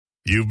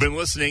You've been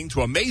listening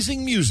to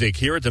amazing music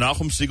here at the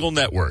Nachum Segal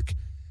Network.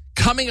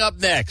 Coming up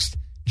next,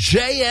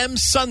 JM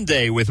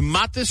Sunday with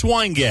Matis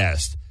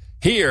Weingast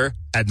here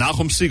at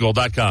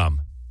NachumSegal.com.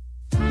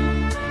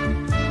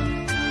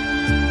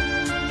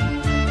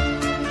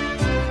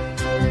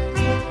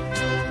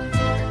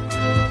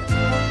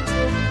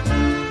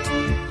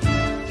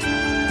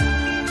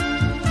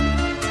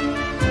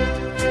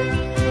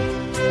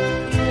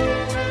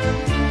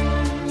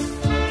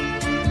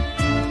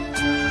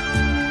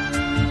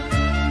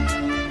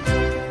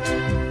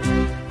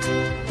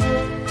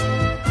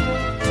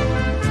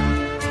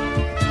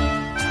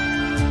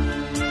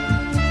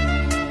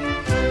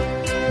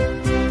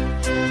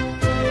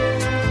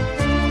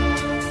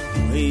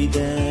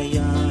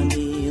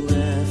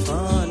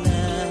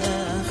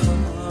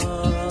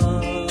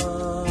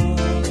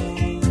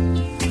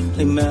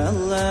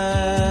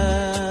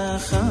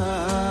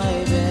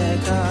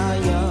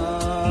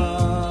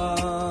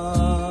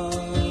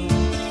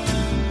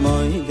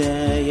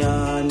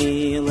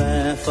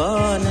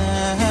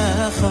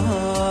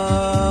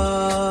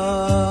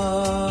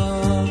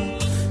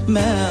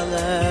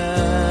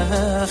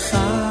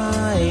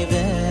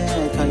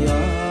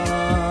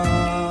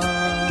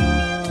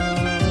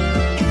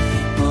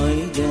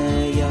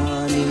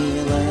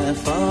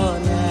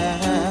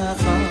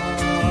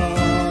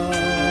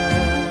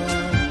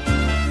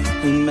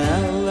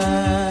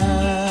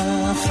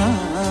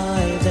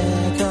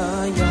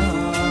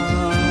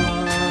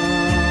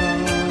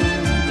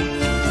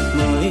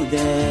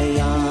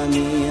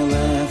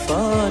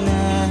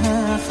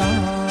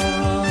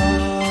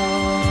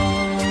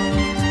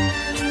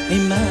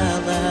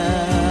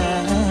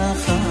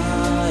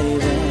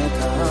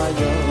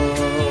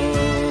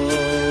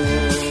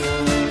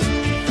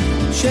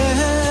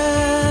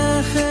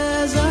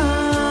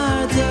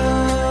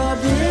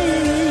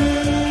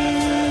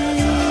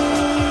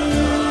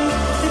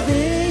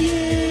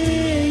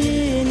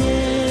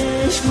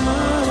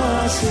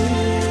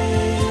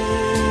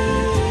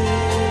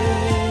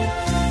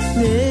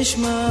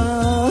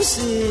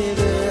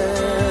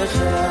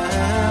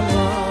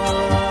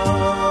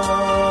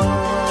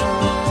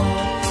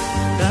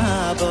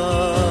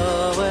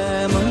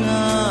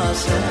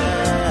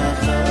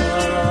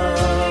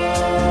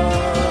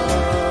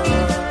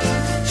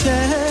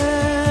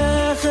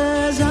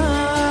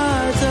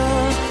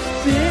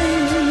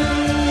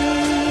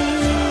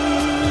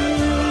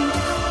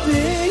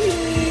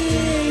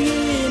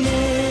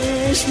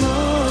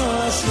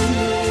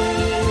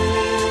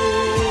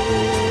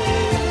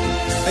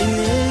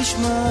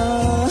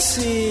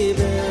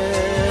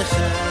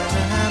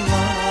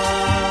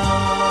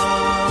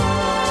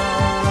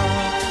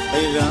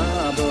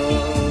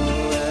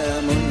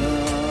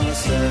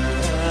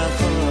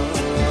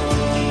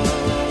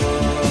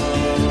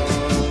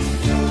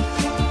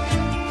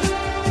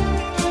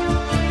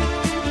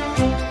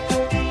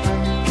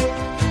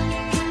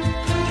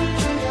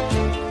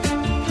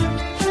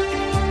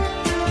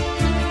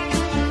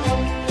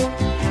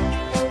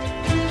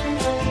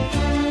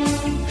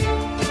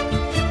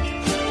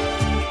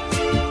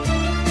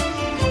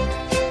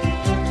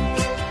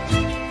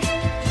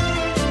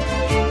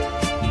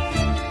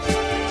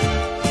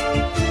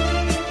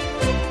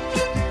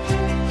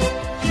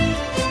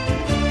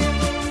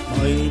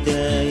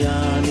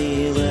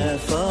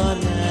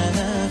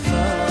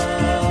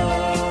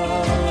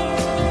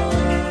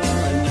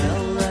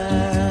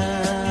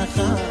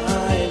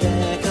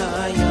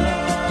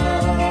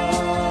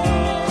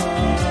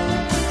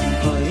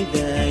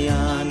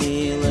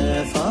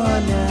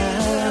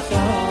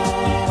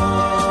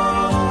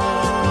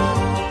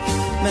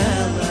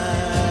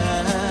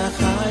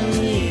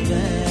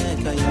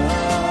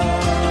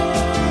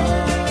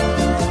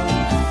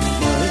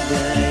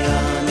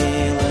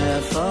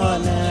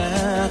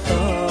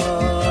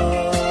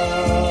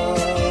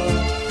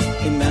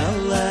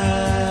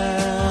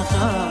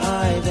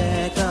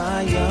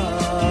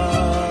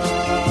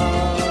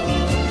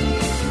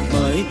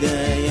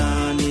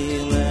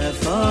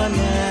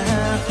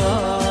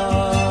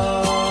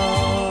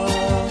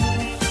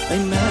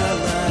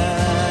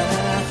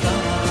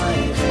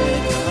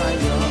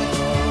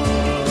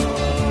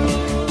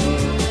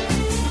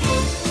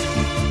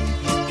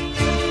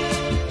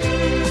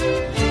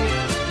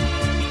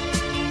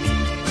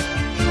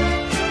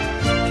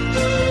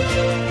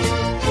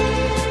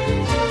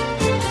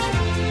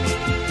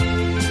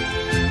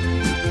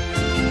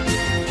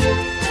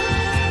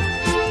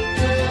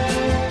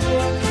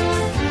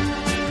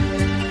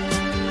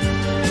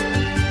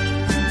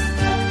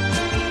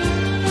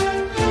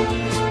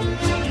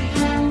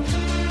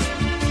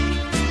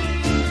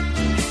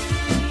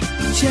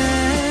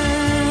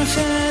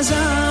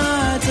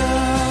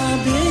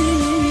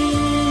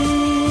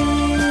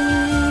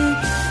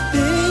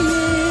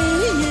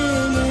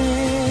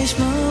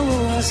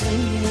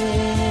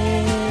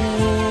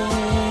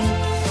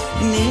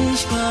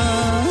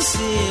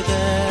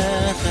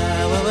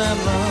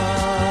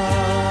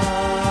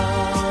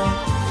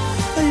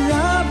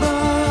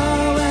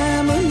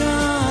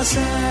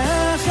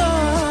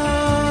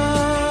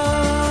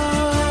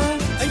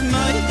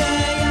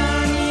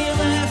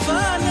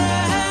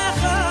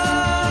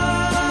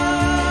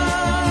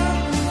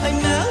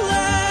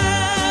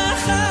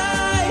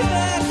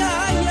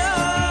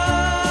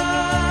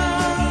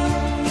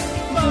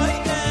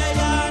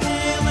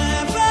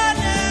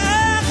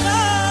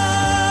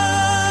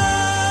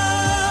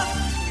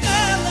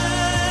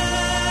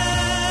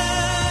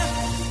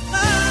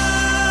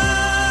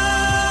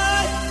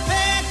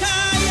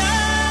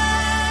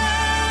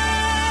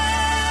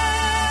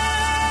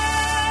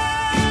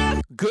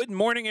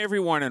 morning,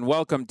 everyone, and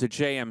welcome to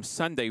JM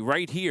Sunday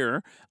right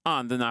here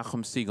on the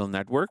Nachum Siegel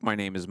Network. My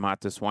name is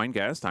Matis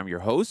Weingast. I'm your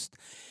host,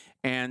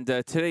 and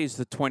today is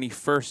the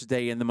 21st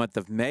day in the month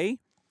of May,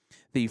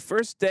 the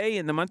first day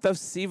in the month of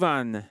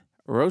Sivan,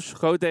 Rosh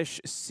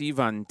Chodesh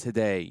Sivan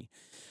today.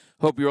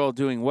 Hope you're all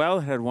doing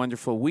well, had a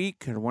wonderful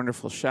week, had a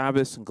wonderful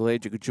Shabbos, and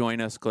glad you could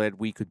join us, glad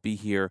we could be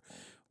here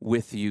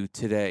with you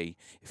today.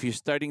 If you're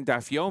studying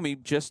Daf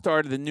Yomi, just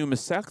started the new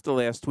Masechta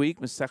last week,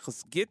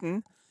 Maseches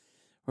Gittin.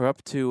 We're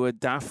up to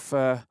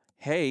Daf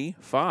Hey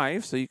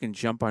 5, so you can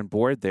jump on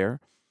board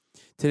there.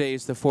 Today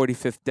is the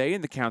 45th day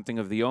in the counting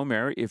of the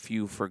Omer. If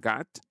you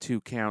forgot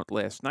to count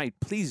last night,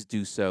 please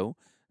do so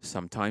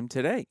sometime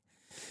today.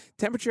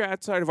 Temperature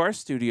outside of our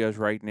studios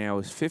right now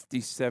is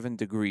 57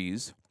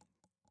 degrees,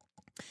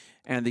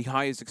 and the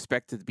high is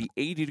expected to be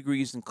 80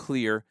 degrees and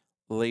clear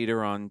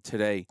later on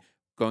today,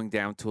 going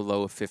down to a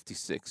low of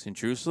 56. In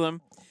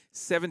Jerusalem,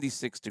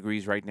 76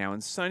 degrees right now,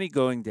 and sunny,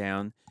 going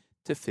down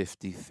to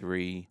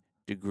 53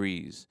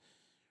 degrees.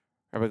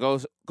 Rabbi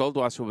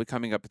Goldwasser will be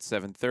coming up at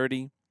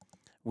 7:30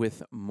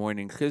 with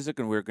Morning Chizuk,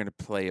 and we're going to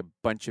play a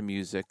bunch of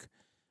music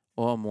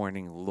all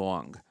morning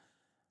long.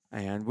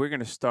 And we're going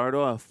to start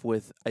off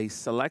with a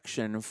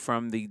selection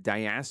from the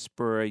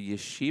Diaspora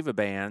Yeshiva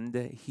Band.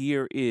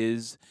 Here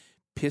is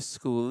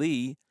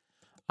Piskuli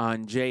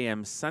on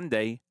JM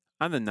Sunday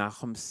on the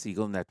Nachum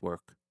Siegel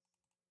Network.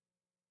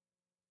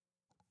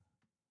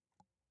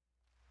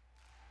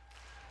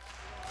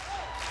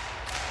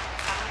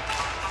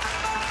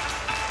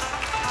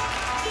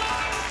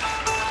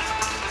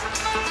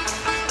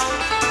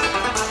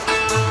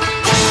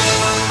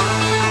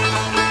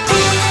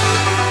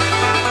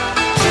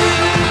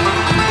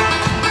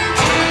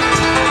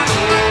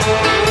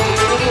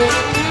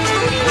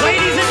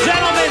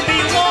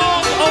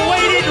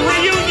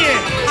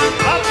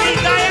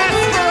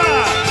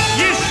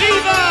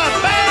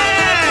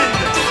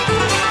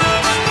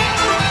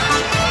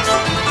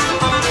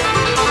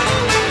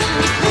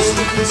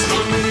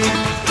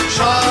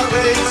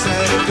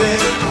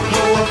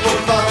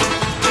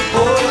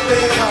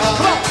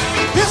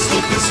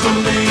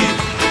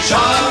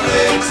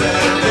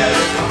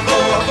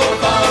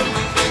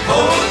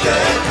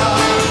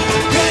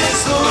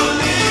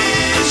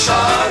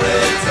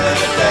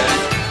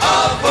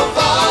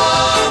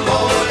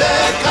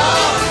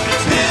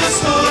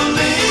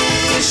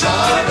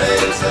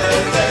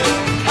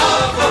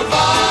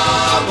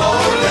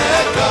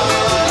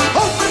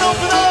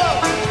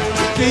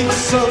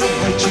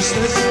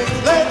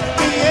 Let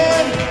me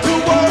in to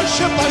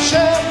worship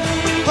Hashem.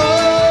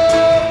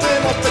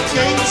 Open up the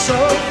gates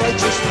of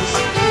righteousness.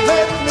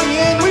 Let me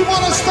in. We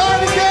want to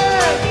start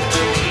again.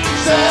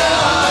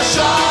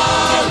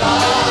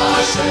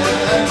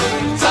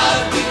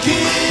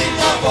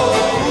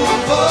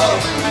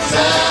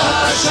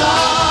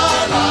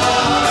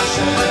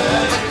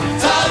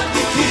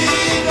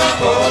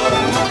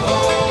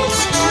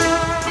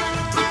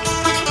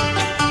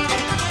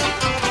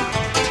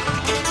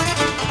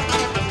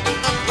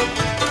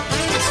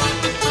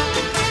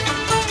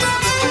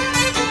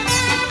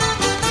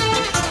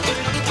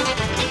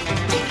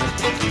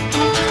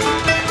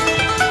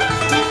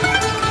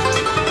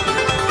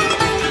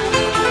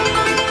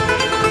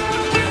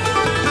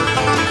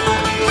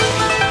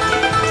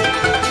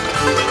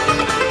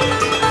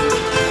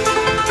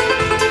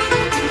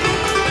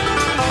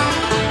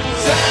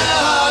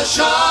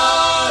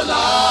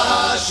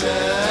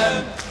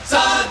 Hashem,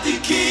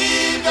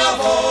 tzaddikim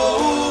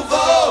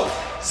yavohu.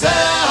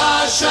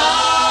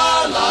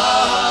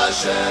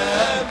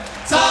 Hashem,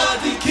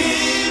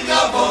 tzaddikim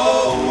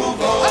yavohu.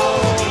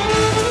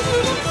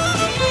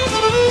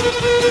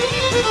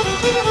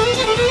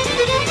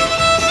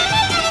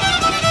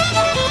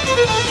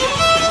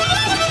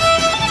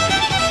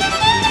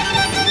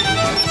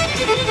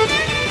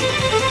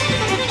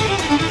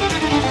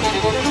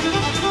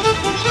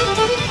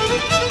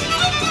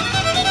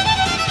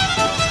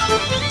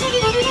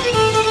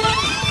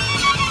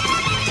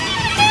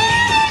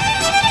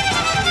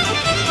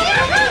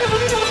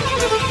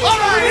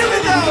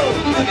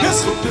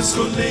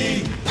 Piskuli,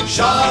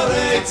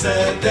 Share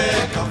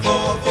Tzedek,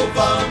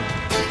 Avovam,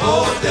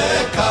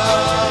 Odeka.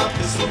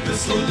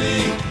 Piskuli,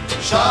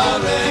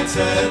 Share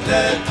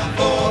Tzedek,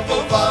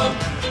 Avovam,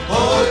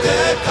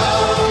 Odeka.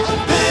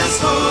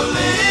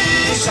 Piskuli,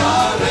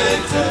 Share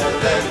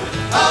Tzedek,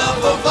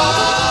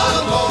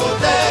 Avovam,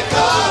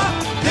 Odeka.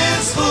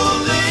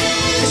 Piskuli,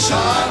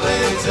 Share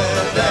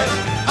Tzedek,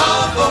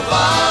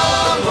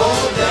 Avovam,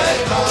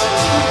 Odeka.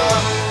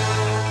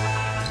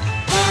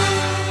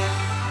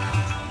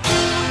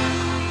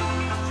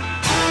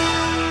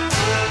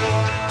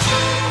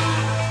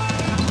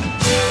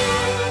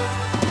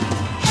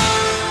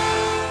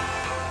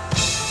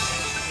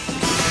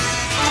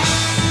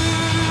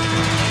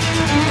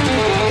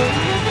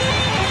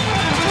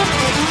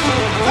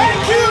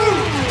 Thank you!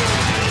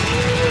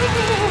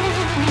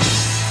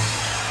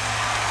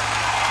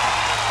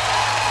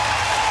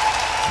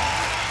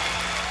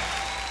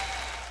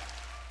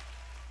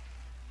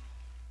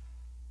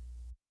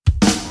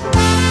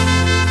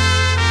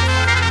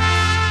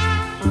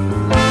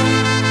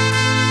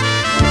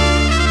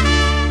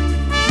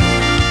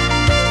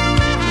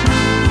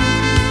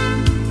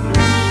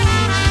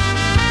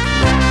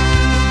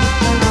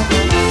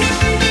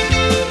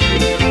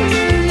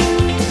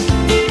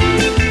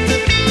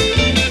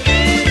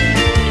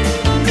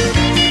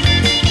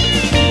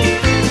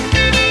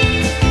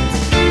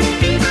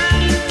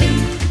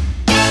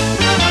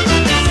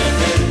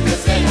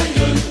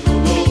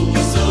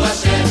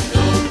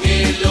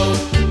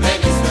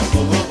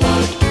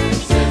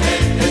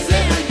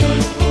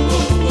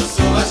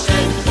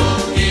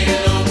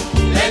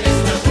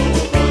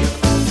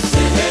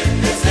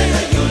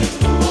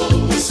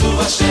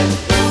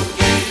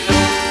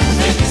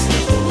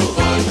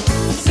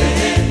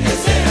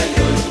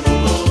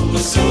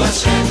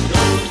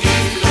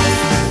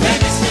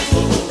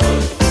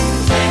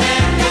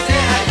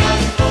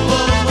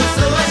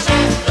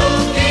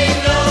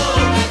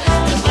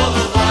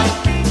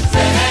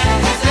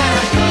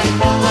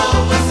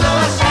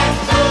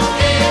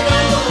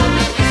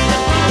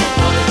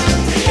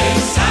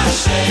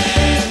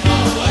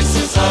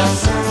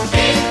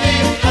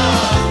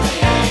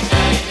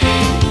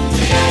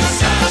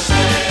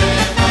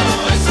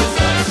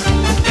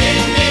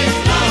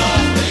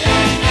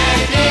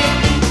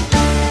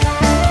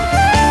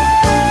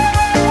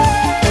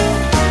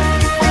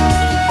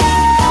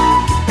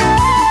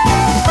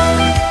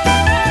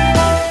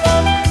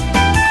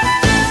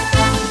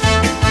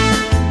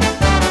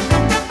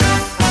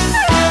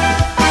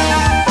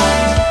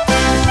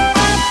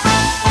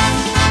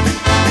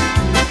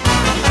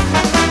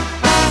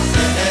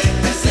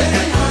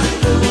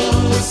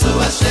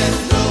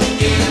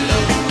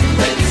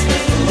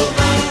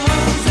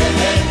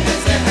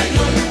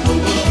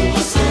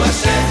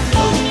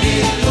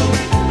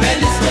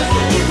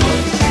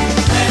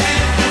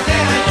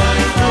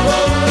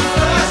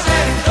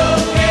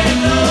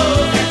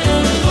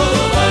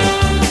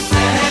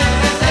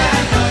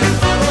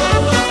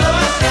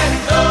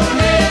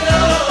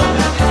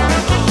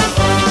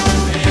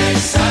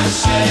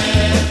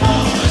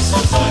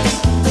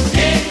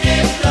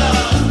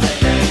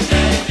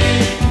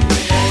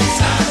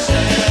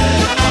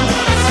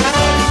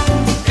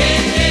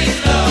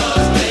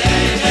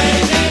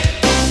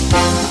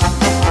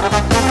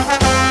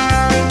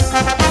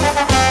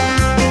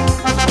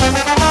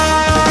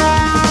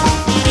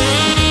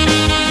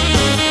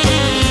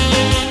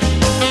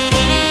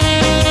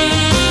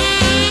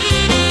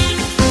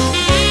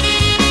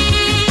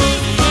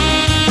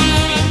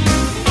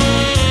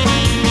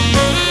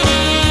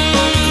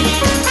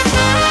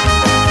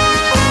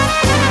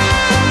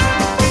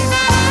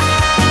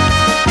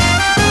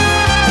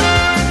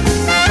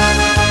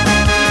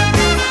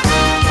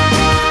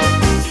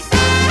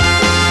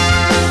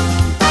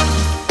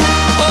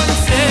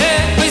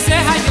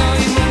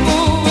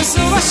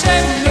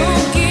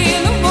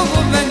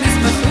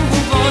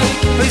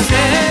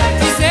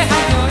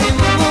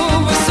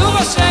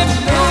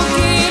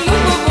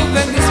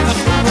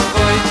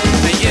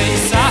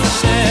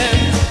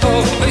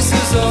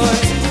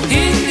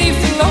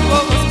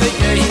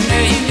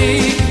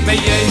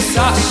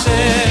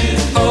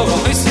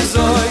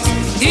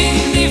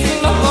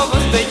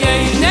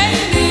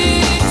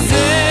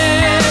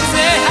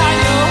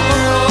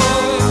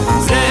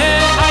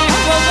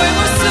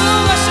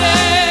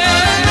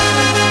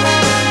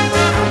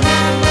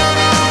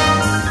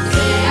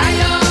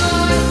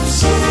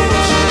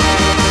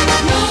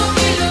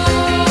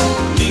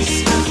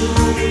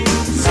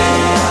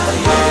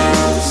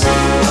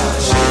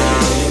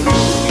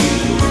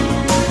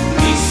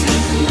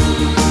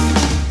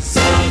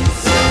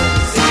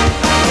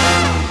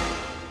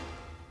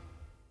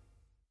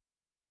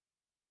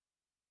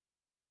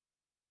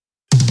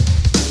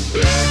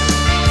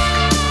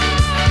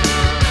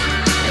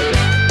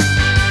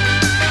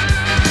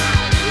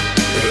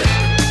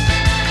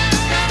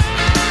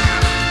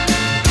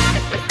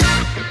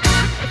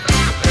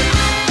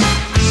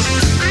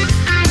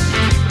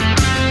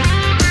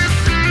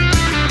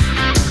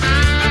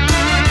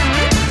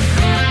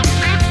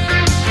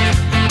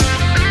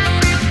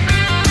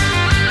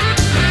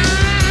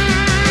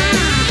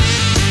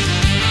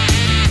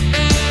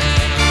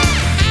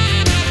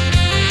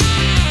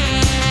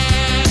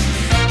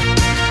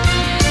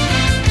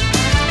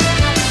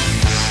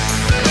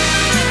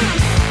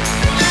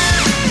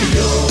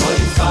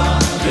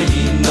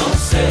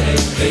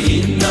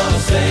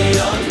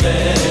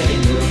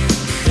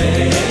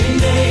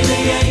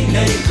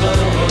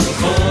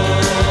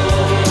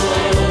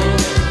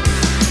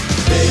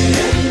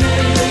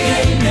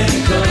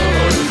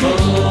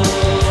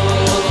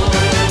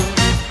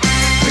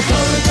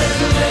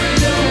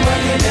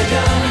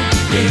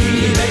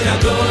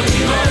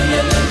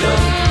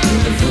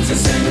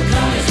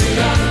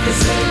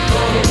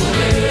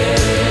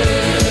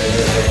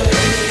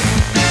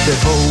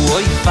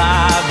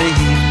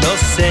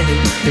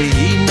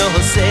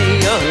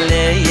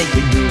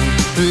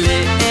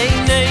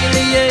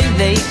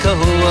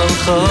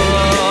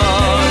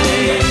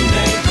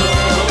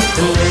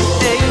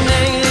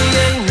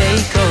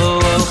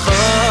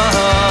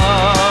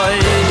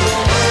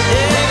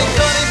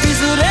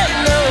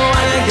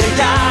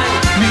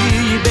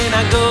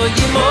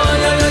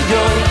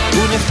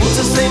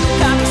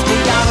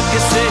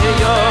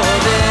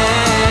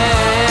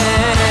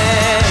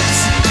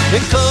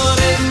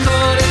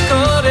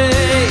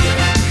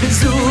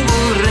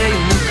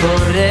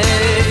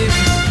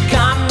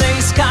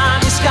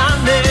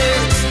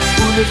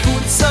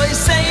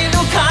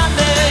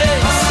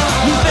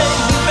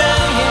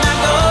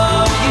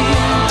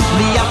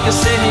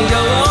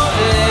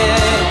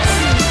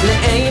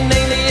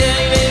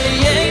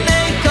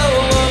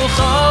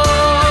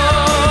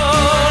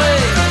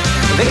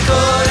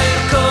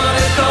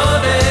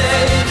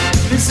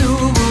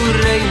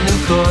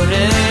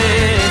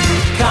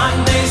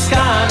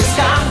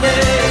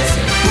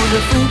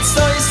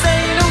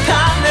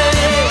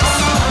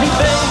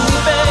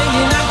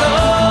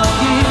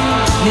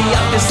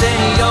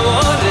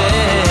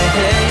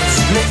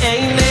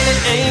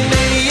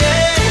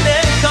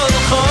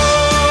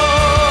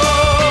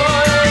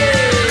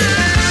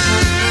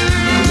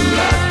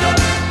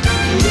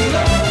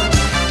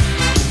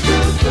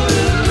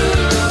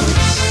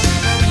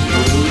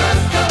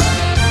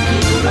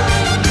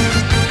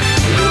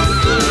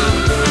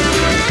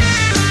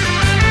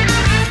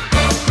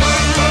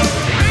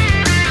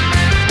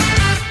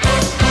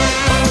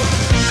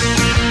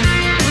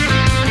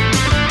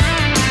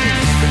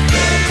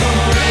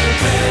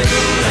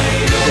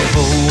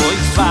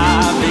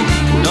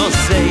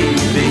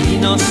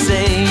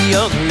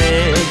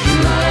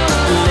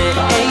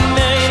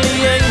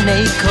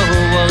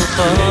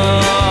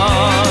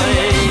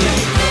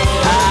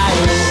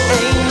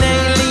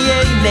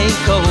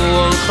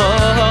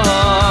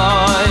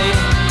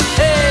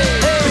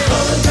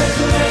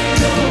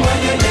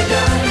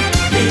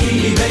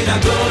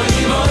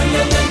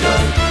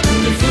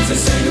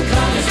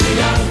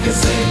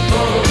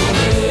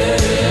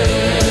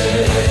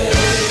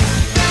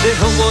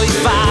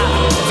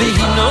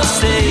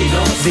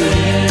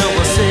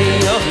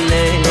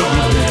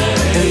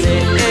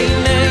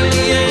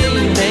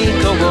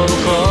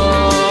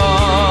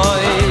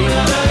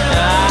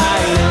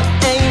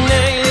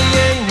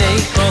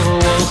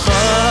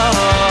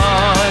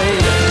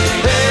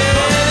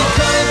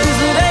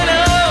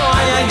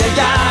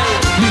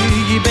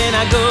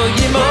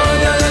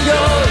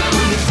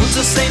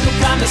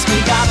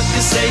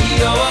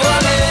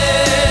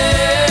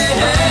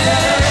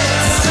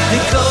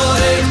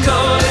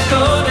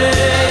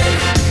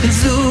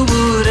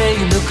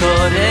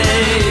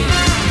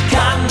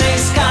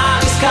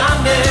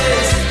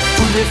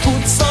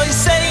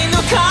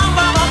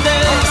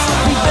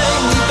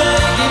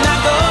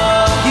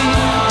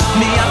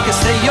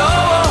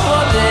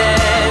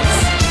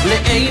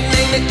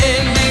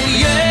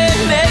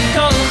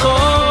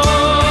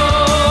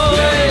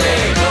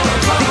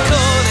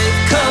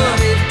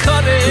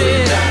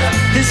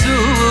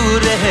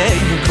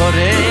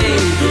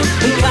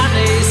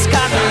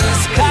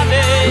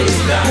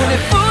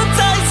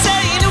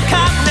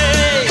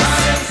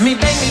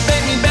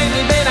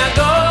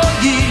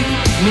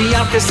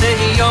 Say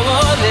your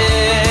words,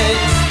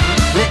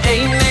 le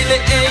ein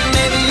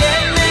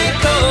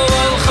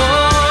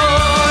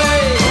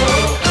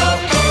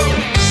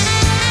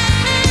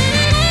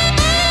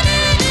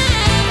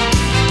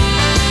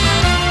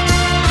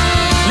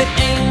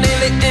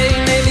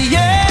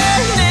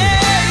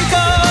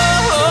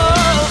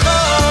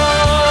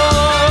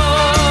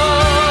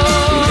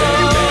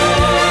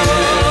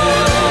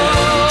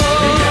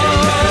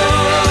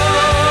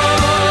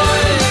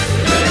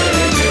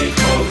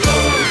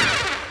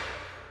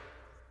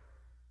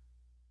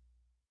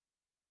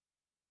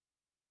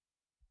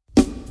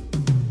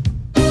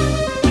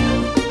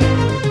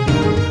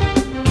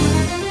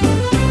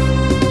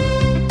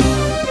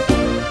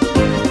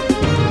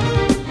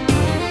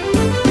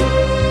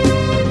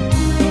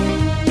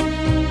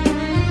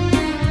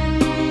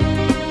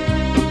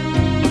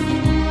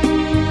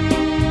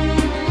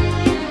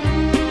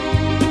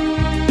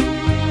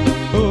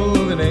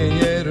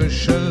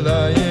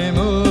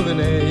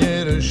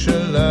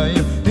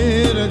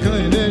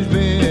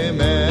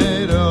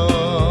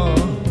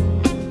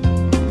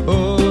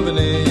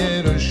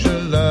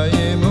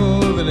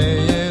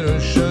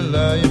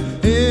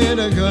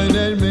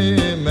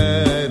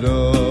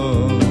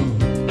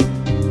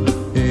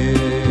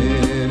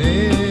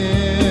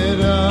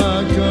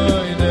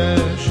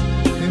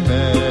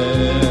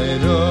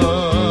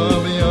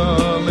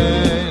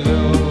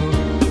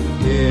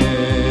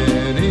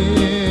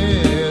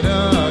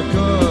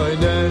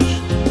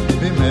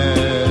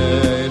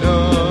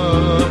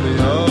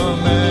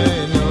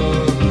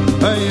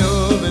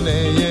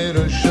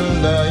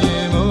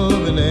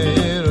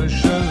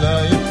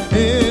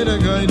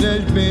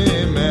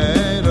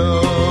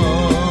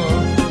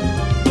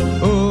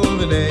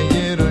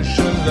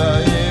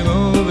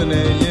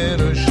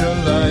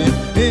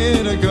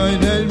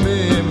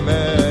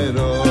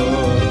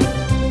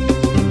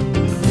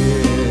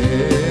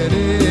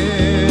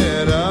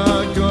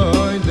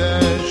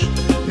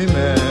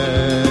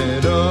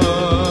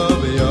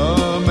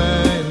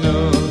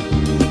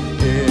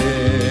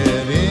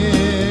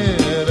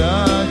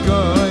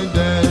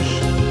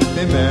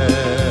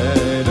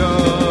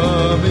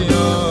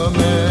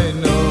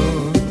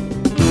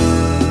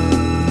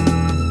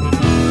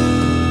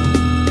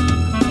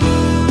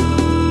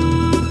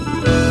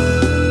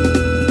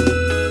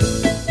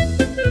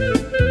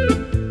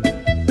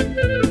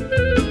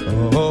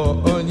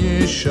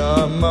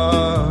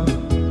Shama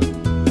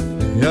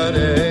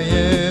Yare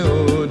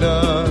Yehuda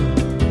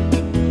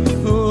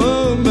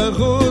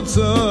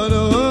Mechutzot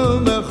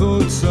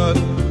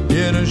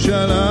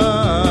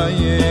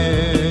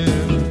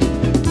Yerushalayim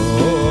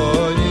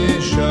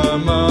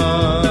Yishama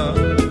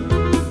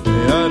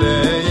Yare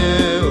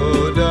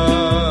Yehuda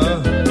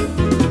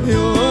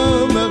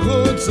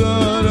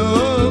Mechutzot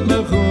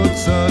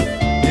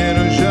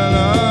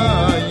Yerushalayim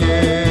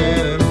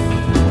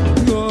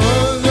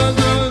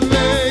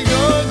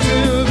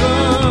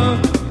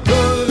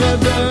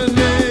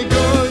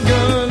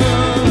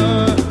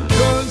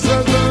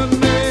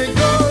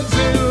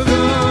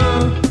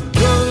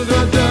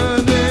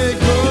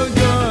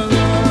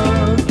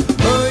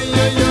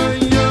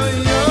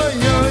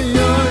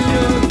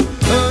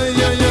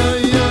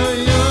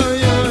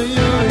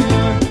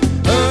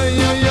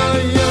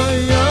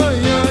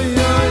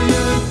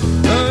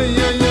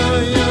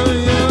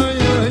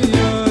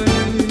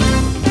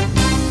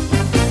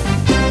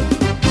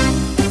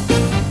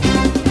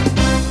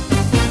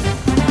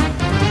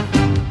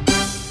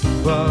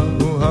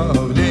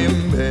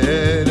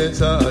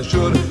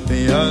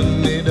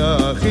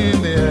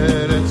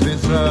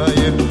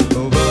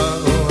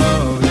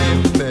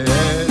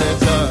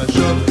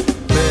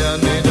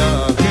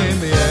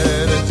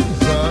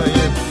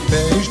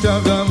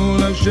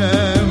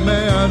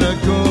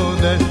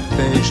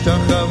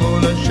וישתחוו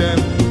לשם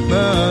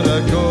מעל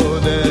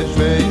הקודש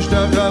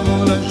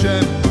וישתחוו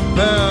לשם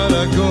מעל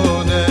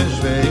הקודש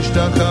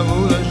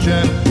וישתחוו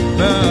לשם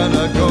מעל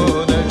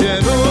הקודש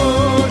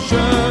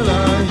ירושלים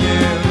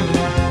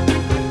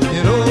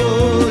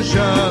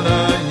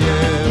ירושלים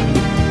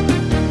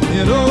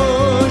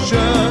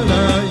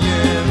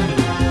ירושלים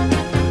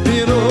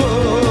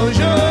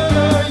ירושלים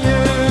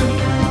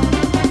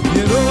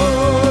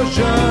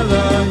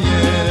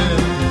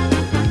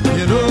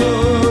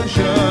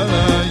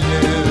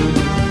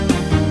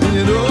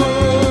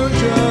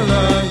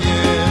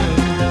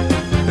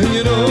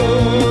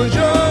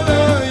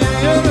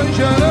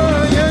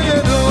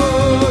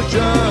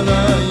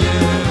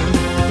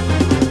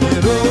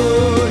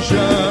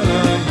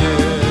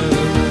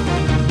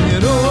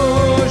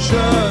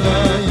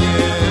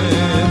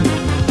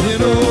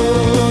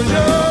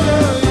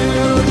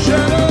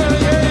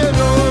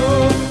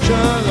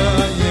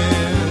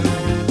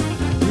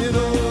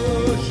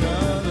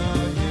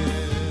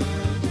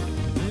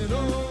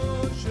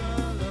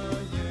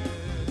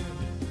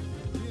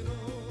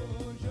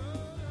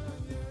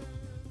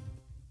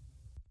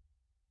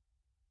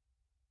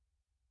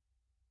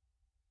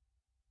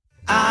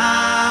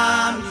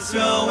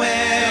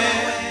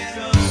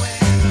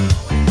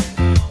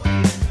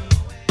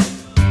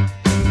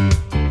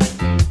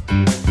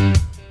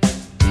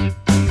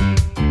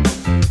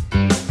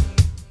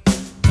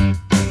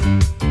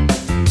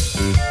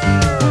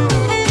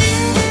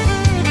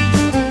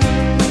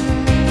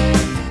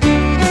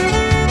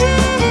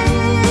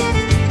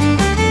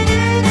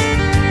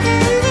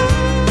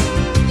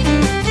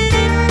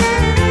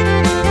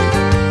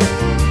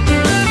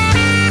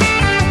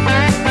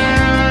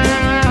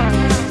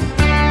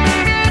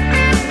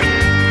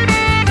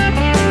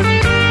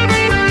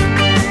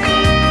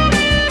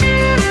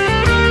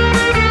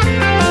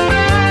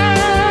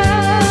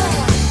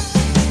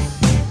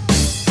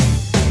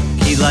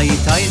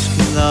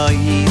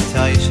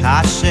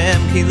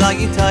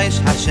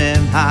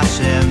Hashem,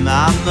 Hashem,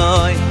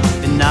 Amoy,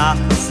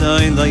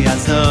 V'nachasoi lo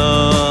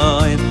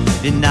yazoy,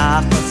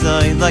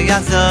 V'nachasoi lo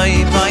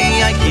yazoy,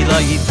 V'ayay ki lo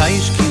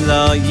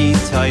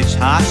yitoish,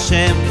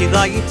 Hashem, ki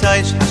lo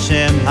yitoish,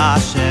 Hashem,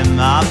 Hashem,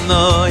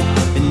 Amoy,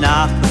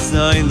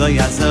 V'nachasoi lo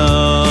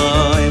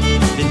yazoy,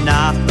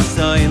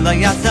 V'nachasoi lo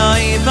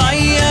yazoy,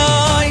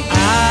 V'ayay,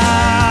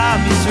 Am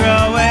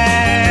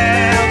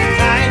Yisroel,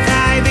 Chai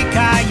Chai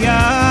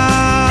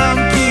V'kayom,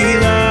 ki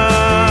lo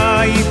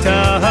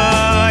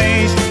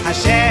yitoish,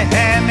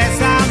 Hashem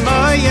es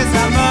amoy,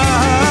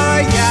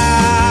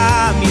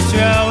 Yam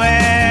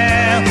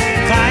Yisroel,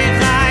 Chai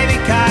Chai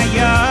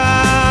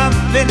V'kayom,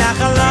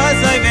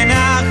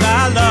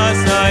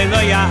 V'nachalosoi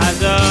lo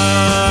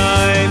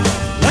yazoy,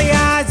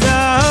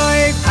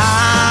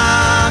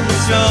 Am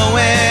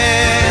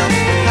Yisroel,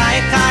 Chai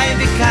Chai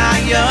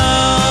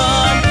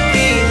V'kayom,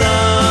 Ki lo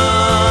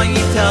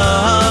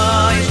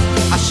yitoish,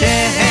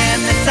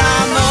 Hashem es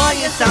amoy,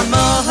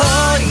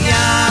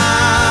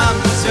 Yam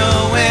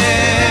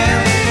Yisroel,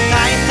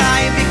 Chai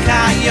Chai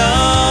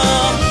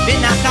V'kayom,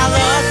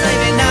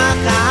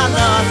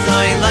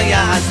 V'nachalosoi lo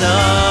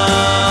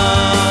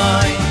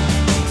yazoy.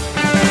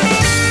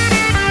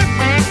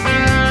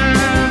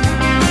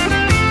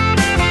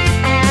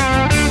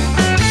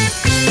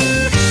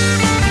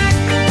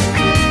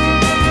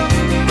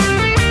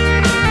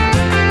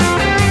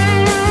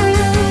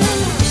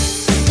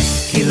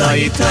 Ki lo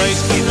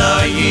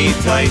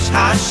yitoish,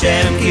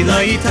 Hashem, Ki lo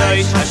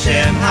yitoish,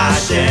 Hashem,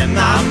 Hashem,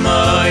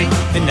 Amoy,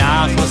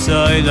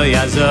 V'nachasoi lo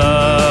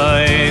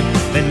yazoy,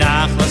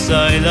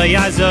 V'nachasoi lo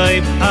yazoy,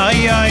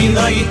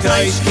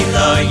 Ki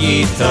lo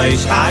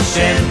yitoish,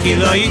 Hashem, Ki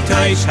lo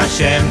yitoish,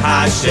 Hashem,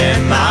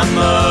 Hashem,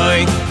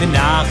 Amoy,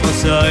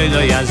 V'nachasoi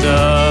lo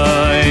yazoy.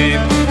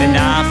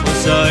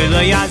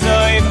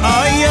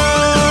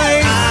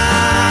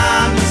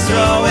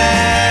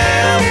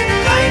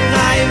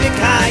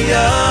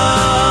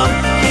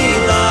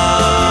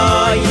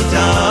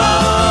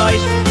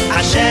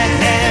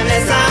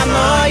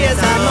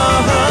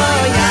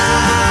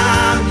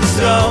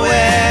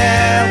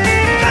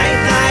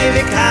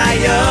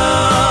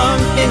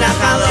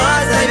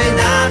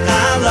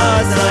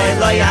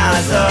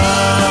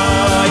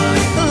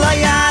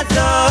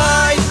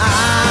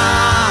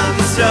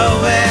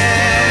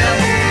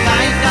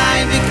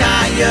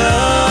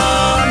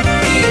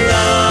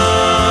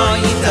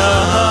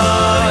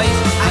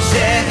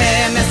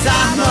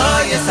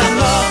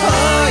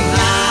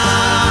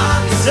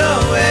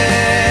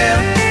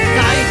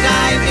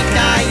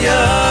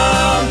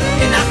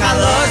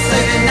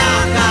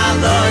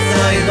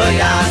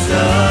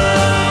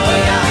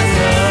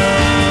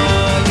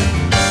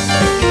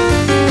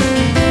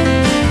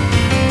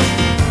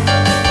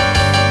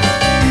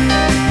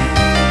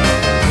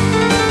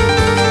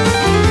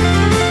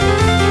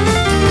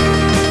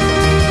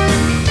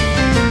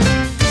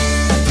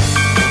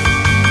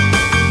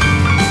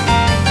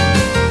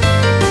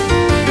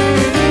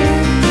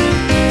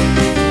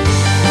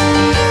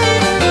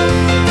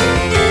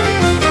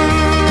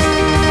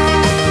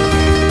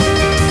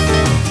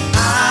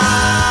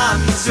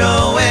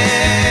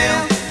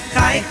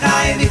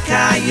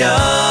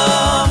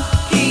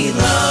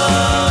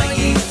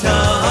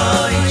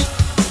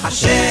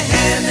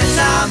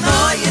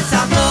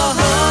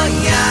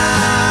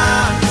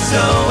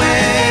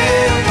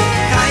 Zoel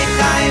Chai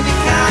chai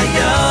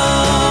v'kayo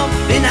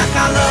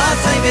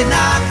V'nachalosai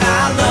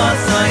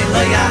v'nachalosai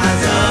lo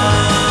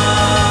yahazoi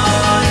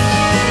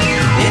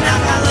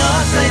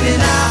V'nachalosai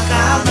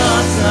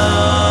v'nachalosai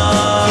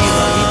Ki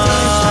lo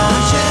yitosh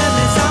Hashem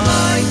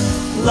esamoi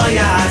lo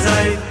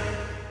yahazoi.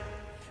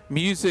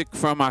 Music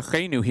from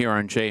Achenu here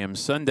on JM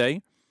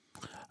Sunday.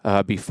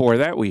 Before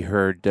that, we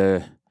heard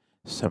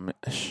some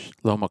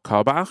Shlomo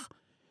Kalbach,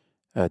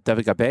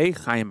 David Gabay,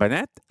 Chaim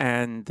Banet,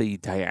 and the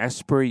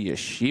Diaspora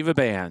Yeshiva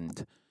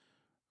Band.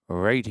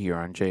 Right here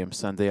on JM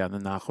Sunday on the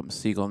Nachum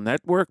Segal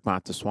Network.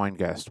 Matis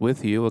Weingast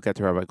with you. We'll get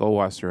to Rabbi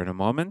Goldwasser in a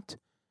moment.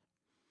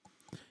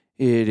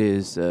 It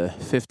is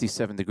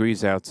 57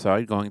 degrees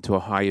outside, going to a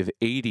high of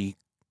 80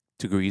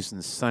 degrees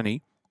and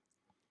sunny,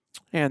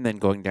 and then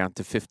going down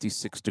to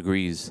 56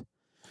 degrees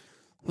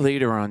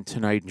later on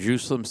tonight in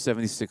Jerusalem,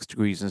 76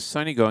 degrees and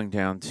sunny, going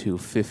down to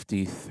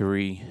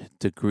 53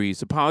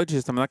 degrees.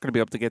 Apologies, I'm not going to be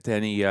able to get to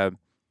any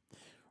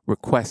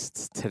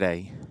requests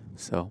today,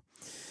 so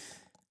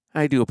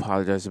I do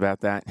apologize about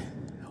that.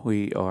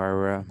 We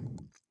are,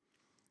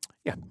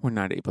 we're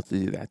not able to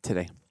do that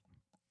today.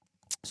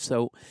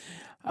 So,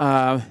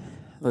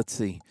 let's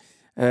see.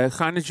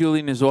 Chana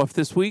Julian is off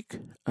this week.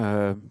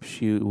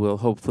 She will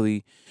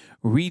hopefully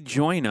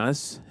rejoin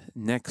us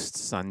next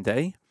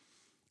Sunday.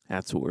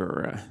 That's what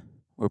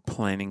we're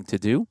planning to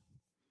do.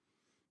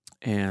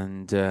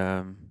 And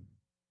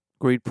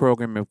great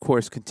program, of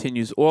course,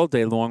 continues all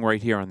day long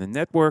right here on the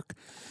network.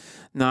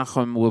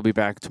 Nachum will be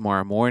back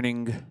tomorrow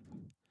morning,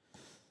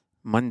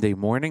 Monday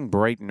morning,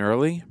 bright and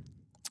early.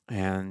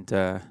 And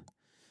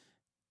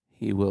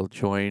he will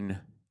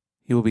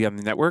be on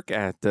the network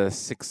at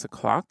 6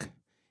 o'clock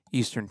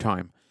Eastern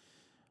Time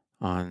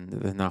on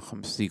the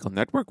Nachum Segal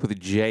Network with a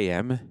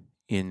JM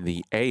in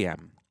the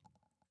AM.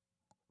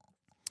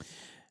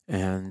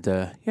 And,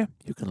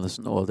 you can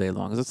listen all day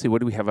long. Let's see, what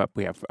do we have up?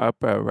 We have up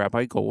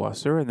Rabbi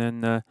Goldwasser, and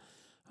then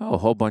a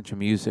whole bunch of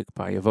music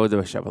by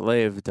Avoda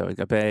Shavalev, David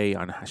Gabay,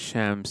 Ana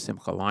Hashem,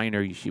 Simcha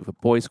Leiner, Yeshiva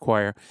Boys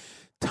Choir,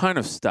 ton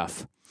of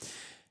stuff.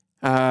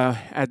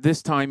 At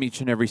this time,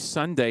 each and every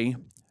Sunday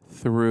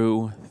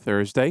through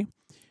Thursday,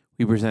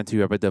 we present to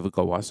you Rabbi David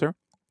Goldwasser.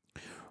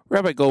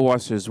 Rabbi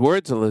Goldwasser's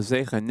words,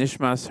 Lezecha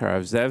Nishmas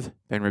Harav Zev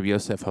ben Rabbi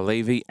Yosef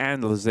Halevi,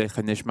 and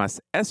Lezecha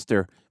Nishmas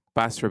Esther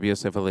Bas Rabbi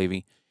Yosef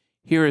Halevi.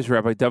 Here is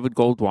Rabbi David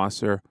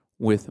Goldwasser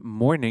with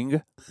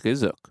Morning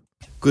Chizuk.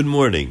 Good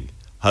morning.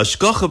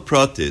 Hashgacha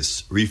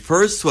Pratis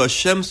refers to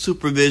Hashem's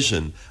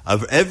supervision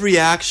of every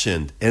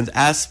action and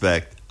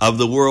aspect of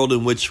the world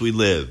in which we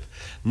live.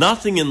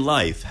 Nothing in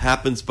life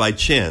happens by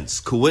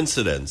chance,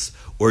 coincidence,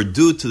 or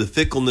due to the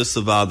fickleness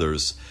of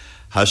others.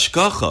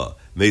 Hashgacha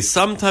may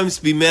sometimes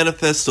be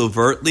manifest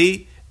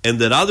overtly, and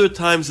at other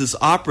times is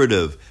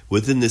operative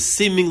within the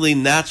seemingly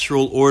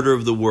natural order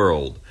of the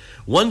world.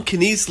 One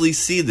can easily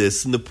see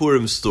this in the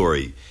Purim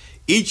story.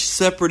 Each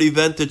separate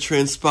event that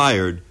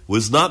transpired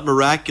was not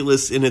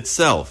miraculous in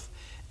itself.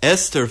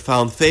 Esther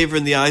found favor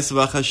in the eyes of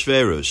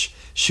Achashverosh.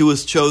 She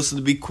was chosen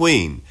to be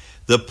queen.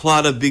 The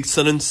plot of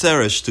Bigsan and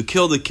Seresh to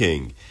kill the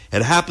king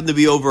had happened to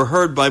be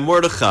overheard by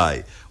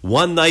Mordechai.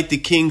 One night the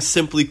king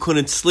simply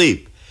couldn't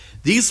sleep.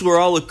 These were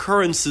all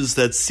occurrences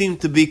that seemed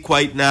to be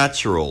quite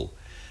natural.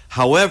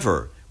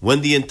 However,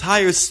 when the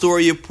entire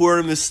story of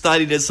Purim is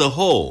studied as a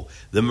whole,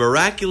 the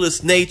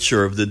miraculous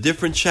nature of the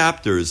different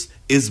chapters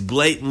is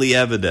blatantly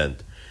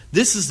evident.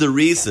 This is the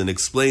reason,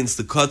 explains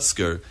the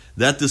Kotzker,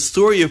 that the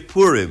story of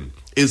Purim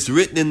is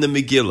written in the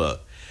Megillah.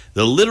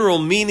 The literal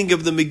meaning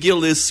of the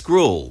Megillah is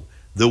scroll.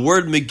 The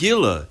word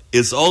Megillah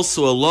is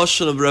also a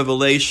lashon of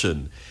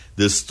revelation.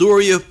 The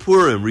story of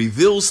Purim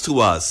reveals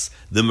to us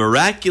the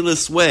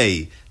miraculous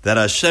way that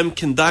Hashem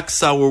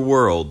conducts our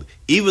world,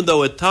 even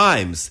though at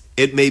times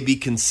it may be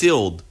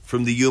concealed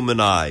from the human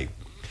eye.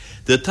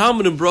 The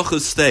Talmud in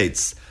Brochus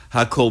states,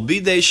 Hakol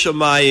bidei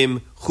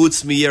shamayim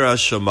chutz miyera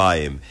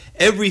shamayim.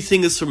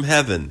 Everything is from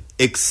heaven,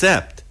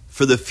 except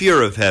for the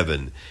fear of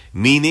heaven,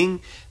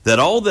 meaning that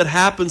all that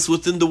happens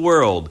within the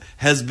world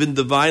has been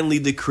divinely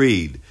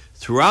decreed.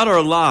 Throughout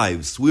our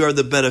lives, we are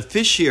the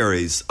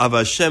beneficiaries of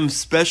Hashem's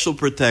special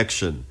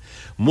protection.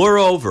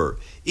 Moreover,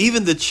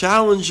 even the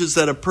challenges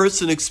that a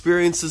person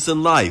experiences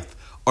in life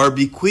are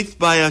bequeathed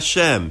by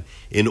Hashem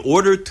in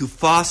order to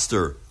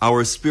foster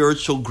our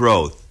spiritual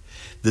growth.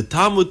 The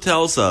Talmud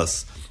tells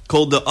us,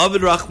 Kol de'avid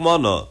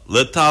rachmana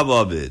letav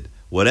avid.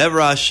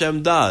 Whatever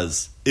Hashem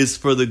does is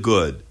for the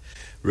good.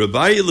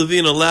 Rabbi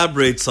Levine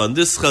elaborates on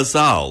this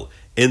chazal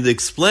and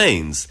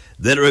explains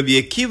that Rabbi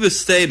Akiva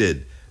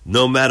stated,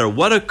 no matter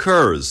what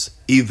occurs,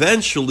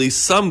 eventually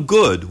some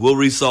good will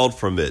result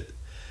from it.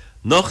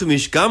 Nochum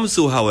Ish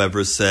Gamzu,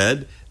 however,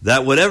 said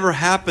that whatever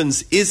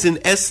happens is in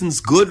essence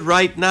good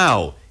right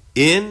now,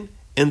 in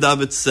and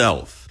of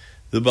itself.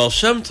 The Baal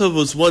Shem Tov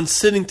was once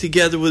sitting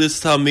together with his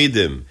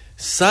Talmidim.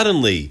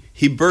 Suddenly,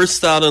 he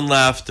burst out in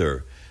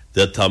laughter.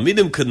 The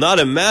Talmidim could not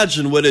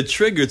imagine what had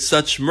triggered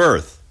such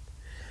mirth.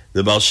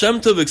 The Baal Shem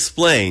Tov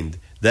explained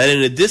that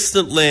in a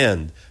distant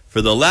land,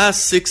 for the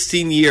last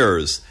 16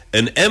 years,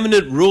 An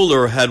eminent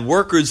ruler had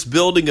workers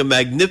building a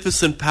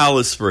magnificent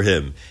palace for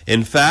him.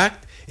 In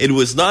fact, it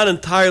was not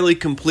entirely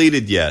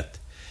completed yet.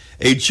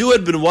 A Jew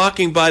had been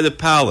walking by the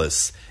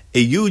palace.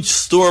 A huge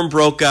storm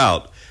broke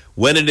out.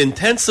 When it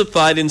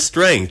intensified in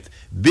strength,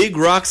 big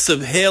rocks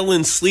of hail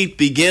and sleet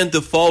began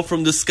to fall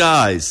from the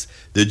skies.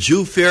 The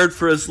Jew feared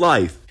for his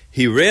life.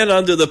 He ran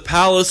under the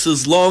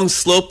palace's long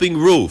sloping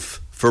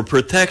roof for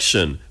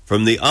protection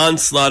from the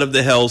onslaught of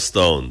the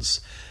hailstones.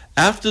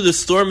 After the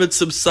storm had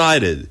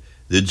subsided,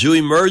 the Jew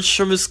emerged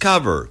from his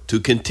cover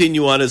to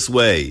continue on his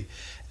way.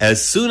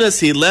 As soon as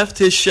he left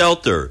his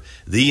shelter,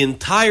 the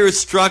entire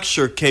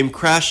structure came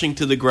crashing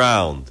to the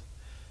ground.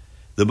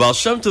 The Baal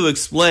Shem Tov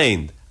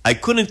explained, I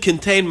couldn't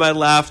contain my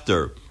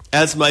laughter,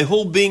 as my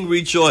whole being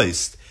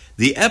rejoiced.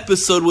 The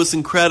episode was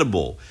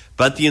incredible,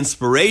 but the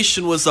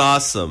inspiration was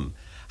awesome.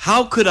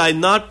 How could I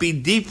not be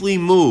deeply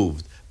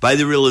moved by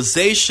the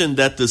realization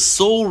that the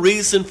sole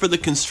reason for the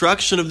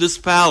construction of this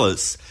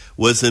palace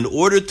was in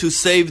order to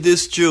save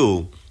this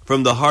Jew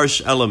from the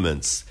harsh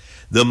elements?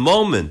 The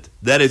moment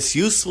that its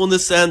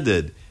usefulness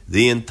ended,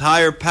 the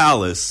entire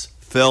palace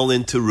fell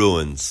into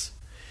ruins.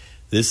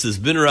 This has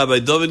been Rabbi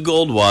David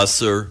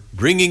Goldwasser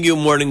bringing you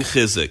Morning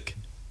Chizuk.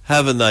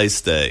 Have a nice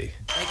day.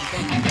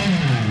 Thank you.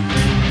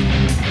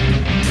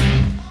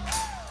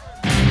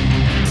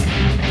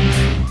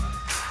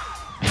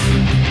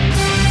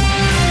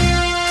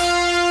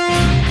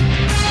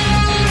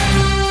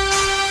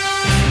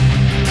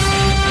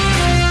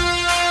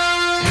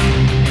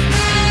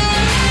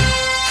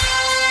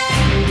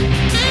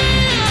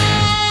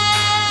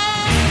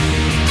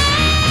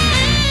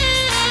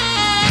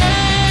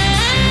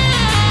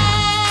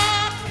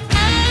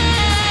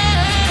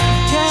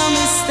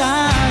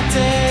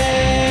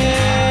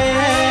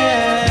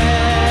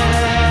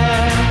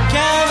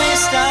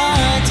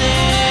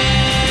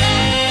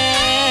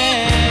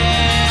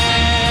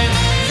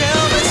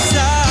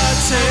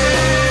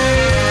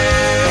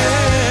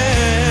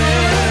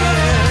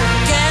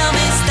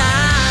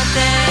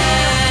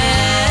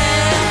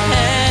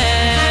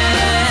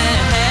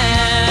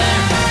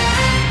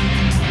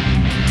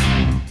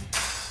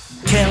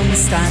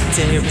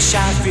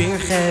 Shavir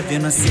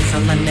Chevin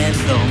Sichal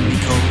Anelo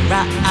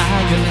Mikora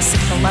Ayon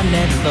Sichal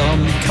Anelo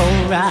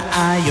Mikora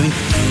Ayon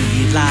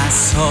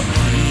Ilas Ho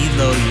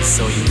Eloi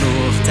Soy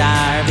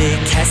Luftar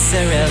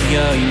Bekeser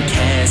Elyoin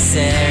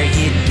Keser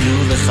Yidnu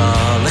Lecha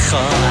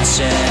Lecha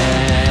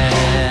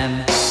Hashem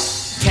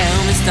Kel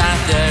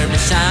Mistater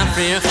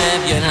B'Shavir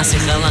Chevin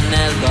Sichal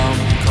Anelo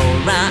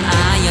Mikora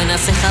Ayon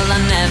Sichal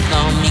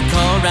Anelo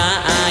Mikora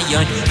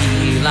Ayon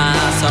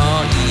Ilas Ho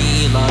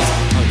Eloi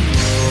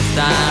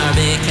Dar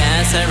be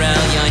Keser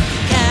Elyon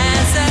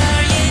Keser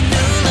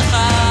Yidnu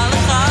Lecha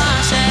Lecha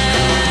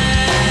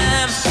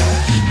Hashem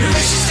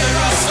Bereshis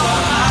Terascha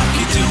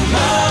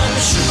HaKiduma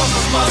Meshubach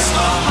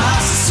Chachmascha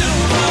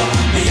HaSasuma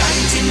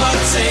Meyayin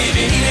Timotzei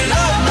V'hine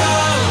Lama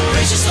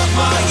Bereshis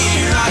Chachma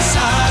Yiras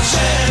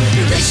Hashem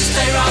Bereshis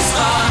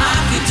Terascha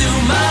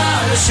HaKiduma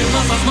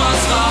Meshubach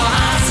Chachmascha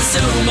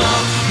HaSasuma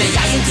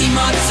Meyayin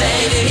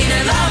Timotzei V'hine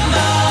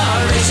Lama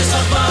Bereshis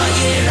Chachma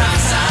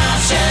Yiras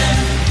Hashem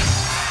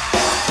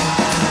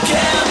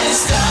Can't be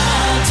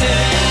started.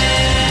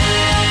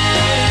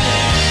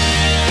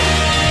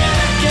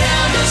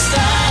 Can't be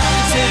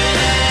started.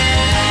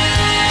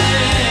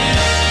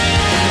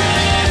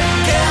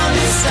 Can't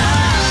be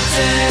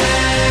started.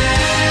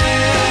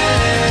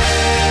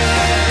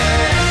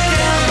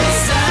 Can't be started. Can't be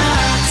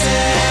started.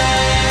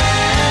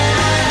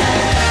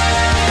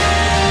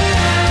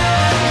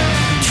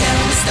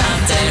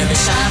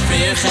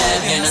 B'Shavir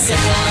Chevin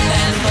Sichal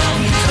Anelo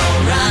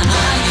Mikora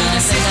Ayon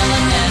Sichal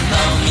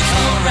Anelo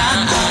Mikora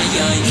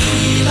Ayon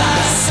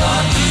Ilas Ho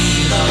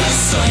Eloi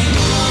Soy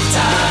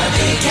Luftar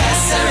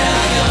Bekeser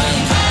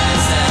Elyoin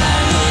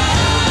Keser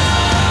Yidnu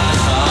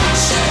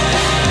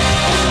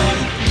Hashem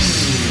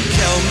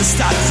Kel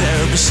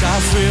Mistater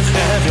B'Shavir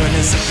Chevin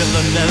Sichal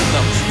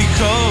Anelo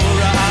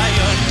Mikora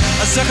Ayon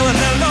Sichal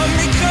Anelo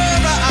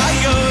Mikora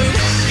Ayon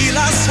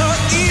Ilas Ho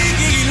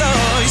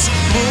Eloi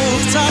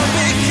Luftar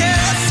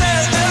Bekeser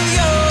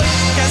Elyoin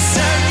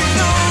Keser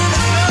Yidnu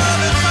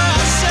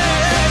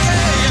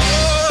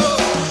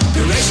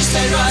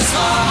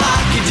Terascha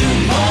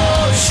HaKiduma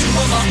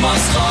Shubach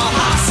Chachmascha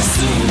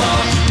HaSasuma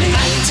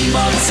Meyayin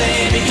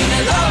Timotzei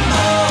V'hine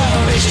Lama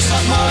Bereshis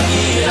Chachma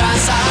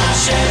Yiras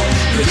Hashem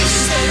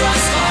Bereshis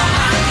Terascha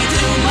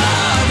HaKiduma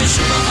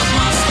Shubach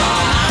Chachmascha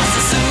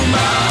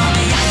HaSasuma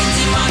Meyayin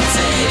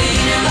Timotzei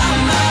V'hine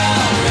Lama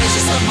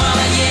Bereshis Chachma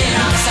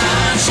Yiras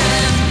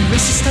Hashem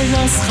Bereshis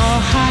Terascha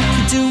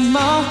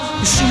HaKiduma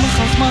Shubach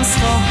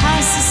Chachmascha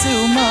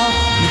HaSasuma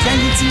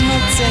Meyayin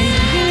Timotzei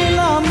V'hine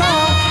Lama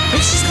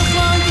Bereshis Chachma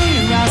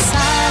Yiras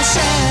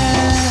Hashem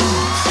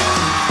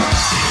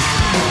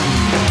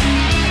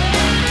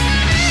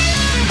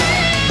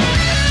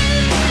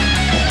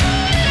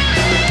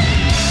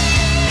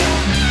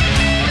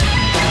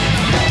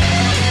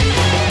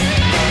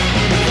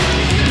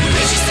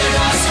Bereshis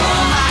Terascha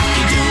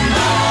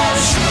HaKiduma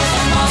Shubach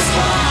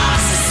Chachmascha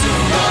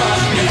HaSasuma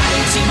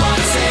Meyayin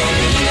Timotzei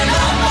V'hine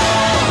Lama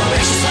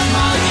Bereshis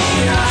Chachma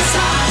Yiras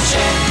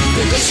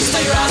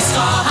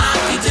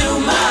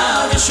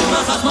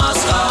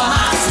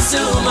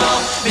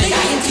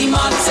Mighty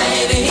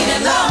Motzei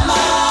V'hine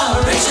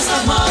Lama Rishis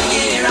Chachma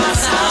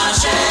Yiras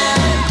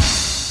Hashem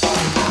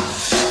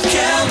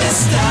Kel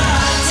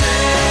Mistate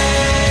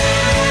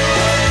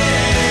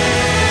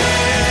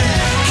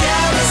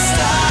Kel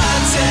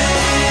Mistate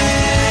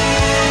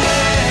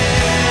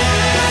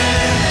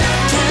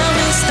Kel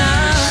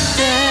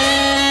Mistate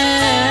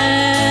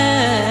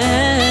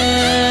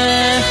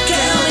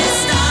Kel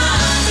Mistate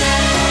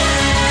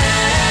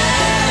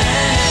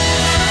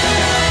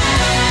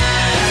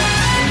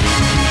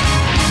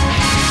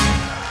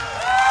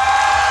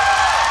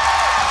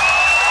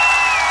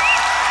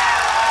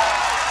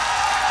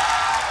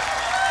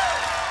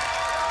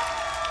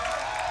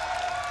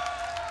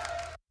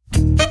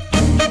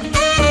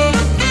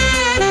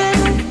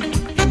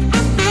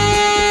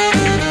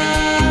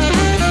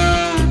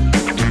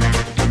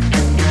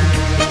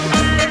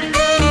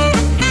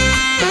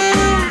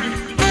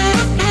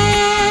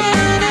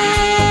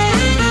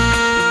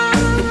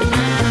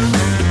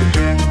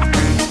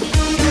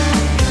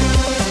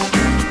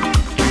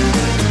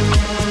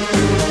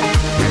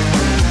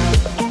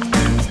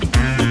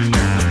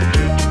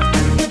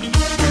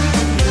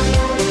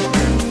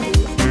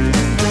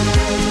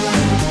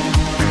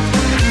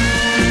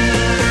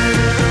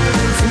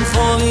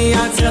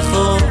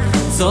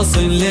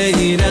Soin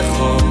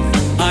leirecho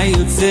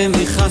ayutze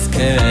mi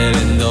chaskel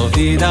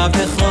David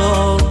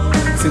abecho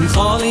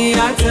Simcholi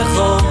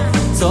aytecho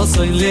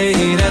Soin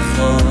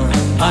leirecho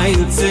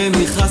ayutze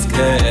mi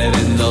chaskel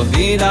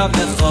David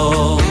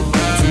abecho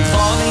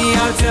Simcholi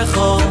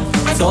aytecho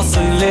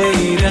Soin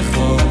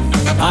leirecho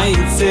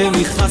ayutze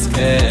mi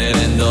chaskel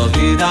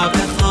David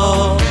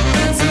abecho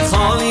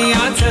Simcholi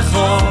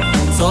aytecho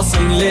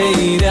Soin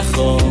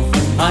leirecho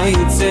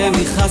ayutze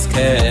mi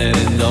chaskel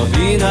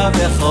David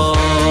abecho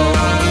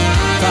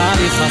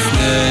Kali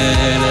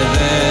chasnel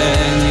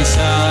ben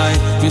Yishai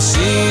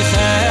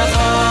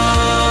Mishichecho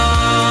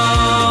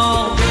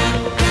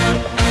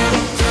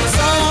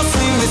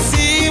Sosim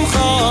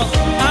v'simcho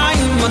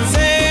Ayin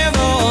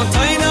motzevo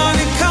Toina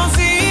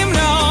v'kasim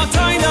lo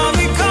Toina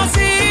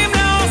v'kasim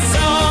lo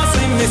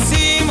Sosim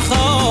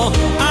v'simcho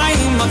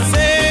Ayin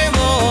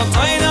motzevo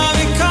Toina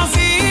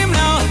v'kasim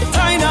lo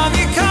Toina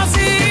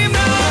v'kasim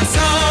lo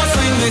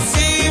Sosim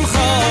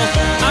v'simcho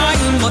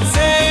Ayin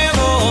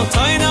motzevo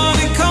Toina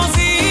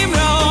v'kasim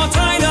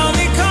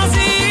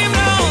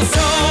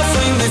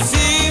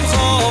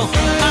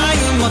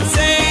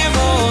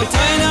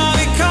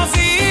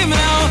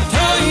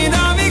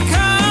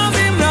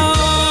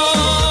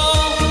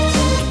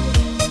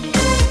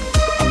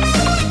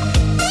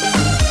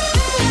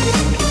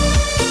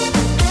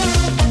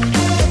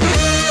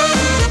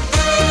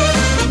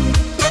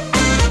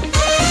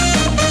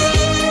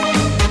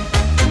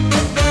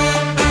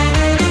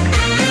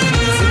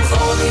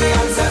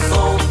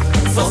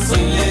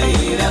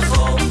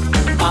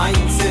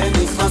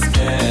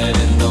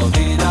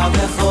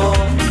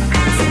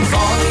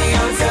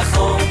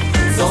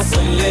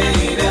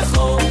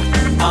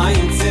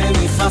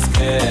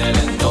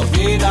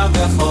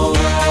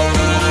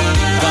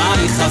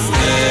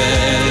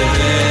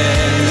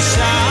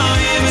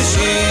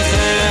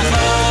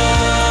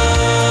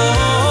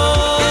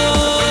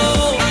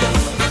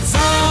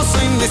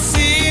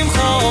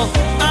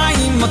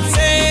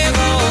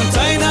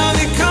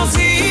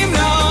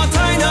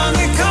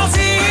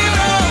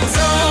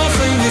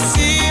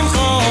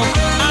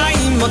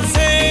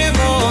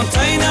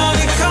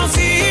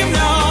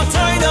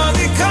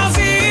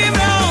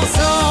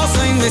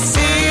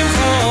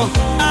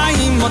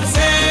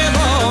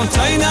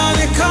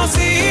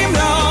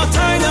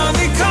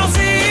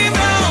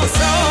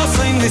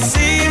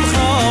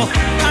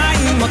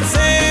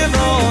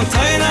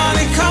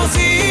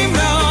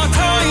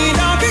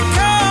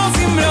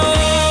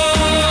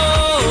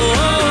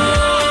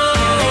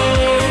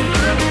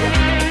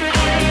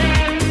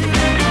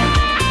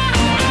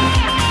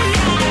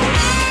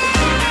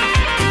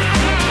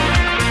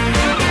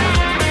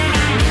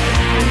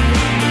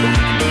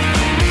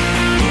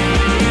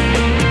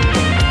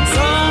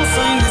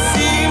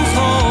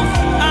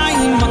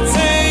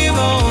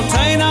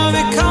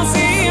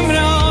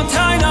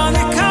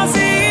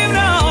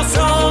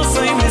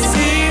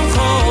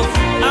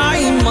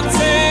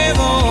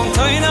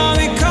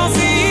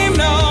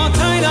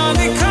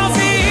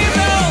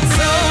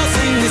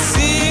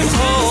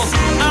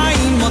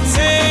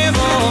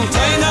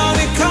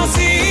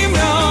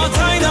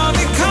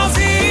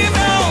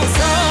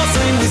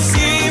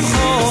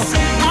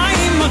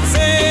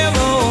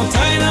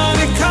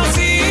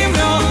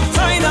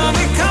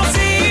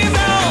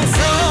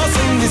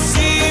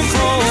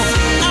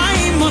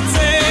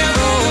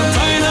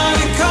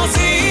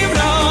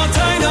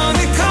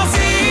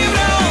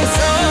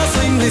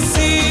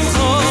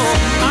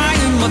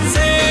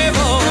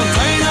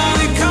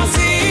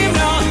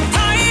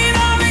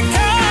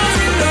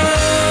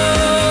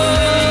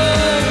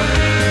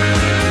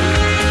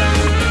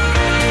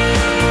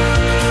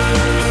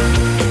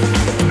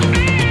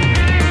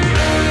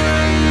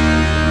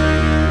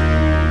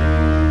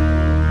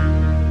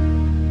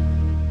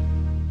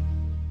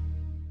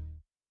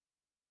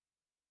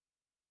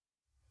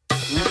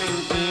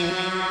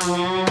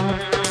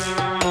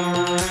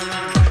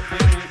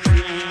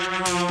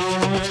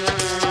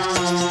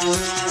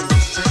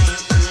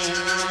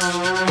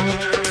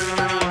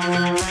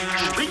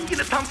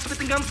beginne tanzen mit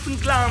dem ganzen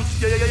Glanz.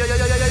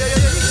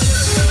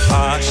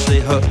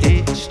 Ashley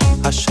hoish,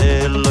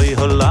 asher lo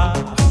yola,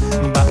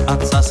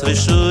 ba'atzas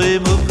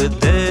rishuim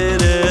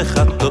uvederech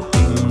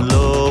hatoim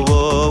lo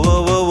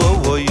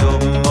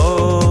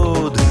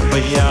yomod.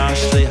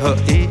 Ashley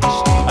hoish,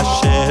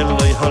 asher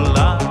lo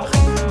yola,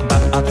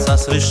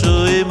 ba'atzas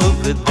rishuim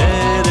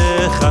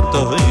uvederech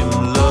hatoim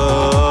lo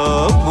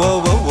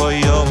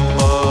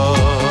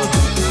yomod.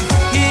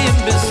 Im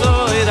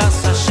besoy das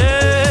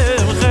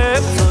Hashem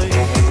cheftoy,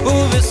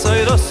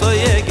 uvesoy rosoy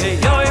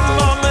yegeyoy.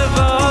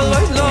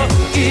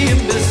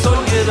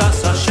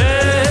 Das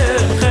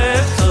Hashem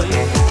cheftoy,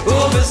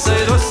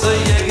 uvesoy rosoy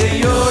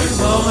yegeyoy,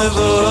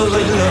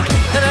 momevoy.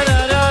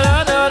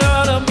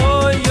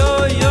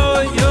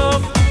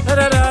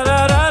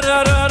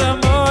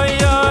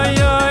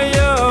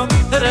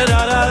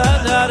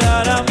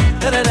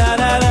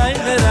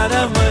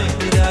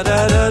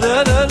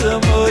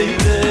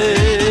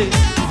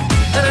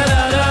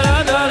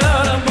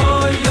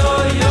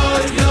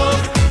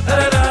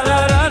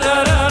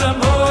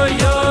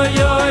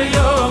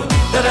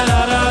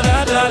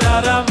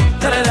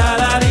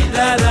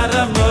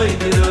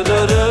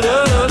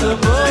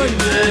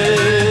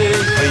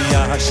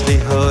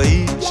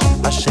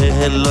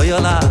 lo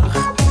yolach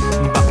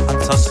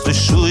ba'atzas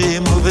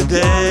rishuim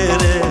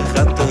uvederech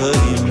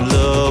hatoim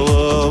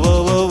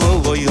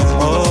lo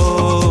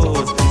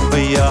yomod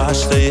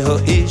v'yashtei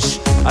ho'ish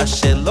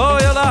asher lo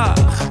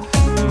yolach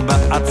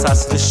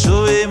ba'atzas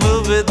rishuim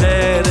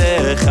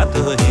uvederech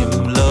hatoim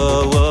lo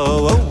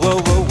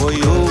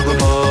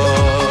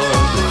yomod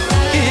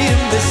im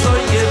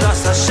besoy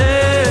yedas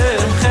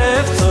Hashem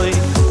cheftoy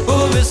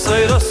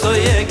uvesoy rosoy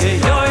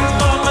yegeyoy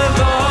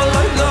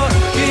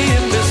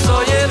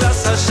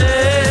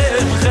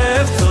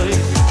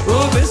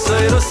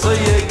so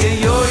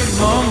yegeyoy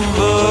mom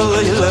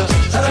volayla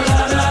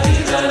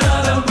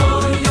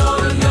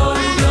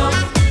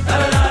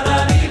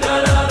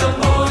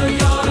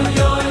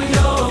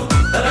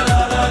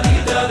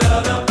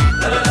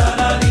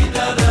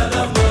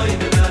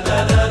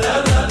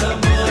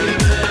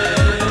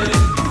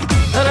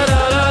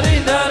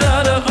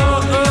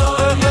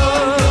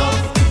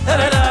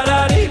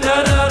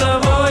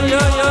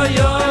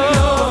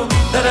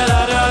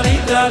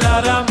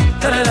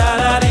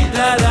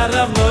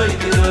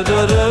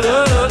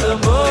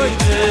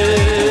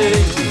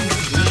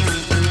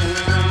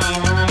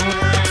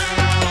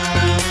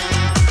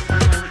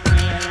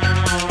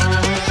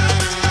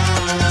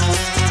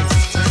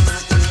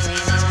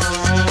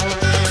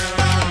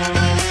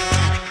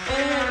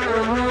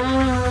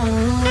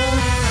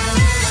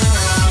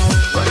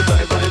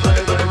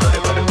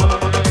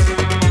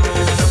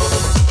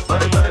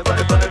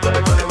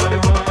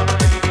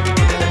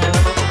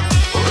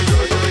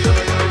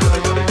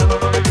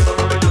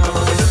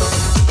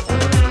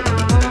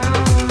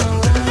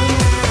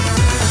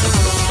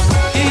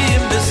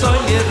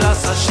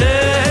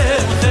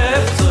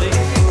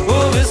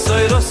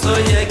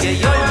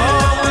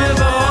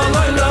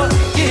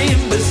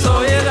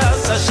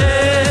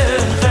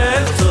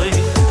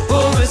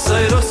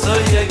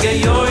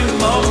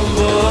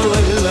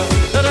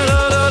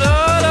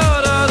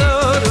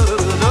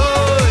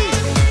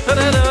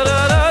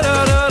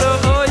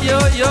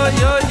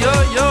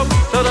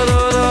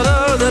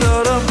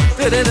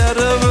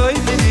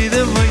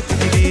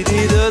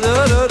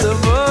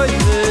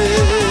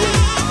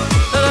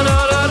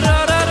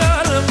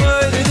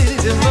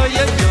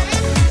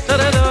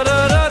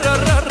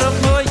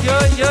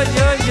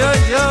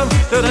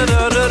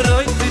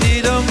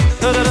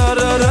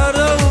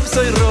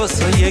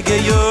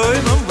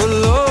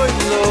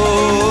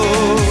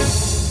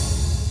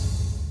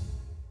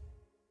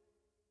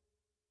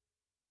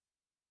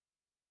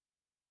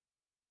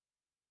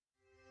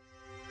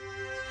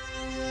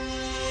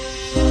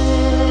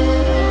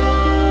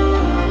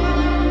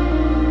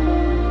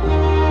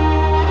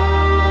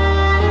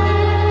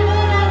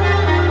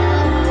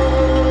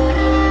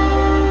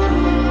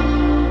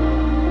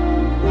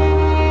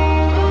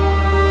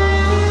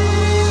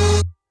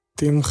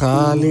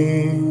תמחה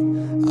לי,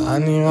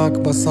 אני רק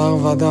בשר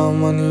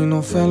ודם, אני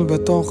נופל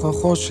בתוך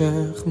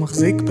החושך,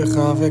 מחזיק בך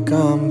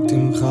וקם,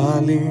 תמחה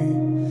לי.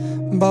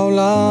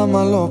 בעולם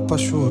הלא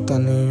פשוט,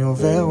 אני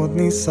עובר עוד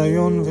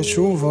ניסיון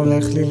ושוב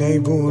הולך לי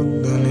לאיבוד,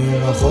 אני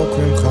רחוק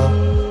ממך,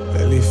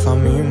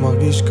 ולפעמים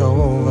מרגיש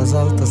קרוב, אז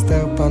אל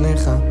תסתר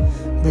פניך,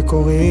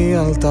 בקורי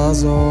אל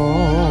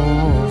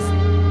תעזוב,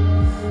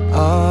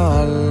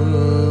 אל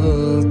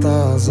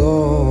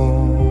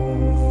תעזוב.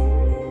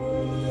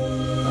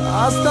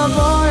 אז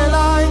תבוא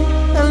אליי,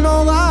 אל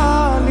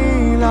נורא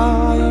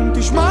לילה, אם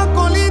תשמע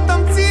קולי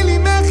תמציא לי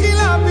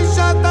מחילה,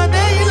 בשעת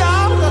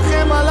הנעילה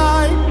רחם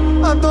עליי,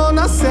 אדון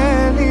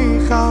עשה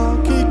ליחה,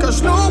 כי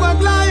כשלו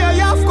רגליי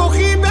עייף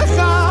כוחי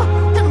בך,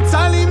 אמצא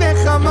לי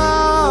נחמה,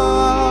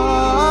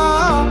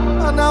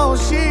 אנא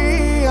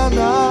הושיע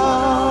נא.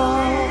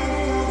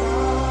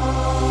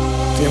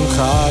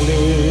 תמחה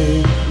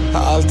לי,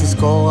 אל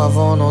תזכור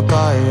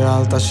עוונותיי,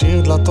 אל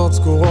תשאיר דלתות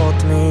סגורות,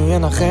 מי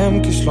ינחם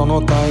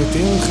כישלונותיי,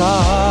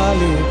 תמחה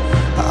לי,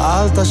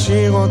 אל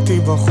תשאיר אותי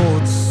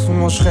בחוץ,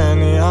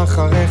 מושכני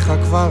אחריך,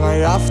 כבר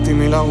עייפתי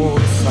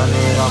מלרוץ,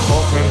 אני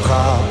רחוק ממך,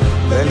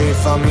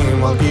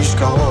 ולפעמים מרגיש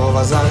קרוב,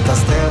 אז אל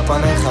תסתר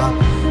פניך,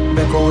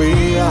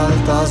 בקורי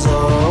אל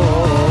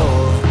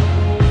תעזוב,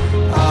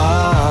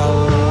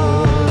 אל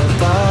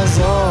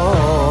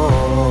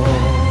תעזוב.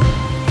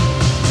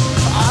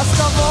 אז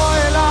תבוא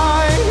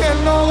אליי, אל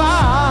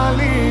נורא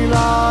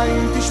לילה,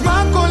 אם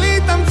תשמע קולי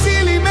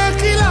תמציא לי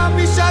מחילה,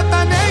 בשעת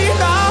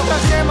הנעילה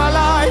רחם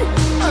עליי,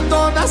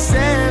 אדון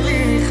עשה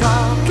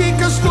ליחה, כי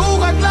כשלו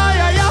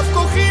רגליי עייף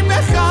כוחי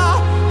בך,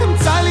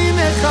 אמצא לי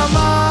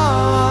נחמה,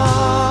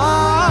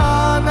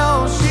 אנא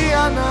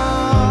הושיע נא,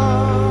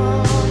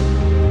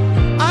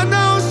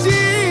 אנא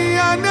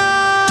הושיע נא.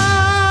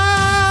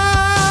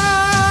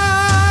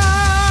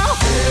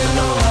 אל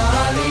נורא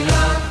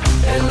עלילה,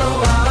 אל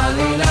נורא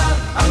עלילה,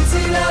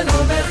 אמציא לנו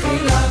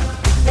מחילה,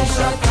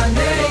 בשעת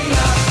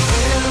הנעילה.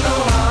 אל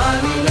נורא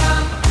עלילה,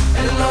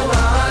 אל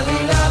נורא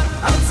עלילה,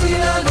 אמציא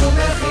לנו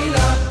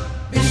מחילה,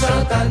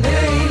 בשעת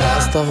הנעילה.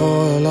 אז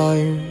תבוא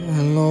אליי,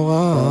 אל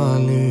נורא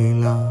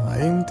עלילה,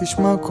 האם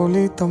תשמע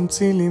קולי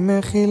תמציא לי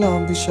מחילה,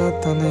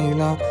 בשעת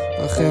הנעילה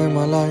רחם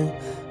עליי,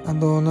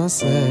 אדון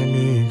עשה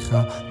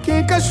ליחה, כי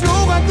כשלו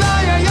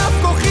רגליי עייף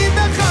כוחי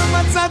בך,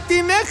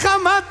 מצאתי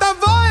נחמה,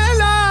 תבוא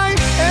אליי,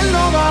 אל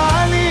נורא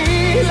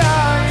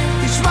עלילה,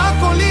 תשמע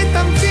קולי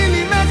תמציא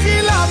לי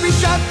מחילה,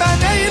 בשעת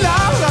הנעילה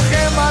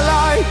רחם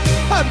עליי,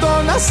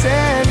 אדון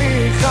עשה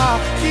ליחה,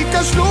 כי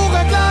כשלו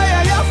רגליי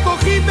עייף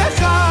כוחי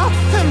בך,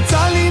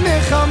 אמצא לי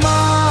נחמה,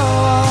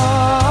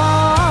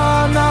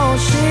 אנא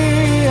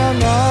הושיע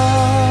נא,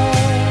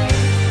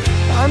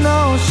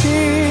 אנא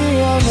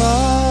הושיע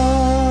נא.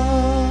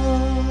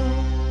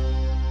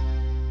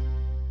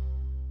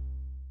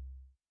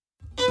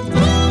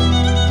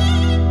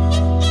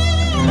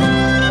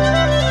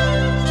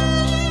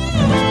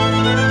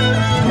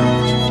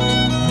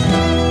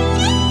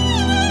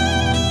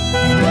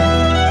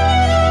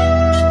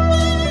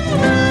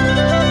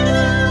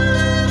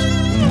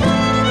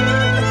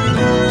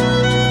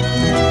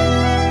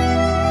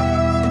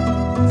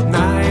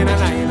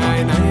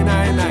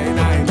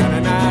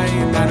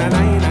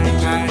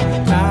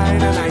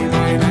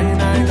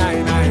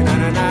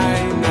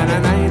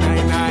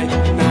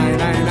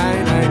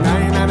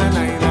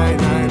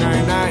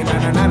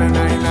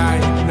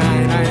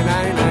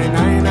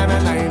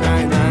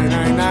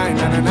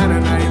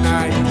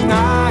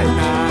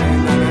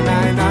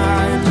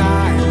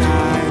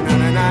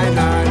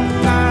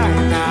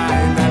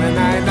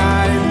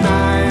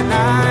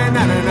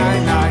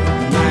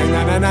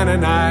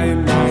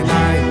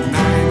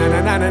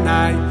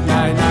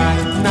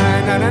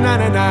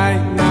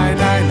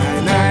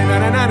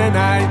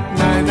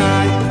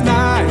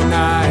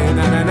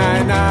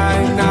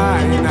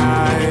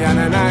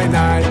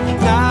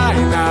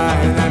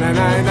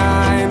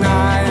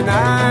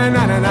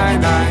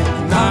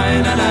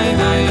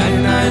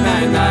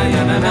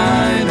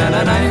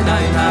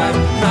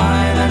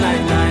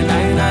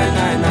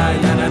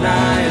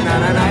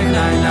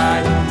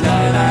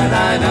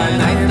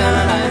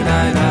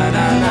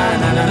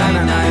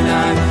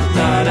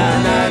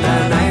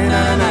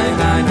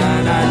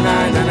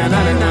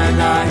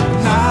 Night.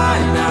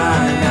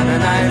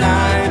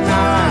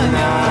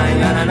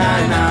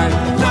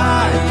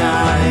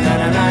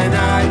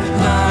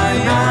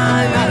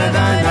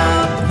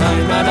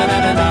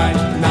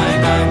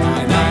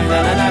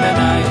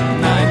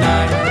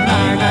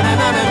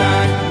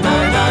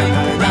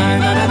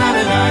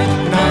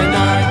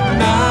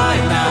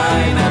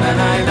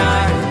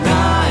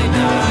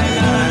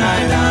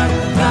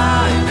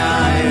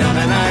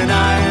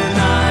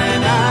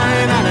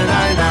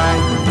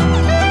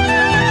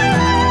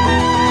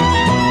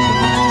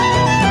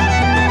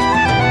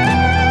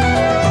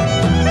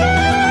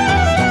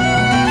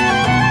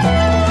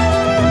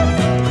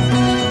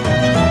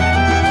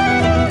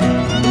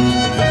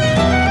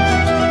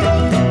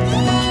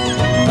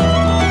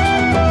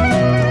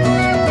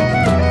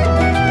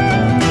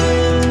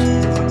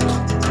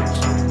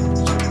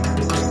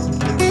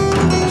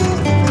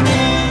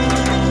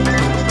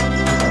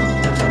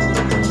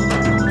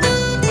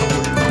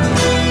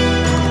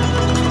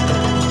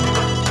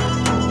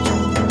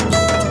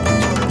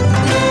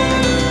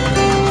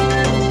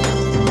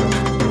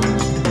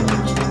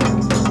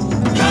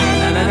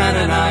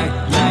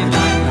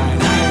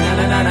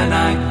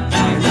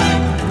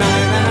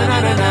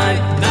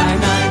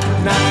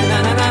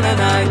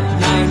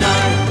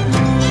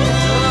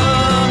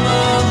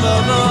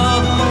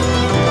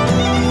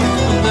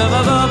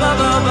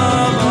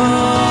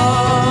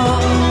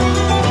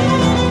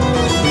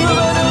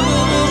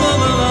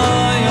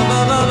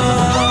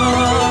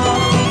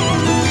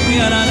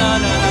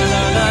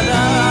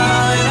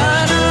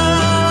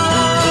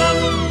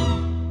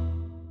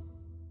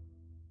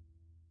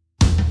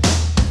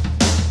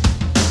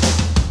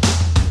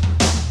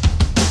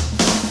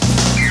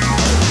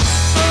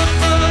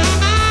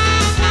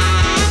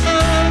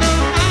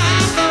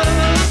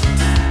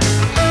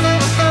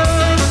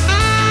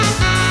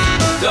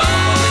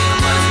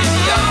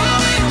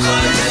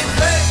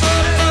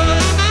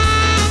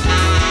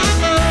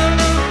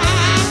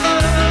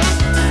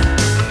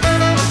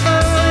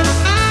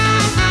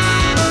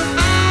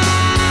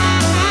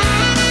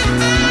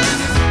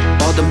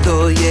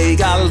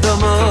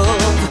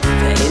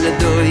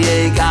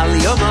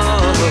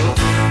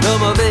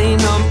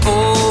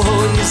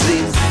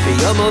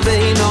 Domo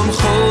veinom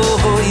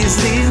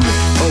choizlin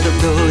Odom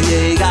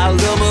doyeg al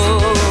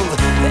domov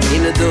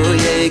Ve'ina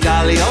doyeg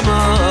al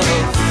yomov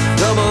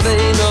Domo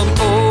veinom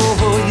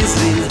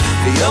choizlin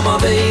Yomo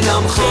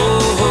veinam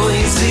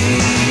choizlin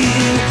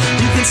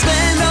You can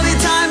spend all your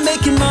time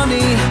making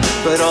money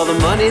But all the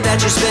money that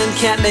you spend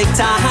can't make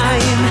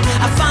time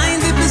I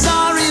find it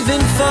bizarre, even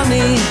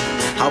funny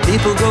How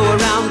people go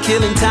around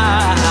killing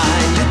time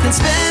You can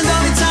spend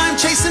all your time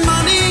chasing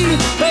money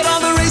But all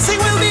the racing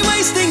will be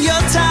wasting your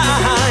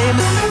time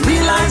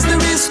Realize the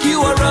risk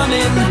you are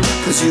running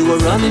Cause you were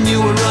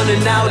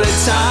running out of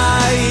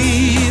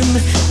time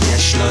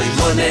Yesh loy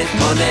money,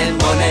 money,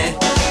 money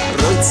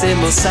Roitze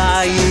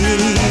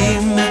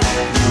Mosayim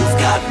You've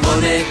got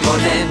money,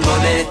 money,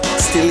 money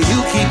Still you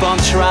keep on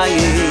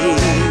trying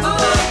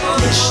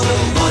Yesh no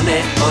money,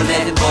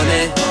 money,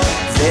 money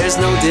There's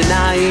no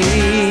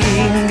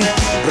denying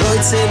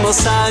Roitze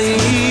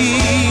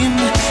Mosayim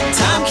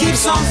Time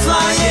keeps on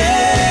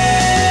flying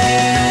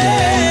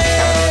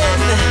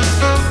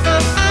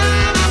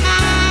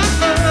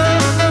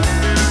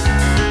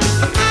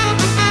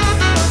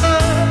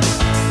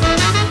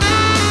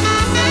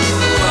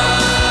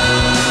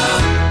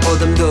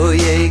Odom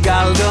doyeg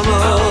al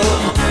domov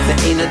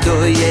Ve'ina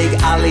doyeg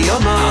al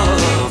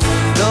yomov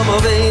Domo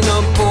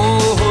veinom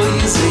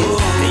choizlin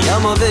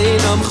Ve'yomo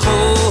veinom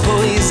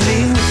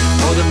choizlin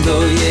Odom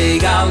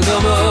doyeg al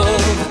domov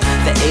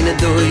Ve'ina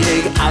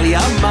doyeg al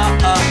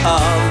yomov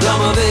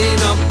Domo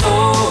veinom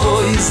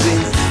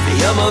choizlin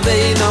Ve'yomo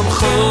veinom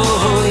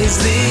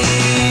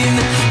choizlin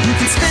You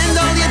can spend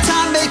all your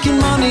time making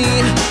money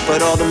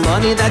But all the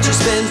money that you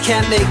spend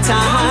can't make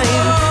time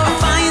I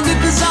find it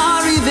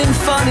bizarre, even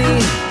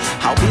funny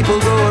How people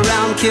go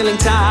around killing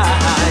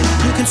time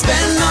You can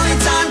spend all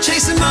your time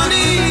chasing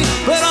money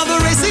But all the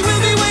racing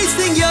will be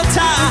wasting your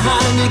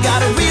time You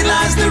gotta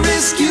realize the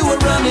risk you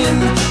were running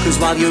Cause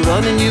while you're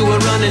running, you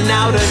were running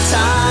out of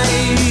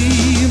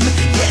time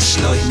Yesh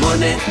loy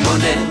money,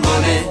 money,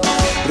 money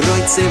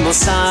Roitze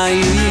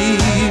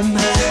Mosayim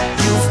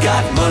You've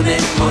got money,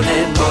 money,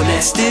 money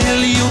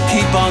Still you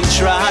keep on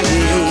trying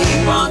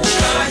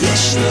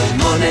Yesh loy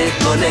money,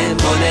 money,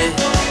 money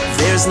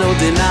There's no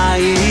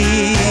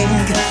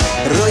denying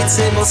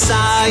Roitze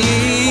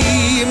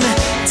Mosayim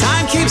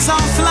Time keeps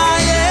on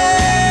flying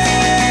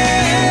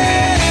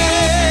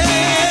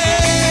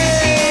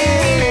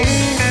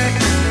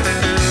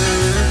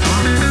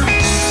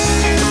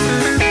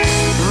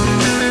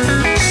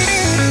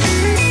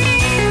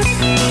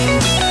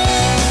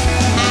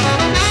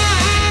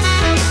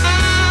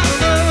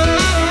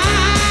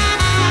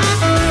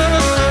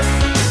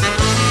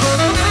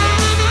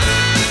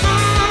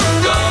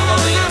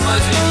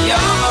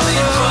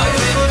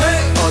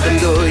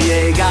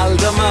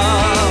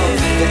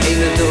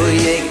Ve'ina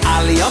doyeg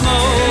al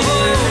yomov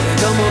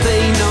Domo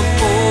veinam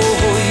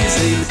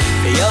choizlin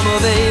Ve'yomo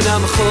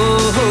veinam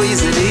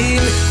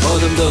choizlin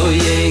Odom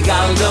doyeg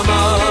al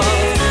domov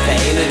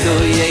Ve'ina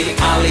doyeg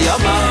al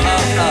yomov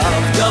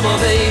Domo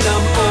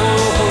veinam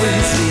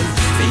choizlin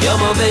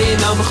Ve'yomo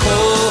veinam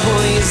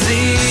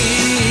choizlin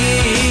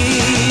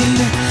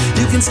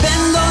You can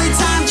spend all your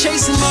time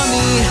chasing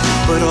money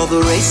But all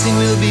the racing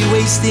will be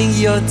wasting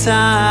your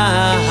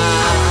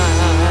time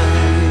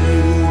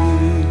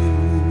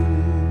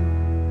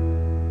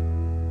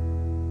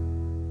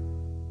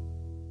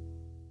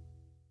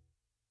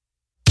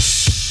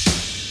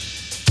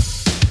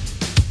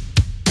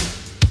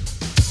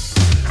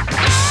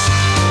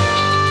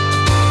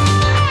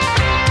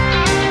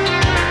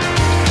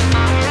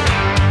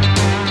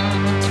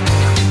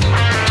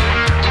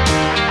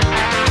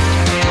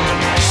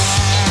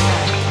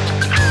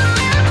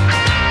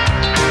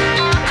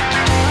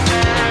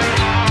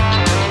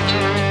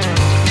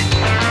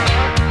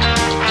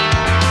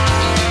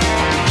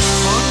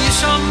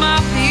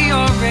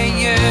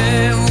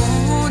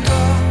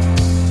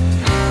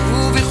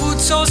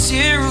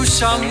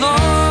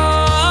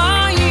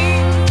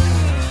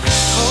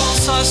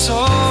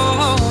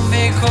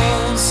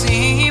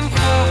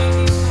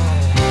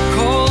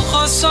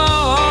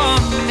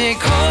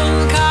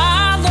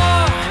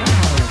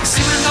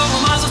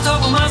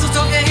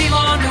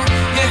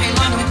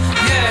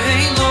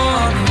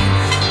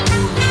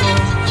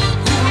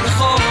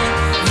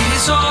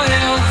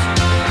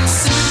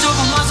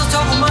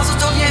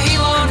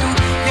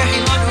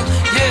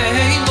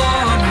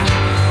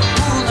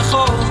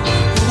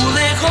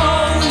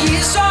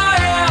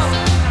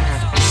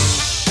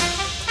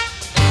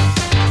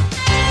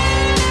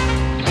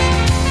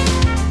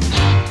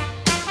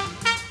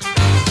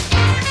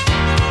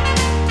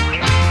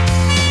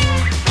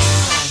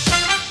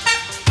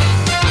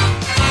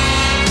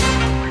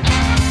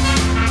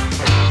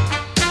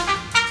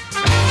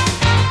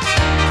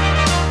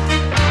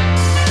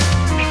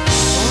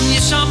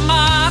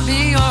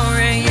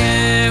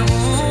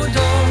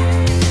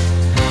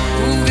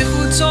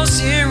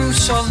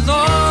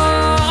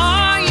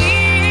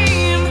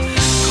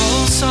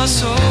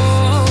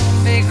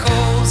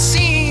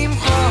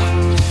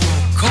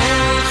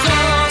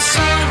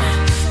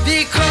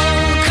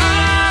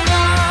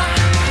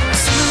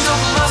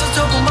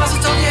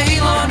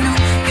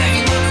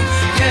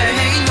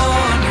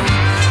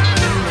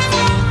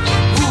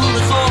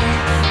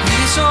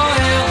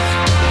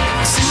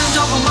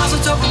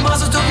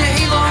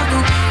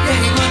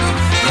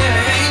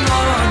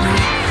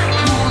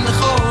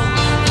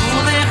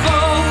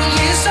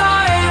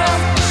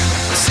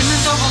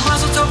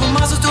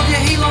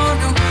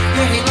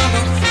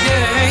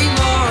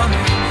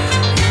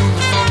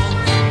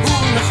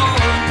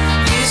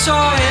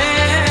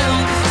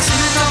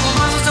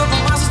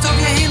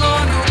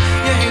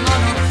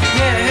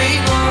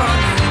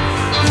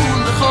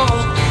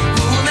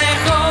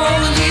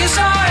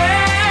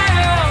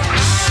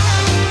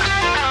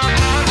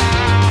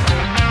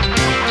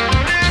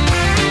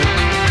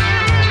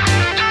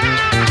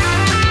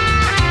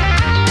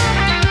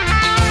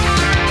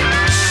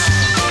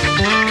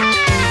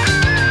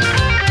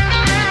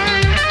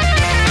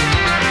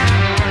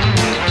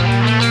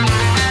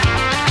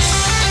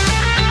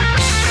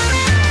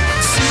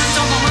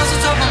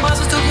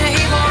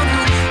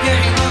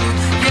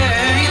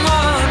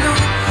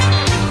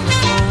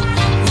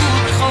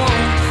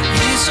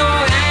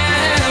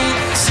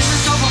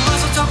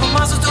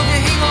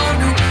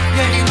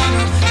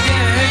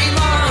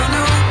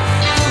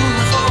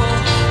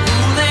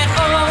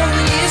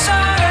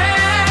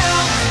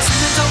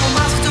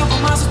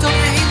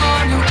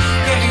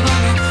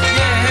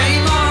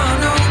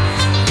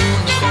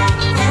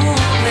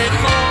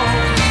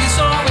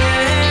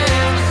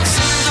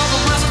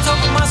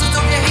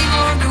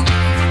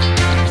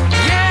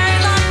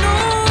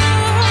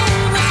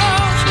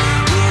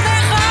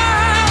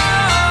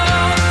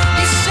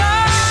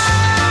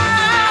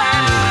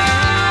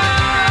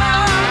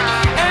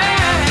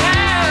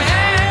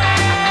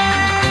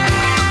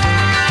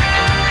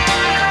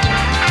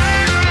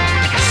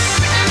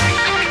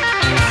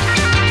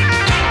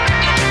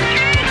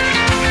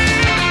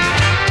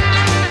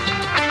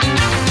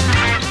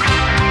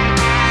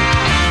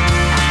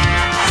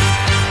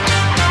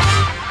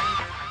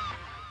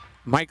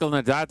Michael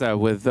Nadata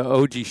with the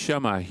OG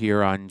Shema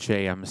here on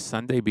JM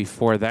Sunday.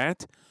 Before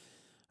that,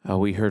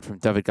 we heard from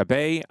David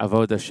Gabay,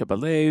 Avoda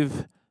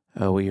Shabalev.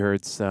 We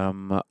heard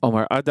some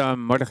Omar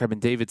Adam, Mordechai Ben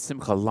David,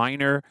 Simcha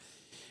Leiner,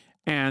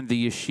 and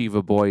the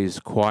Yeshiva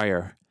Boys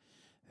Choir.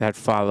 That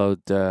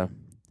followed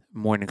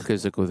Morning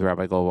Chizuk with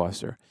Rabbi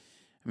Goldwasser.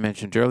 I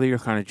mentioned earlier,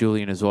 Hannah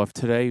Julian is off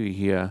today.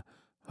 We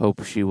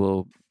hope she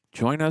will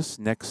join us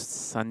next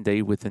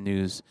Sunday with the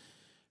news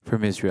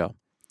from Israel.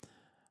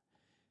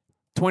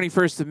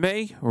 21st of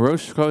May,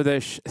 Rosh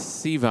Chodesh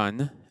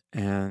Sivan,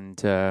 and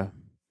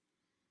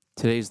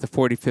today's the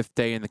 45th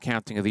day in the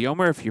counting of the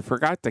Omer. If you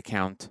forgot to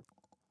count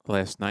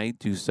last night,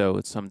 do so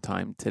at some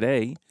time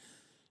today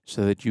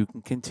so that you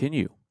can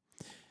continue.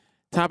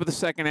 Top of the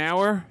second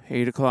hour,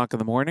 8 o'clock in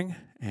the morning,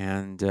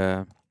 and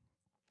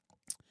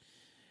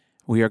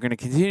we are going to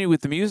continue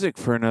with the music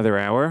for another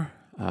hour.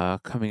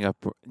 Coming up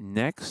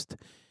next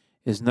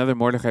is another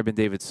Mordechai Ben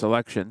David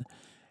selection.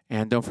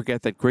 And don't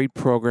forget that great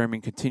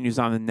programming continues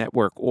on the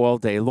network all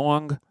day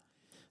long.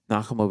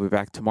 Nachum will be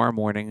back tomorrow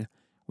morning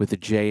with the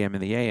JM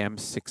and the AM,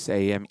 6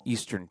 a.m.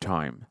 Eastern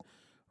Time,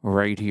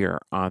 right here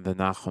on the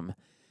Nachum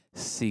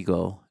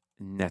Siegel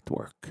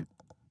Network.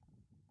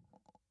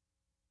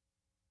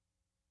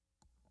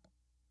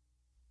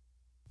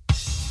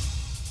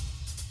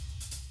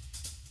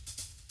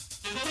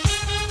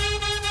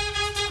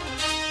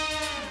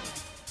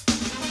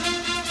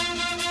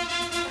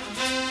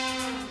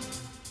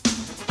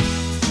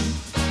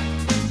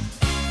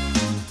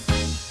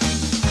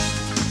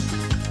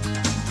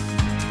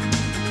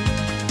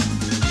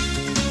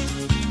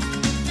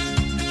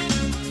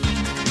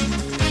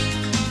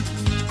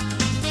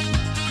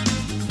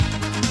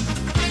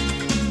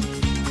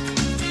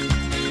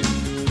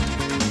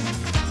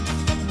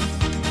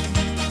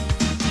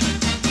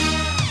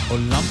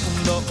 עולם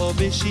כולו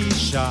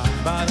בשישה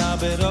ברא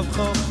ברוב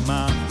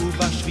חוכמה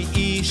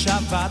ובשביעי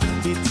שבת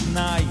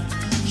בתנאי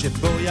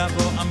שבו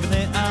יבוא עם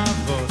בני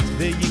אבות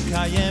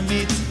ויקיים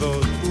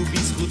מצוות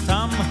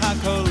ובזכותם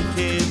הכל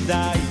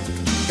כדאי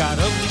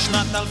קרוב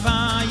לשנת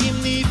 2000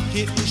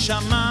 נבקעו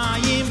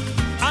שמיים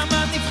עם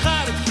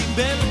הנבחר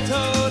קיבל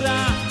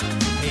תורה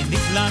העניק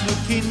לנו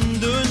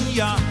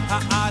כדוניה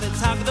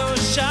הארץ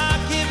הקדושה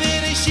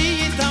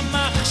כבראשית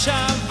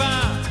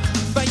המחשבה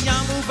בים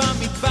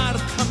ובמדבר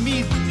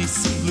תמיד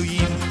ניסים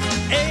גלויים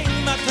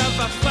אימתה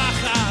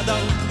ופחד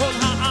על כל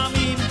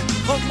העמים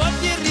חומות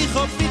יריחו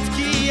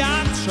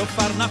בתקיעת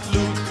שופר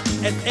נפלו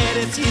את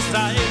ארץ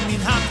ישראל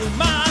מן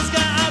הטומאה אז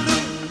גאלו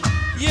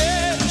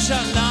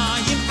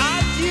ירושלים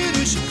עד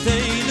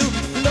ירושתנו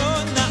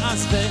לא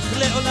נעזבך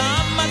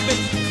לעולם עד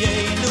בית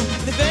חיינו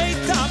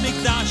לבית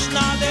המקדש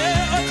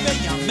נעלה עוד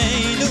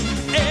בימינו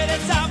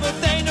ארץ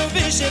אבותינו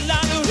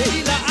ושלנו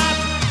היא לעד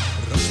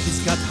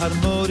פסקת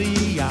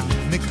הרמוריה,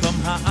 מקום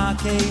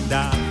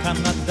העקדה,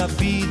 קמת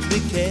דוד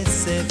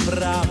בכסף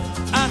רב.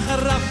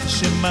 אחריו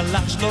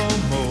שמלך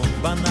שלמה,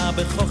 בנה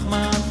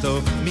בחוכמתו,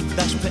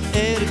 מקדש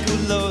פאר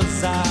כולו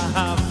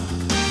זהב.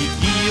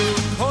 הגיעו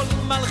כל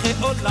מלכי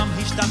עולם,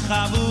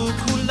 השתחוו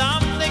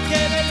כולם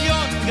לקהל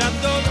עליון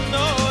גדול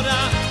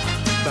נורא.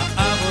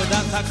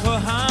 בעבודת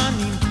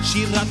הכהנים,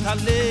 שירת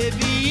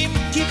הלוויים,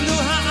 קיבלו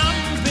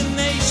העם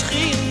בני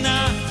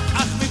שכינה,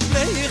 אך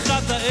מפני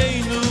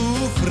חטאינו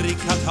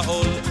פריקת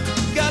העול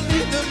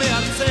גלינו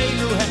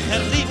מארצנו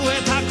החריבו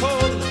את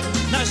הכל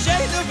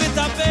נשינו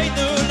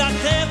וטבענו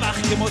לטבח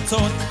כמו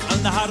צאן על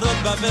נהרות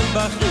בבל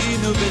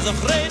בכינו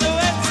וזוכרנו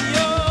את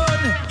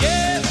ציון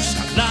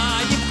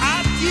ירושלים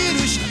עד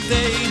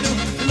ירושתנו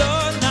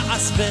לא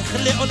נעזבך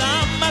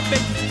לעולם עד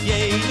בית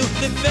חיינו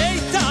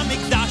לבית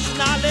המקדש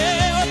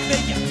נעלה עוד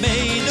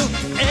בימינו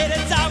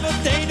ארץ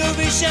אבותינו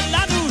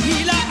ושלנו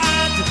היא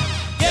לעד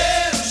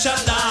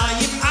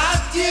ירושלים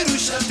עד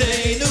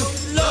ירושתנו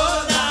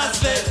לא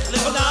נעזבך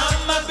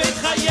לעולם עד בית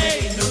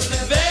חיינו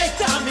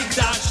לבית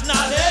המקדש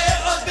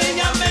נעלה עוד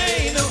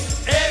בימינו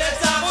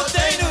ארץ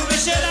אבותינו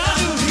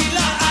ושלנו היא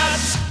לעד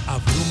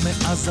עברו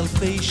מאז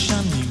אלפי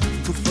שנים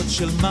תקופות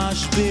של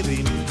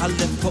משברים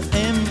הלב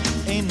פועם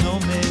אינו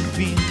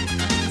מבין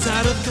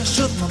צרות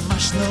קשות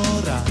ממש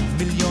נורא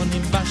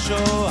מיליונים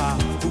בשואה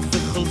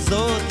ובכל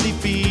זאת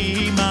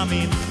ליבי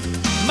מאמין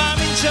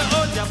מאמין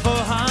שעוד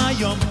יבוא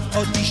היום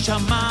עוד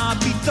ישמע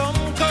פתאום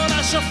כל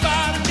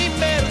השופר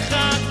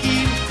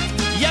ממרחקים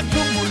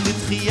יקומו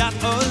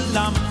לתחיית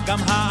עולם גם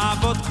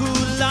האבות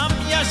כולם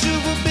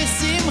ישובו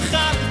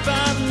בשמחת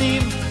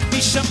בנים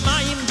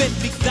משמיים בית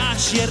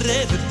מקדש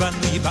ירד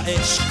בנוי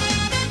באש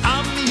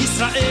עם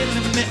ישראל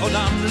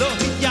מעולם לא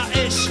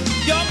התייאש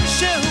יום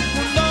שהוא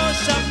כולו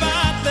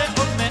שבת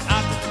לעוד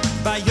מעט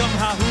ביום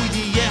ההוא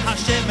יהיה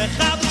השם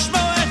אחד ושמו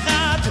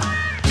אחד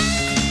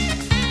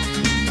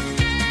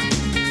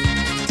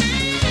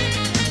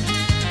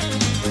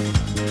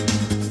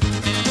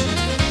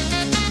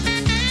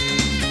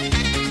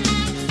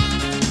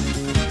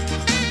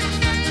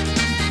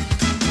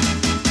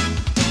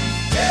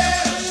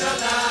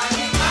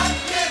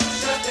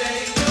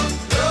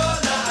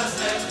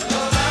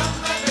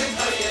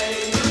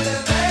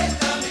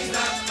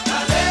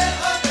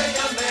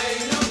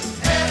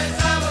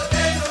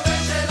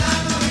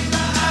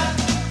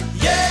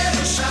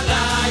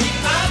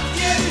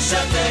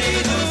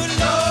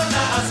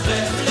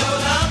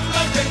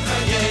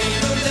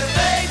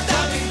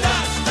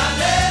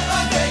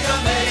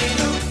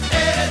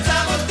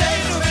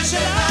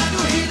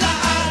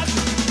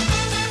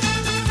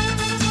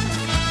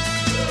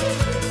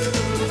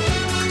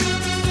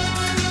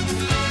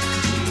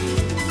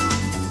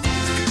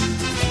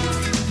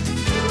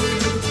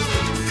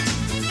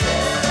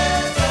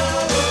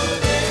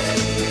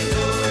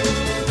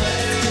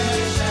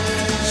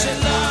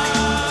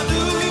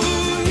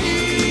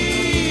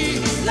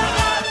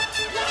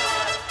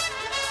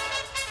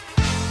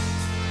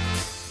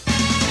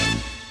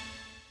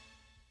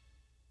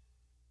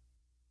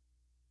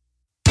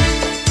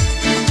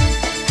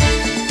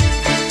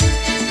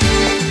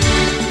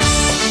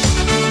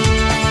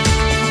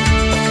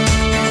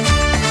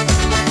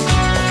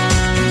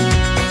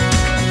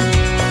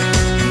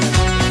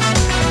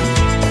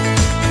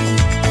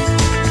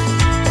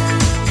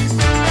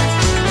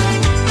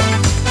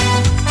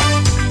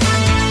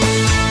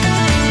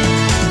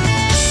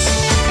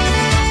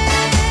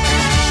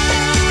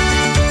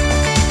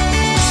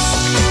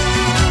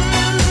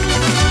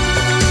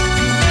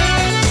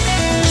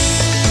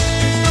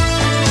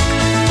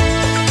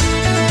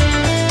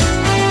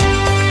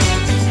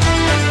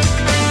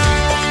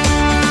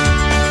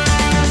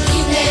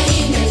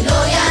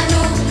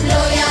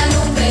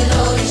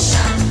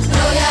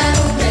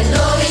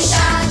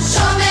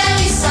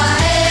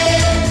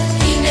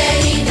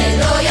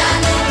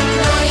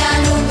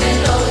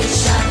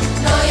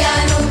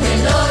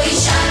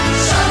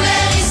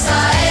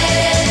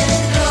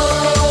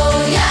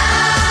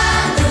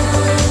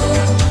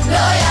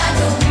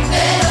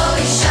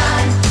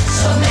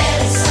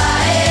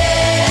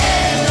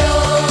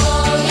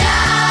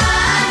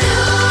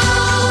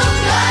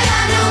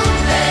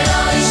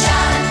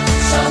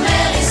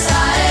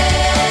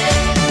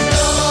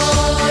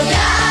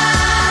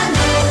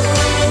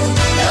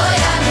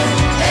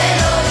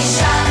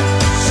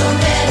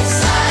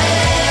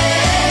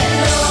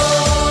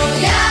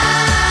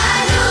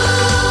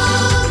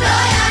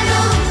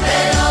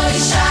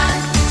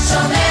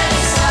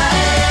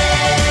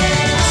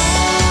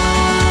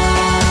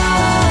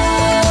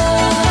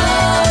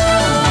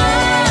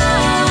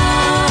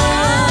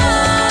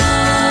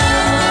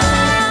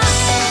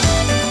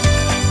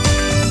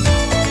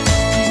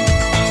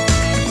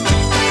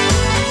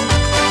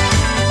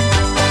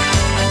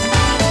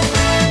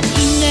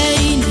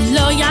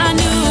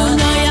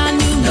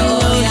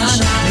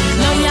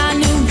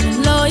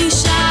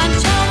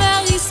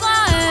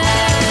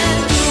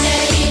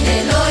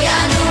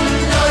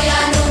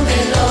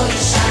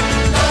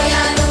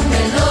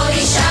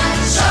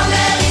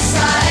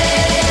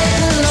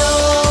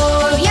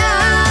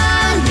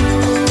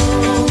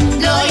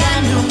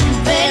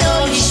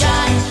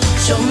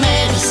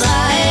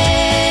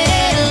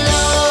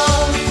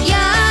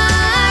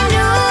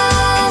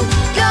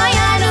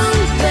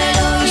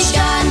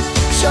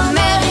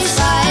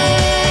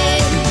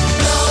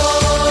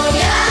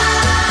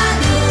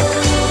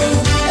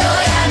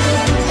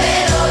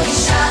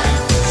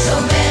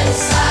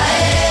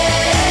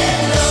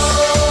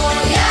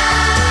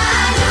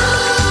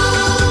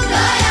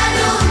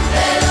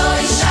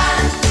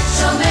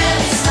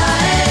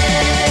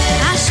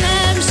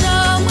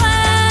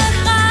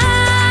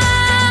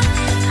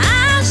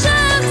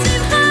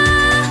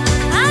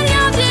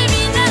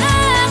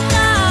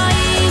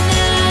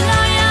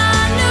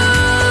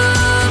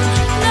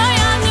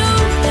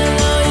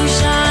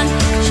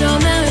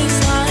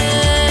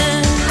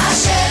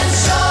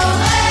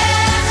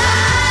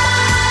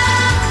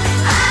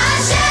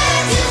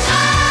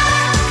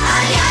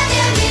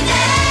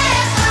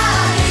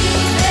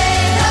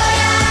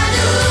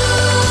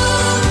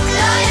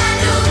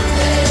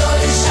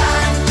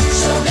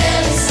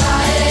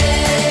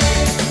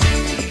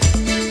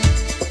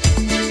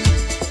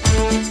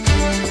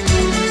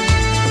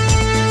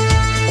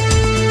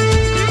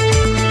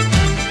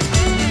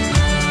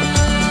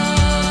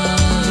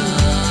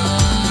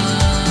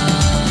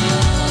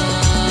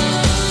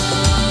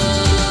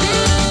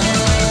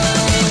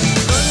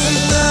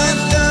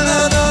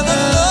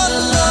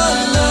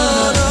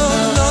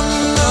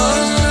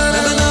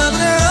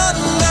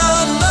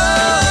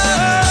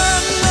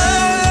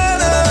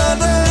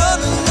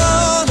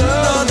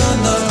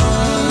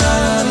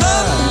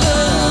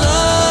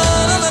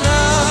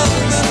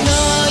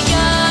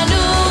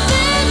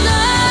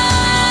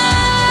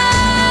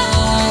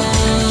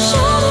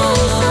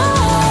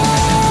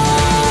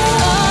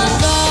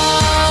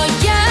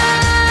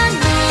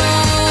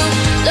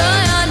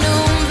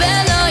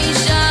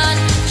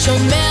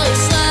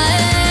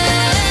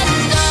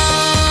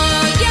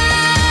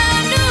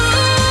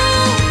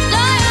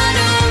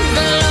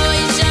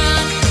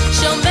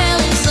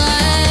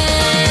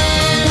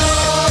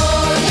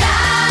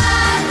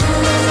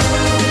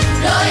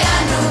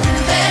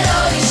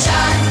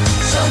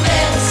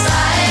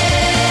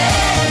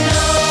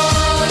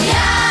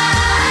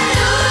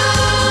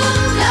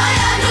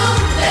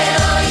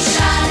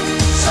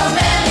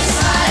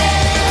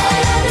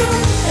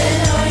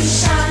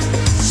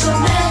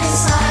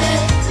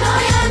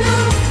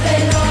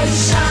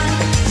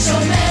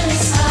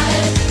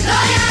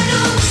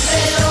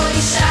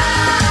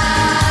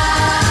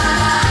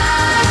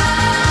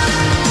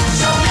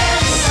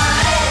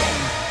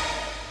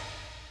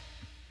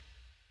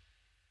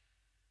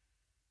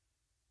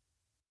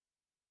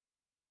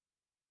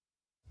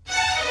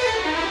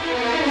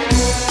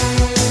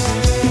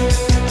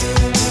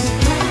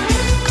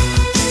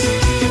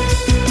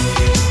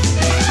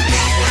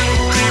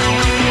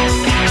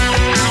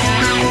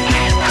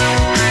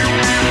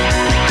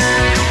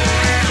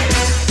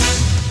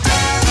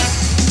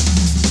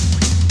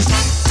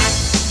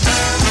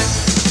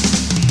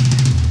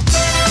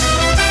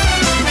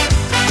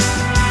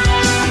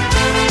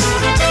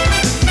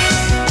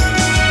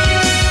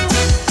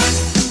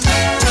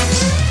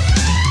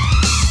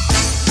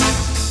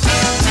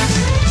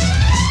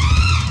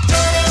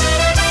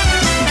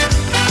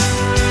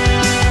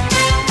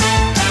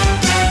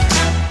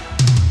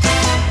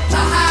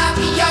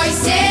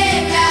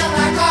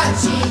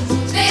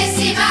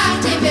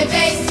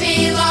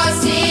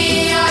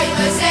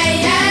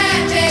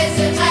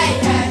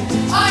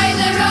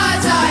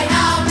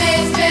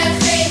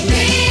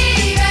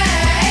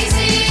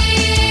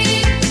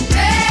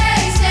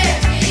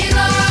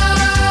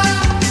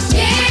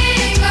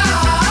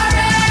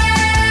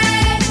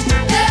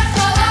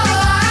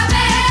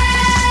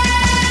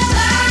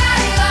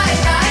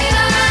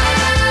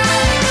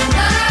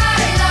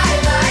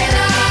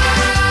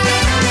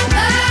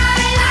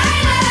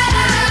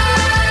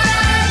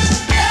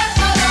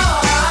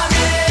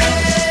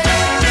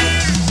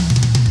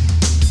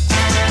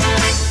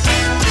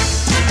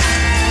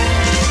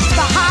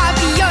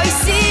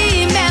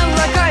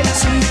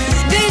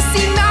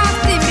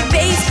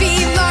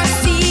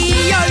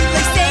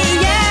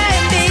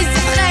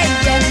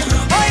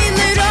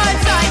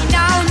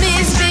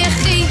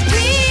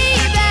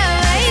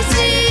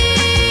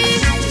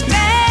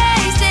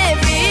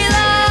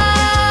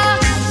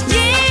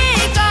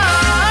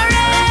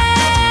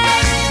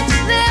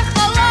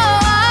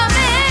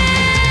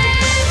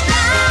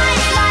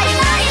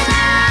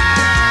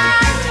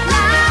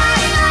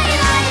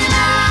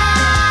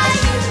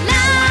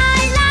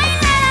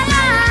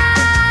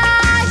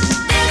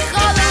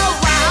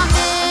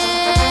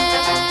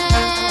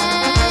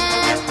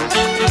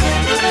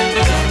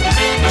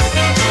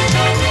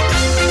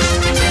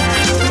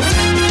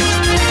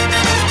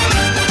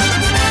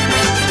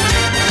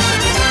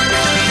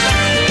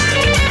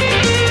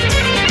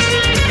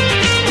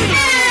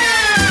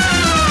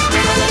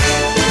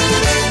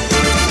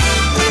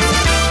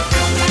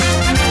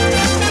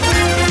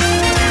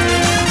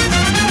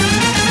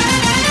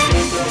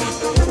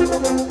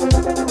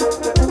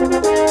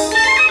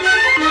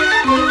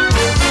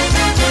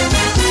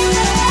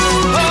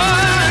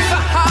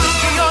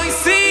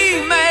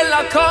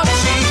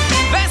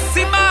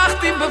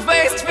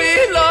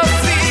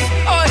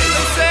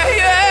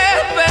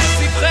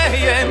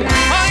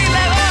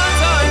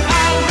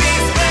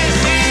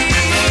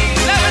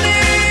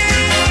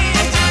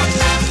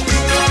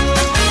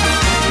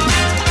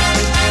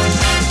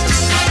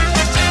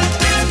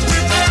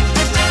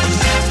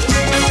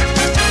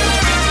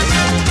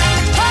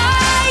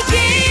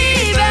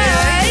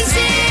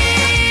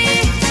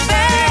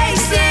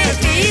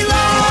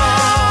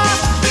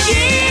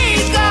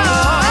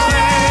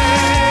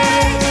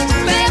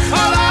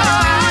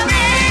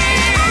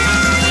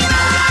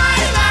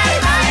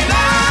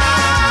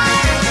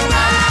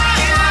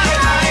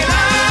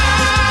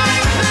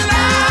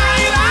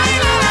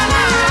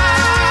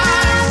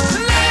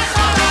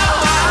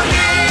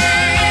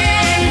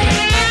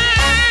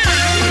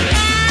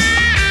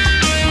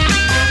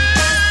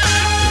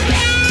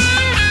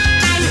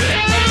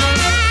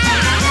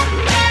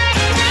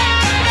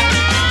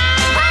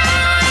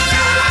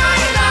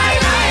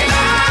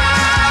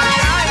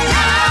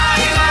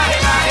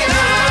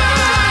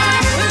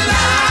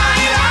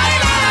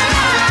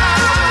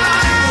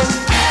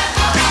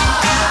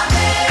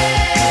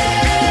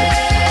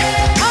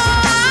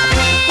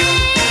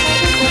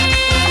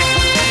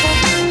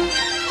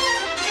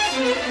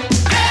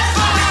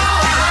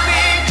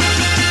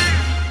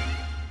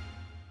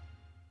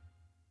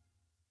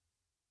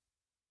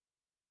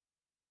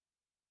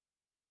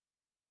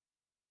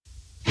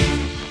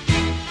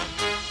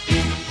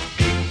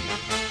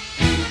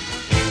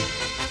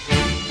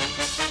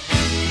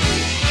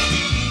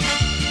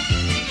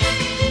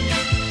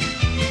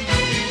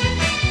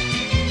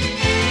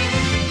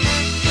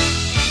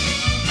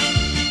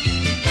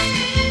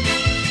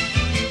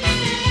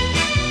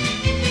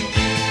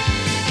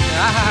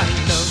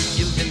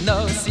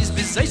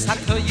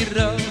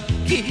Toyro,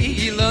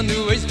 Kilanu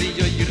is the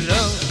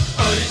Yoyro,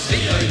 Ois the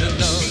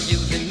Yoyro,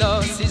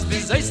 Gilvinos is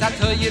Bezois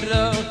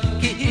Toyro,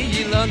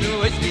 Kilanu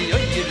is the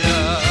Yoyro.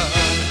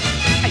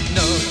 I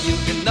know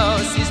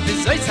Gilvinos is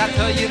Bezois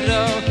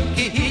Toyro,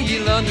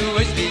 Kilanu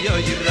is the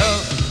Yoyro,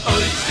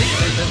 Ois the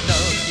Yoyro,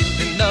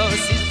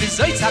 Gilvinos is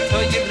Bezois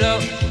Toyro,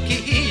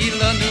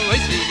 Kilanu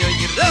is the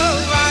Yoyro.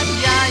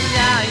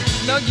 Ay,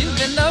 no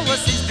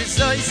Gilvinos is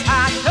Bezois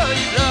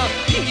Toyro,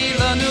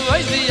 Kilanu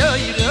is the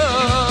Yoyro.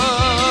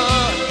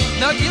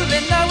 No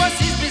gilden no was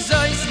his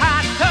bezois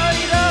hat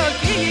toiro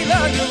kilo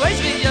no was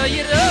the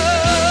yoiro.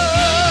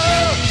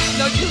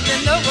 No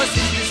gilden no was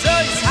his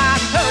bezois hat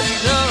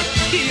toiro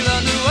kilo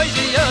no was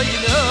the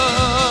yoiro.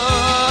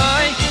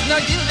 No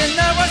gilden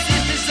no was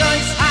his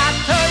bezois hat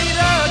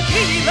toiro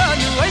kilo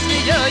no was the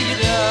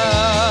yoiro.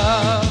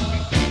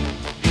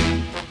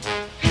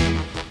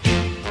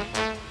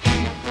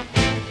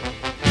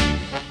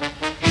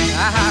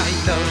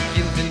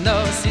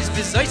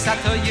 Bezois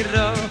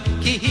atoyro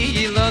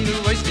kilo nu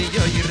was the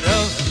yoiro.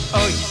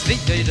 Oh, is the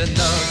yoiro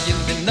no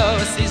gilvino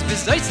is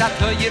bezois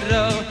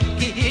atoyro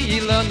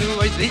kilo nu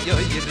was the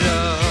yoiro.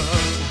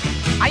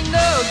 I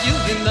know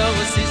gilvino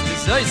is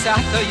bezois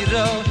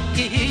atoyro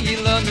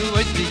kilo nu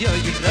was the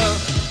yoiro.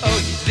 Oh,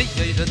 is the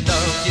yoiro no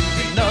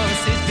gilvino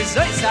is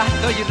bezois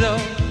atoyro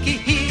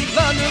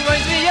kilo nu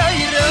was the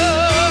yoiro.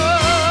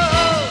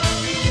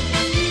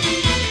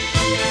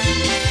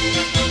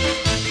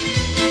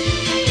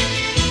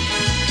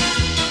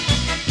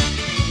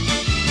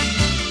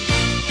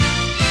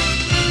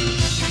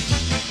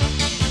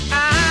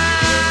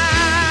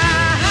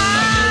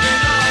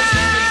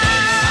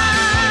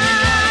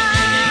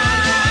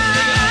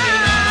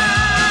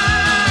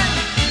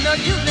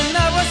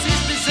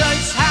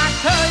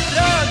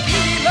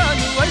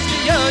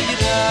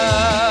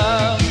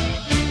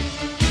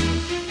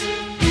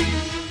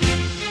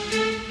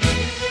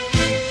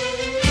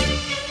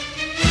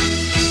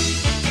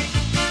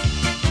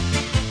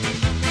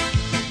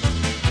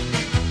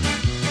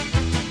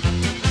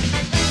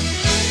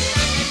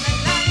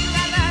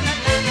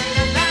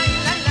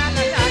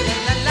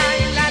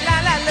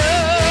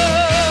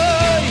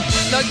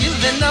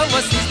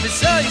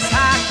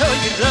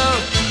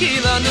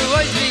 Kilo nu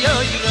was the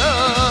yoiro.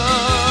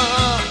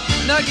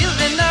 No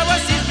gilden no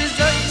was his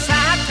bezois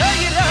hat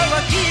toiro.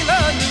 Kilo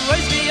nu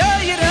was the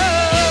yoiro.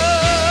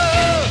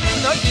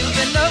 No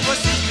gilden no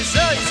was his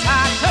bezois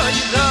hat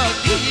toiro.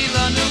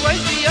 Kilo nu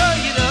was the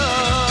yoiro.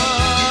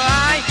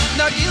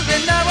 No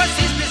gilden no was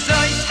his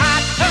bezois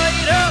hat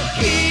toiro.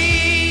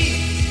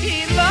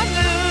 Kilo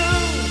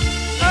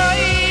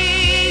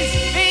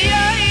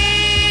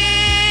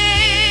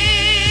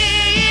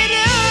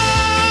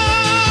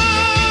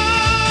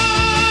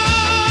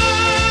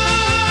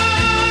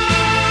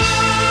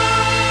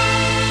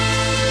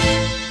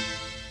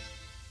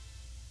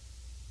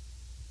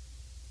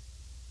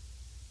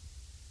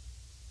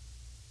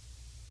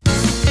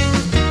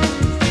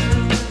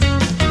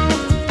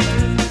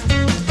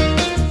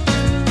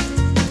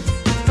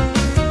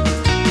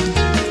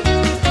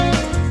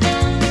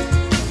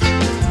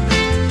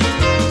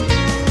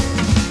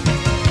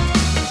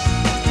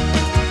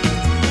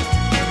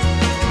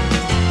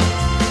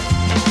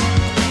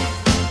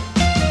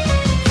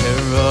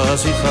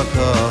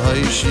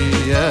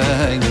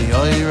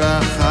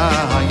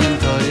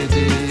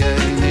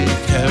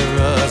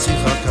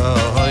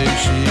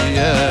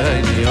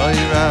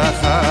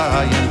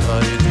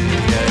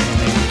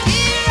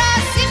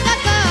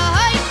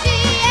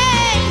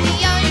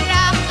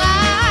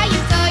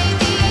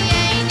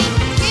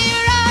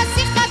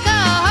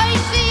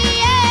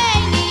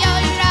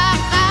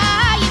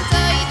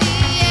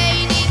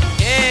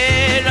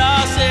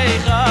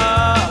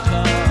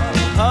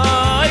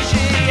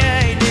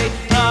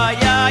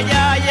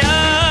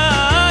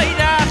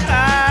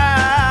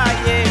ois the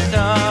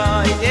yoiro.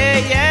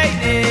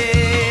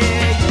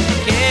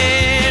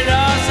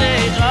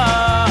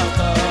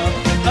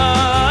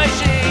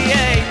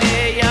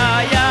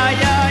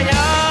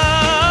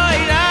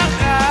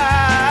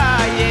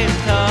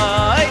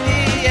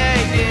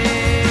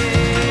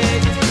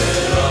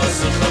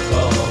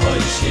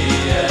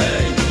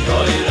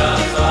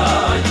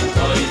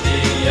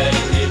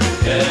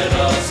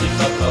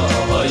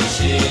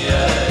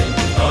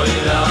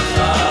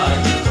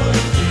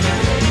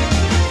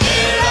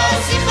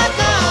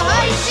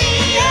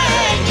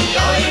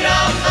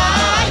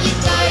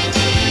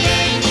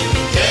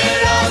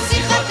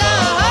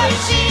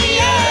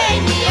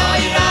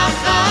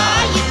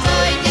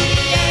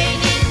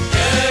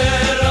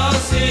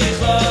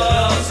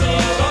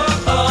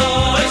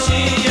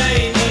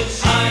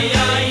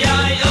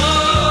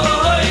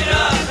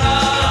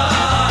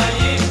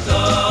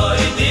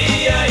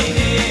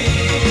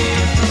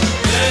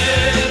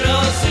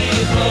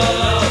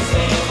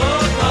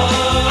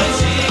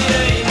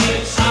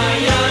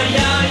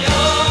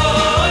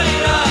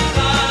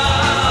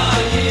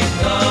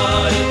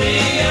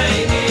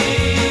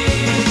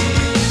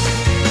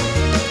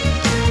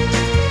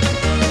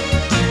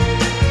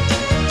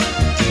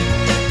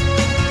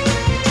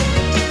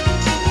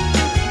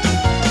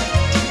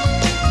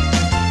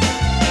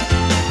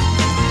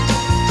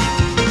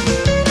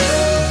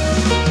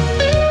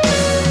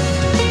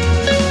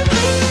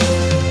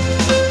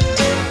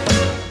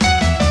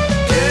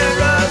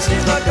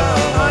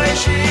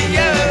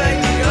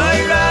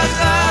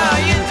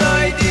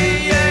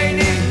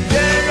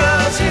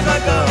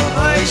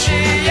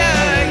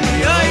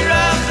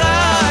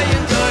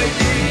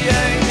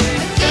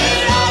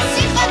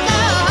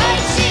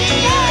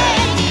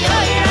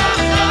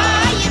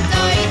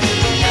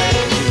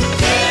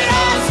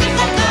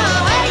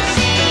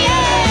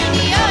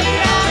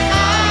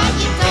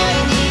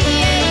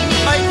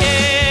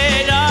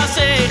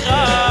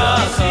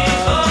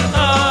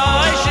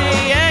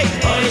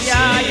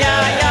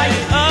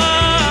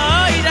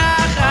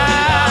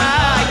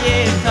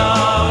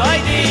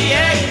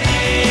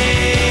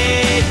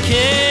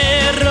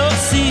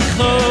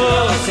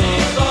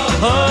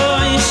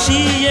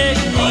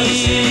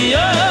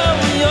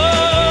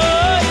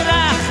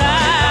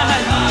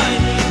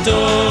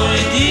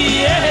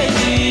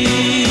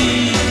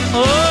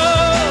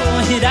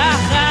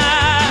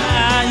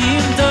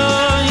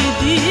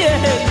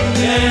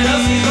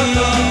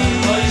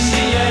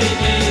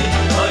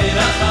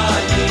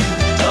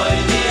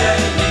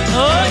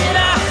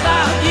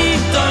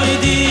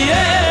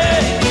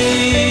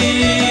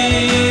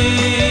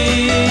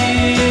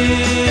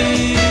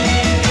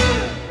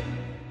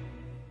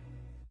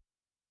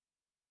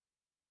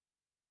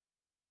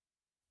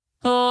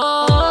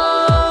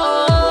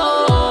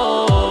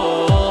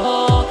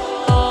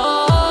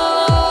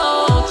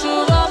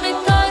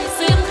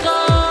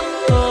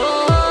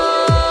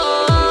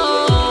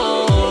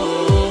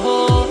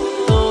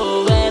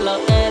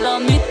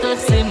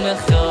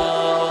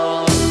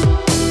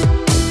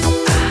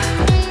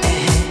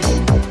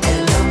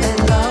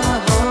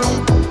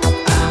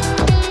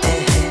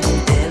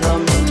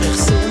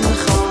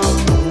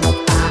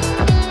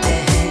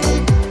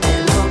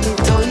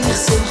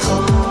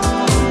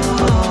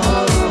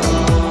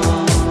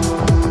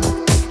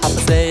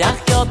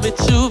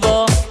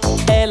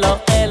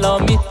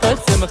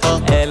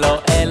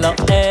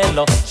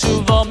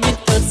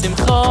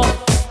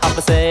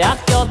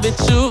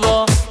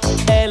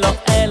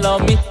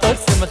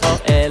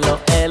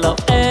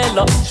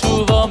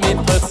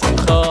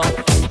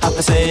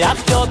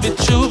 לחיות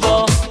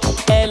בתשובה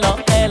אלו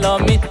אלו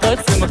מתוך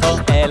שמחה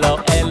אלו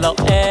אלו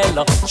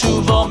אלו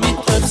תשובה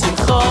מתוך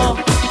שמחה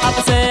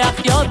אבא זה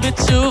לחיות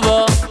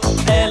בתשובה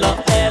אלו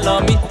אלו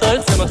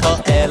מתוך שמחה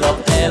אלו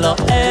אלו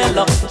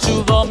אלו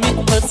תשובה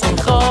מתוך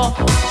שמחה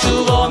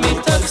תשובה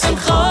מתוך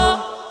שמחה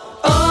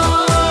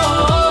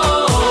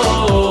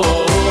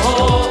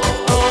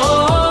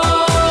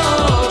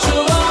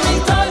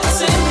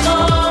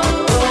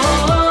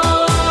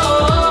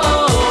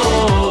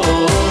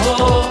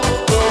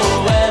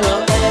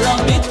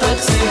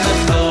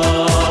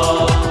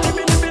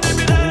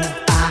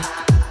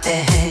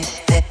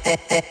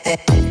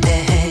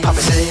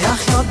aber sie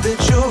ach jod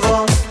bitshuva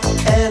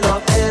elo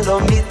elo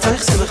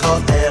mitoch simcha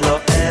elo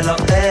elo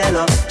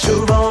elo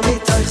tshuva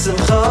mitoch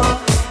simcha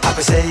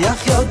aber sie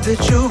ach jod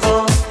bitshuva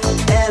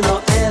elo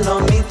elo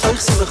mitoch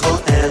simcha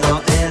elo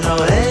elo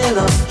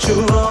elo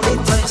tshuva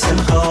mitoch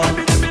simcha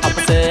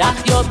aber sie ach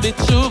jod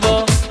bitshuva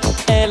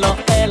elo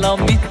elo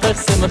mitoch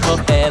simcha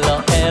elo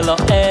elo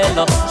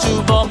elo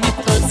tshuva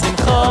mitoch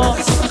simcha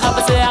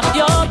aber sie ach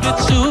jod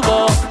bitshuva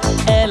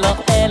elo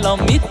elo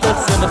mitoch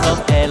simcha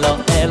elo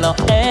elo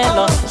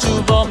elo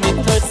tshuva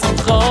mitoch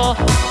simcha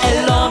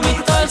elo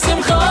mitoch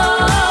simcha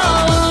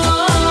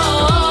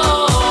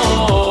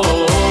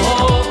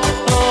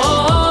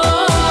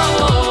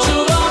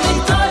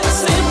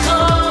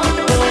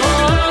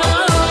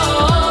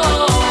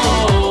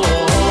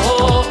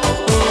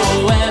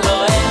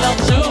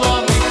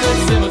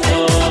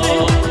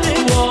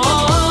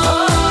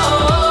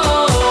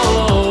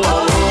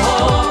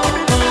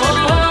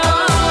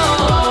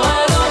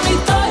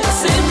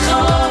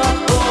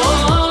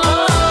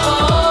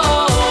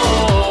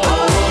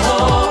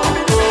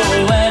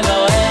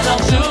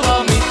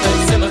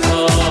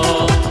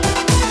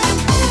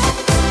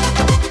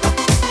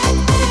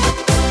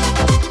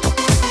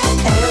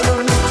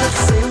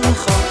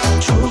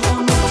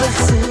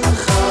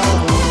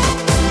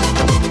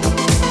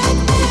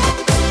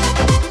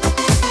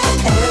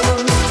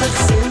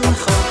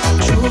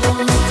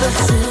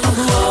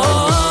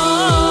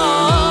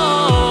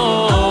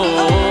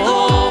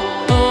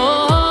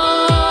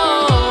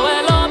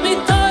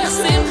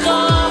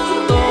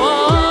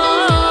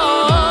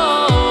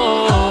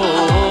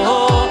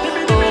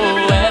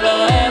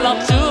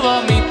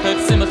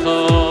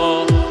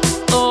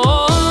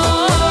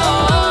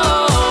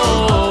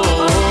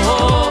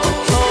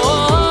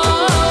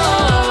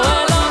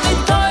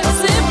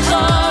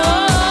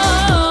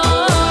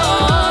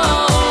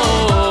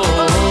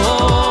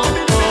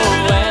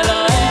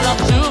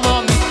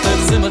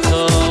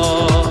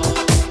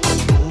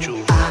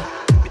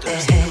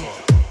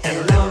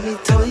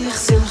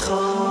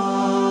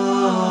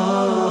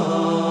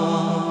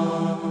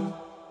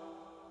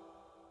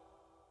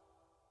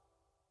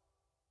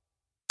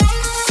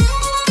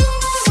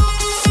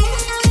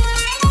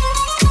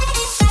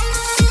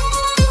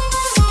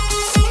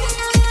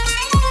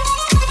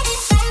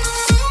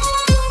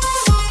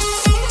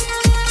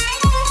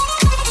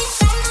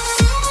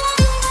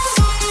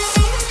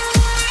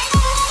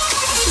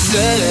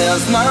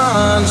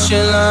הזמן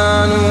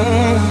שלנו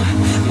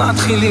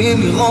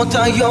מתחילים לראות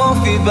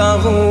היופי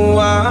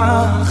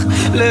ברוח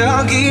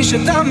להרגיש את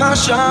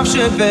המשאב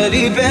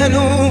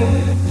שבליבנו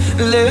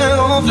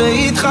לאהוב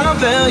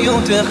להתחבר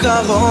יותר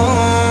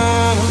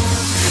קרוב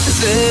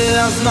זה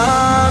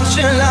הזמן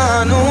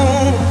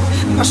שלנו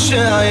מה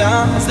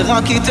שהיה זה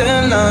רק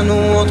ייתן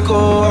לנו עוד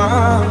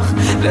כוח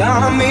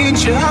להאמין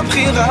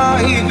שהבחירה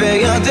היא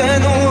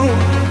בידינו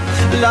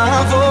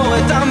לעבור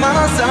את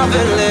המסע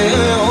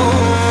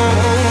ולאהוב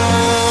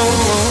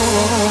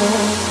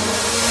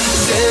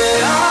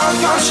זה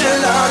הזמן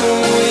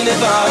שלנו הנה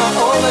בא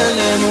האור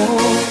אלינו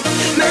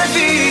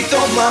מביא איתו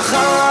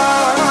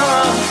ברכה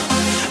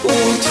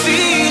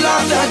ותפילה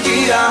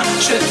תגיע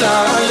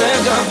שתעלה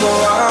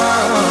גבוה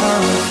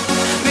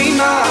מן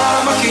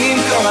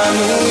העמקים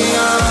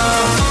קרנויה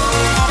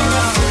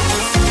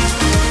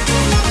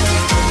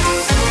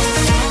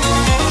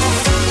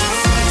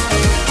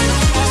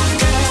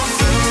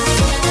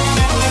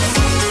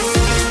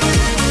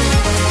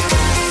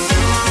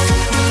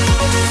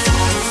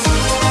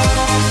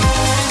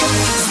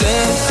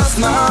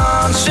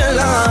הזמן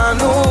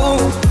שלנו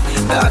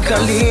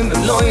והקלים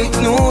הם לא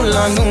ייתנו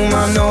לנו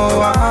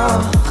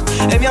מנוח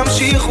הם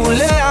ימשיכו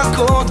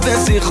להכות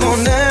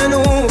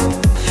בזיכרוננו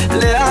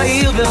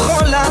להעיר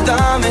בכל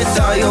אדם את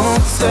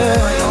היוצא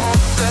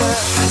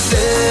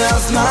זה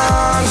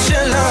הזמן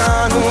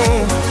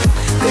שלנו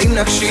ואם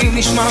נקשיב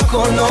נשמע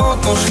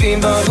קולות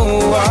נושבים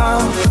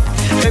ברוח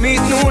הם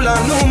ייתנו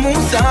לנו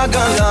מושג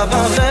על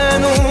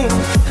עברנו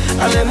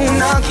על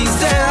אמונה כי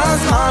זה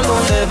הזמן לא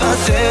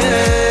לוותר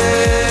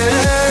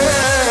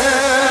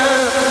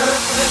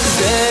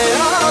זה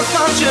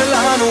הזמן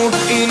שלנו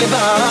הנה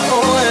בא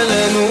האור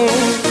אלינו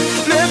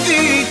מביא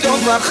איתו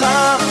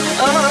ברכה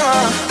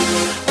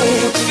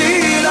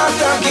ותפילה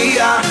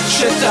תגיע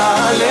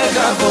שתעלה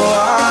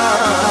גבוה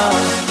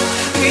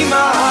מן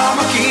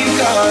העמקים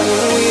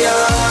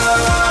קרנויה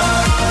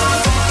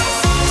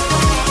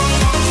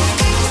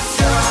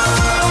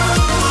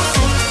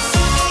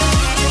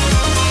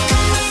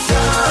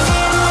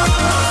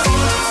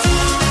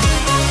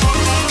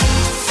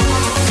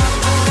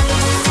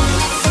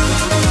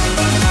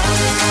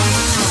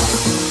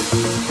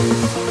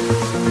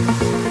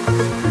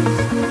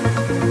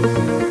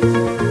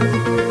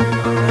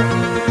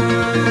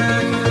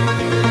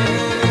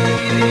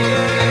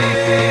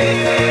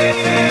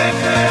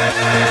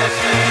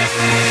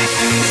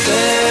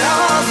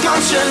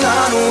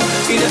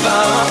כי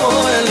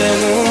לבאו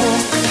אלינו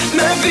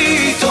מביא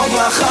איתו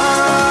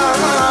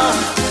ברכה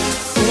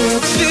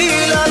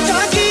ותפילה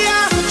תגיע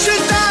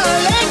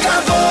שתעלה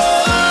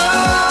גבוה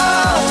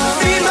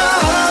עם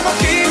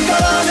העמקים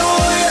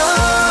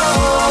קרנויה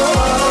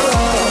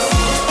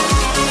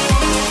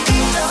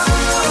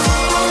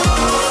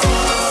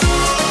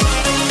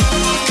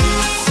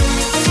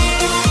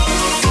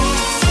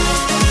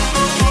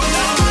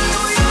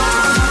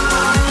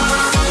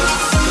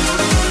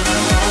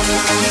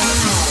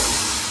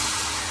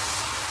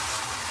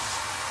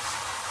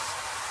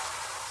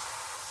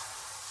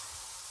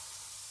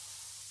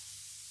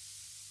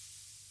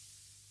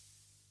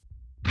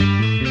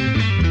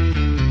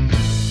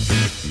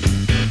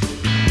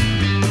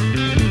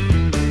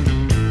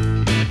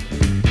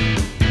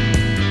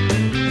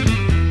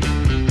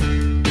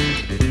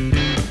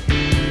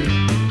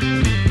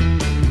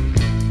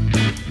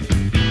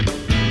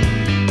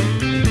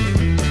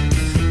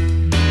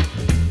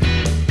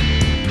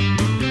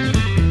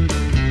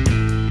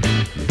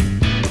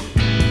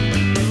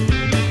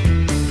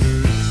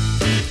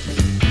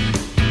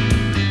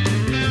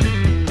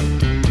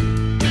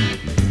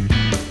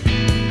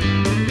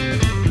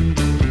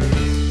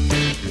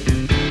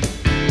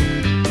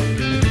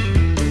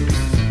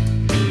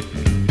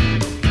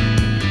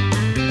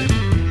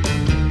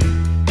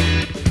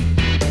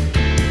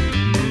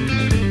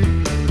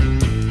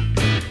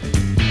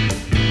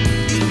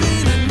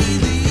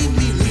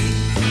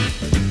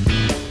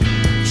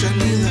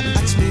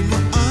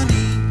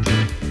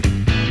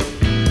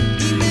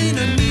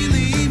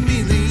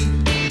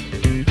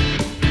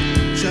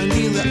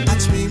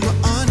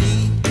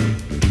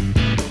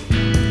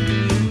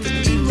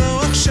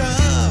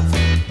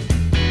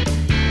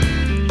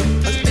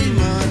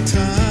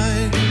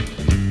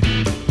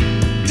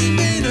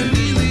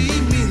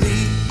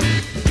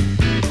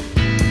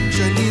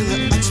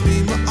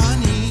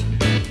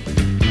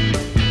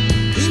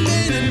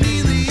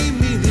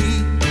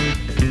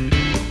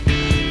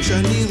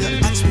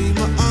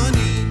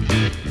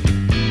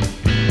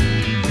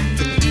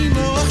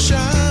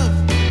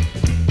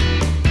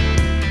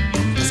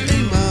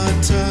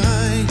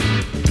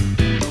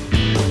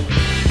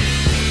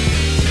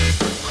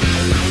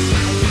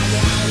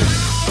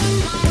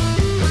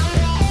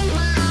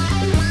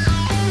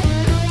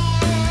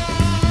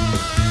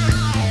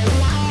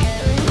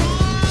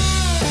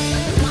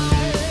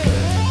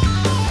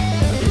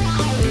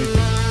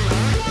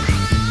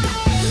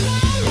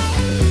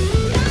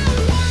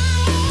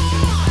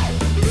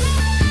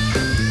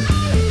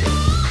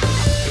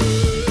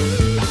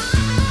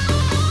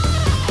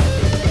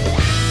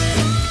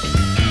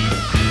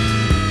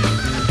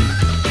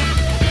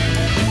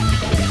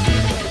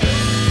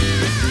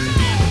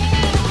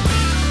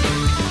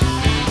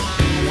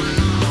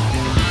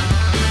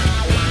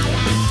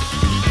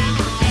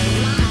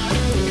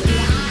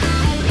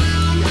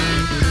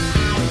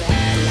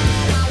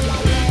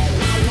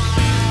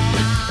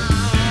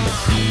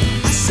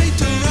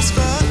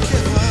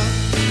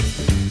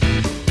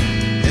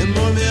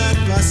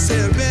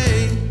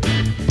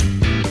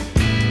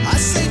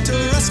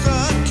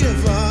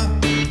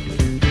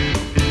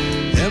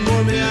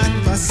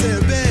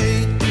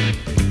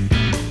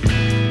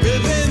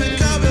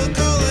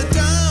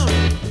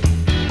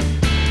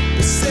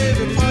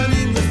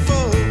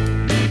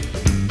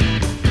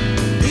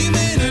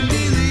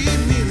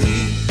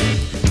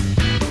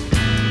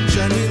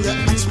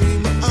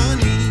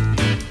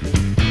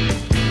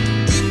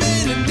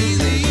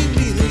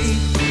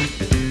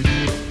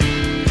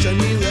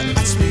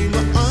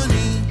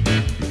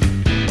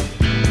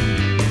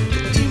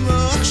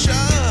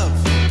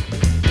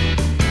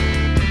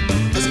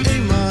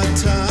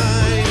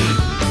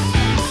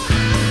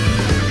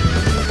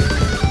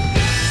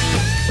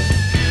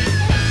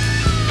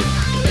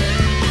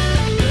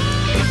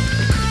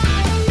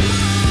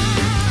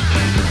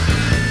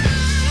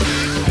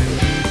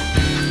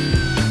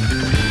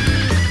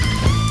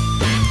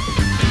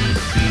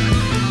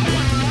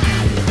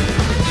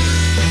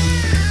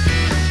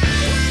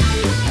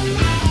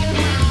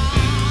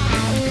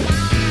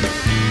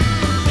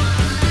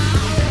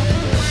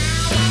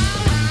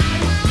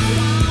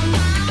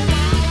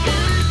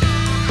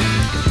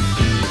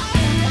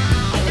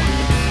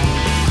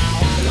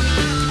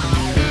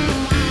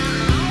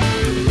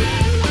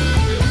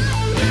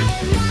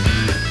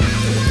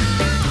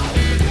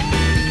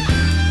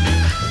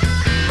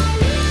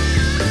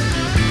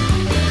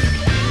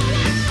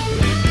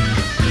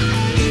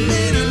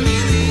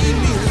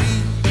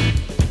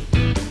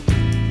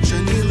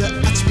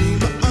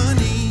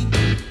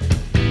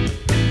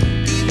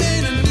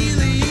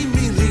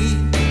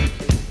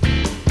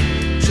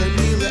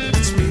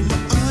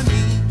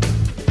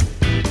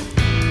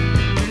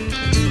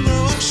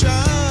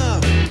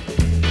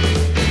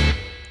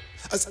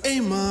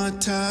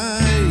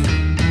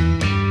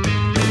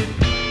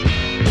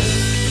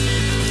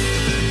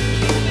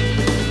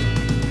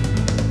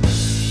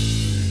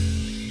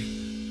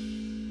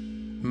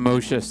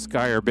Moshe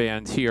Skyer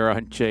Band here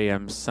on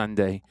JM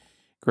Sunday.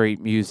 Great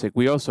music.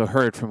 We also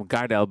heard from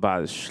Gad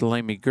Elbaz,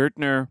 Shlomi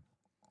Gertner,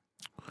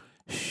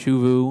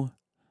 Shuvu,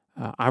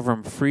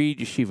 Avram Fried,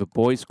 Yeshiva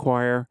Boys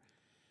Choir,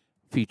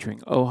 featuring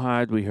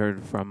Ohad. We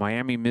heard from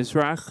Miami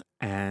Mizrach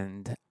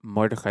and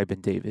Mordechai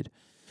Ben David.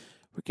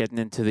 We're getting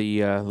into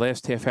the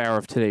last half hour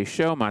of today's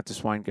show.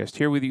 Matis Weingast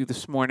here with you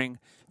this morning.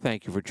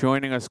 Thank you for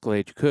joining us.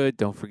 Glad you could.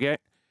 Don't forget,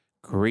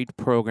 great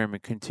program.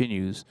 It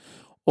continues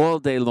all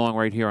day long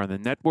right here on the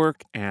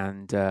network.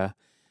 And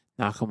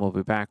Nachum will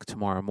be back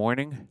tomorrow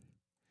morning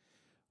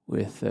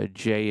with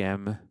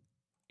JM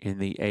in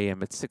the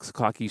AM at 6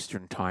 o'clock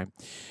Eastern Time.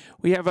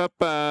 We have up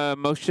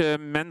Moshe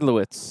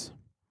Mendlowitz.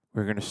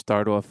 We're going to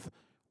start off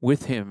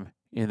with him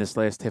in this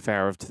last half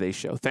hour of today's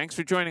show. Thanks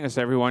for joining us,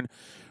 everyone,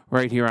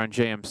 right here on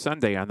JM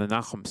Sunday on the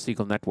Nachum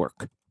Siegel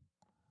Network.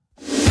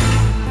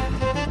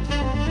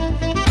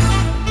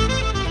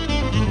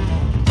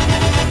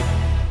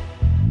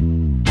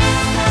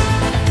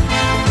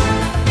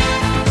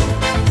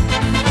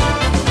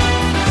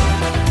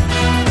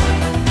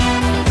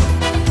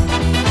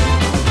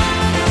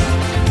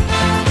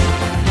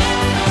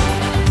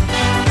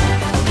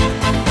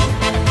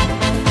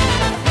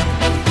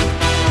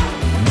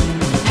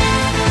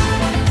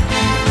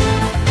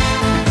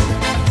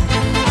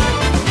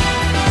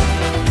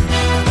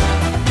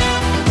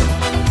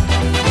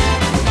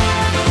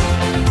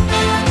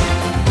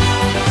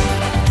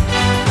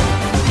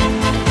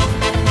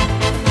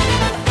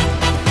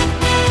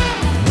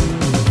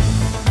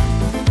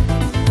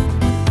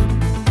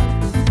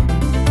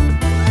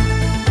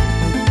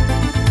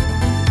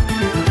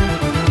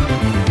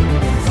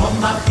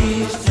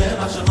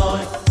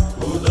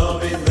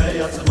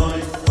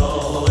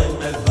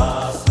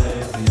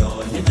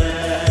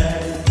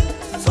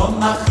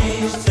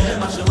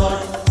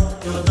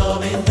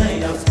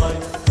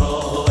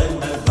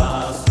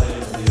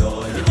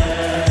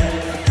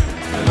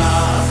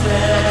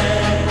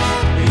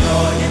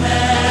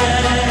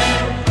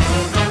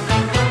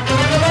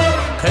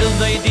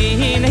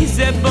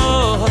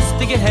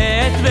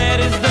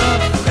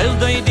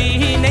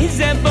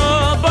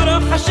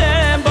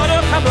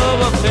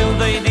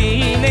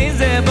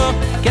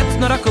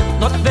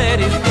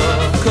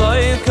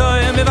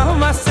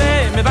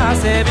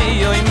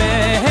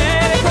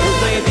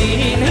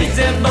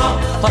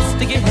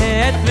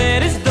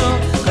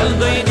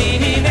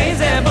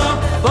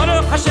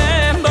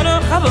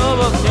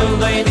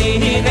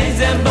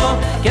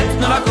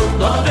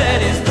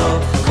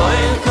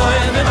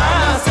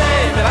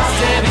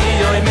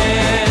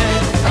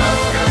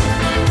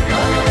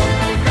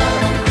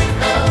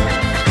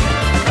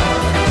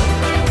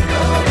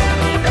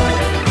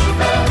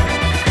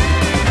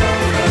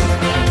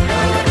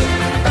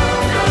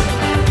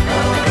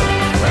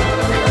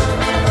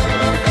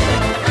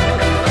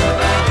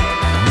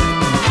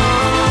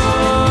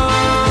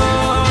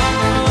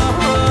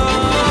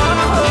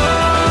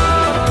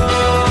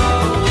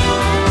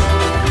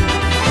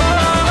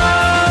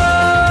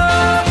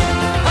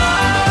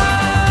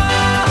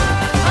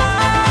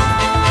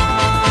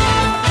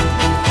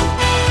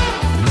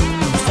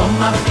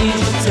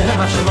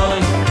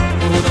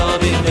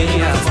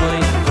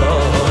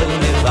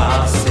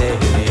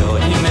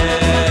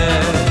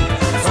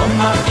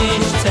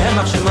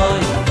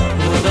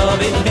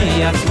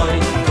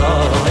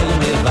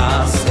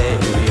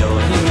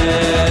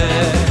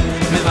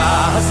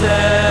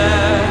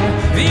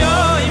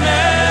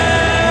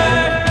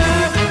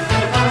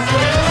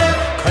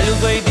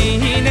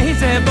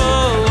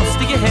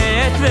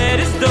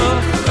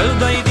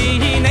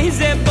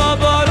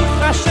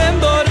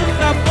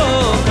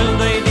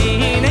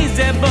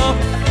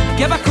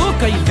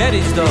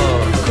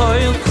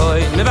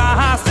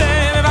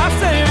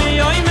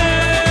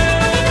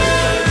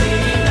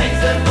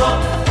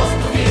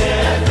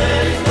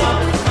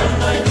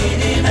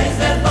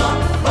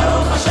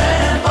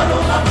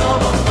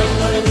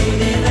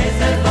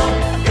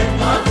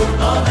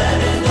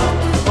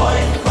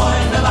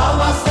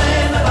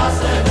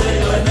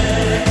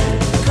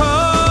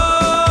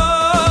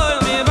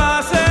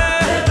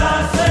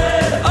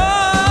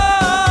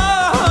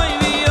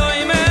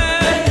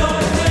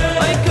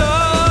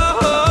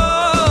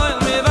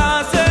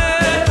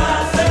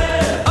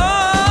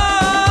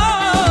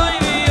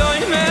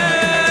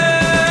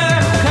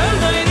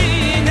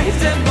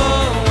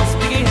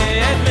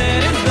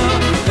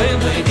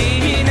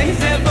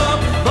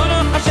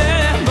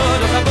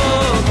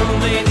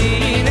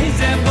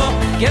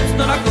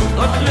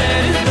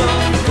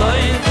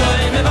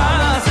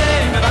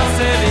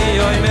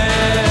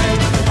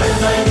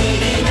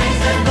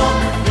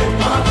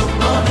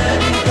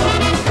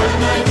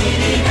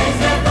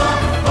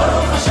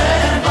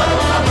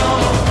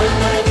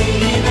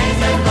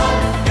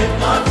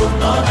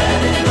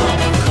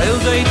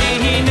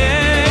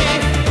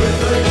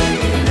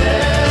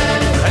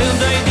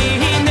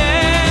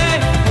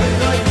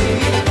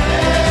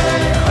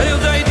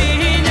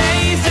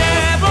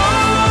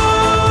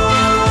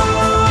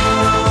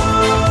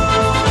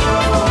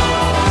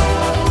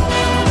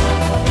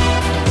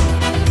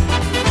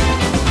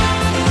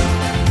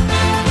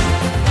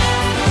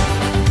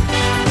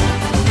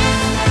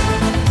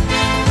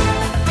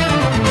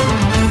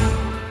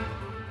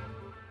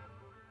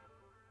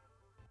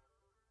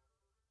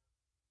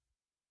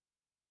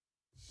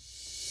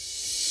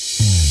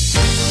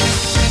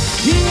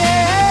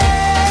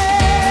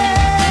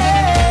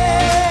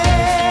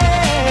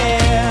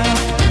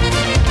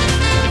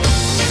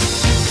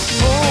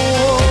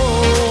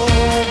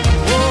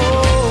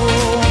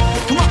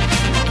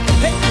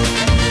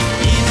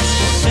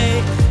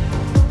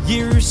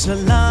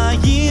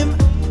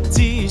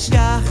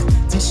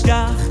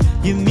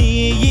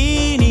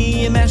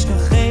 Yemini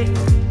Meshkachei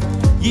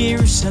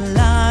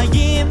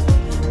Yerushalayim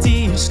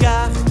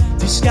Tishkach,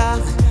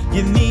 Tishkach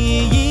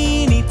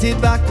Yemini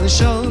Tibak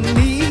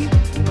Lashoni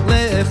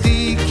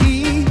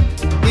Lechiki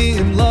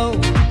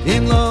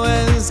Imlo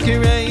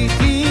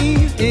Ezkirechi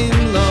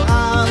Imlo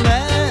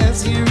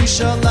Ales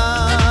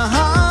Yerushalayim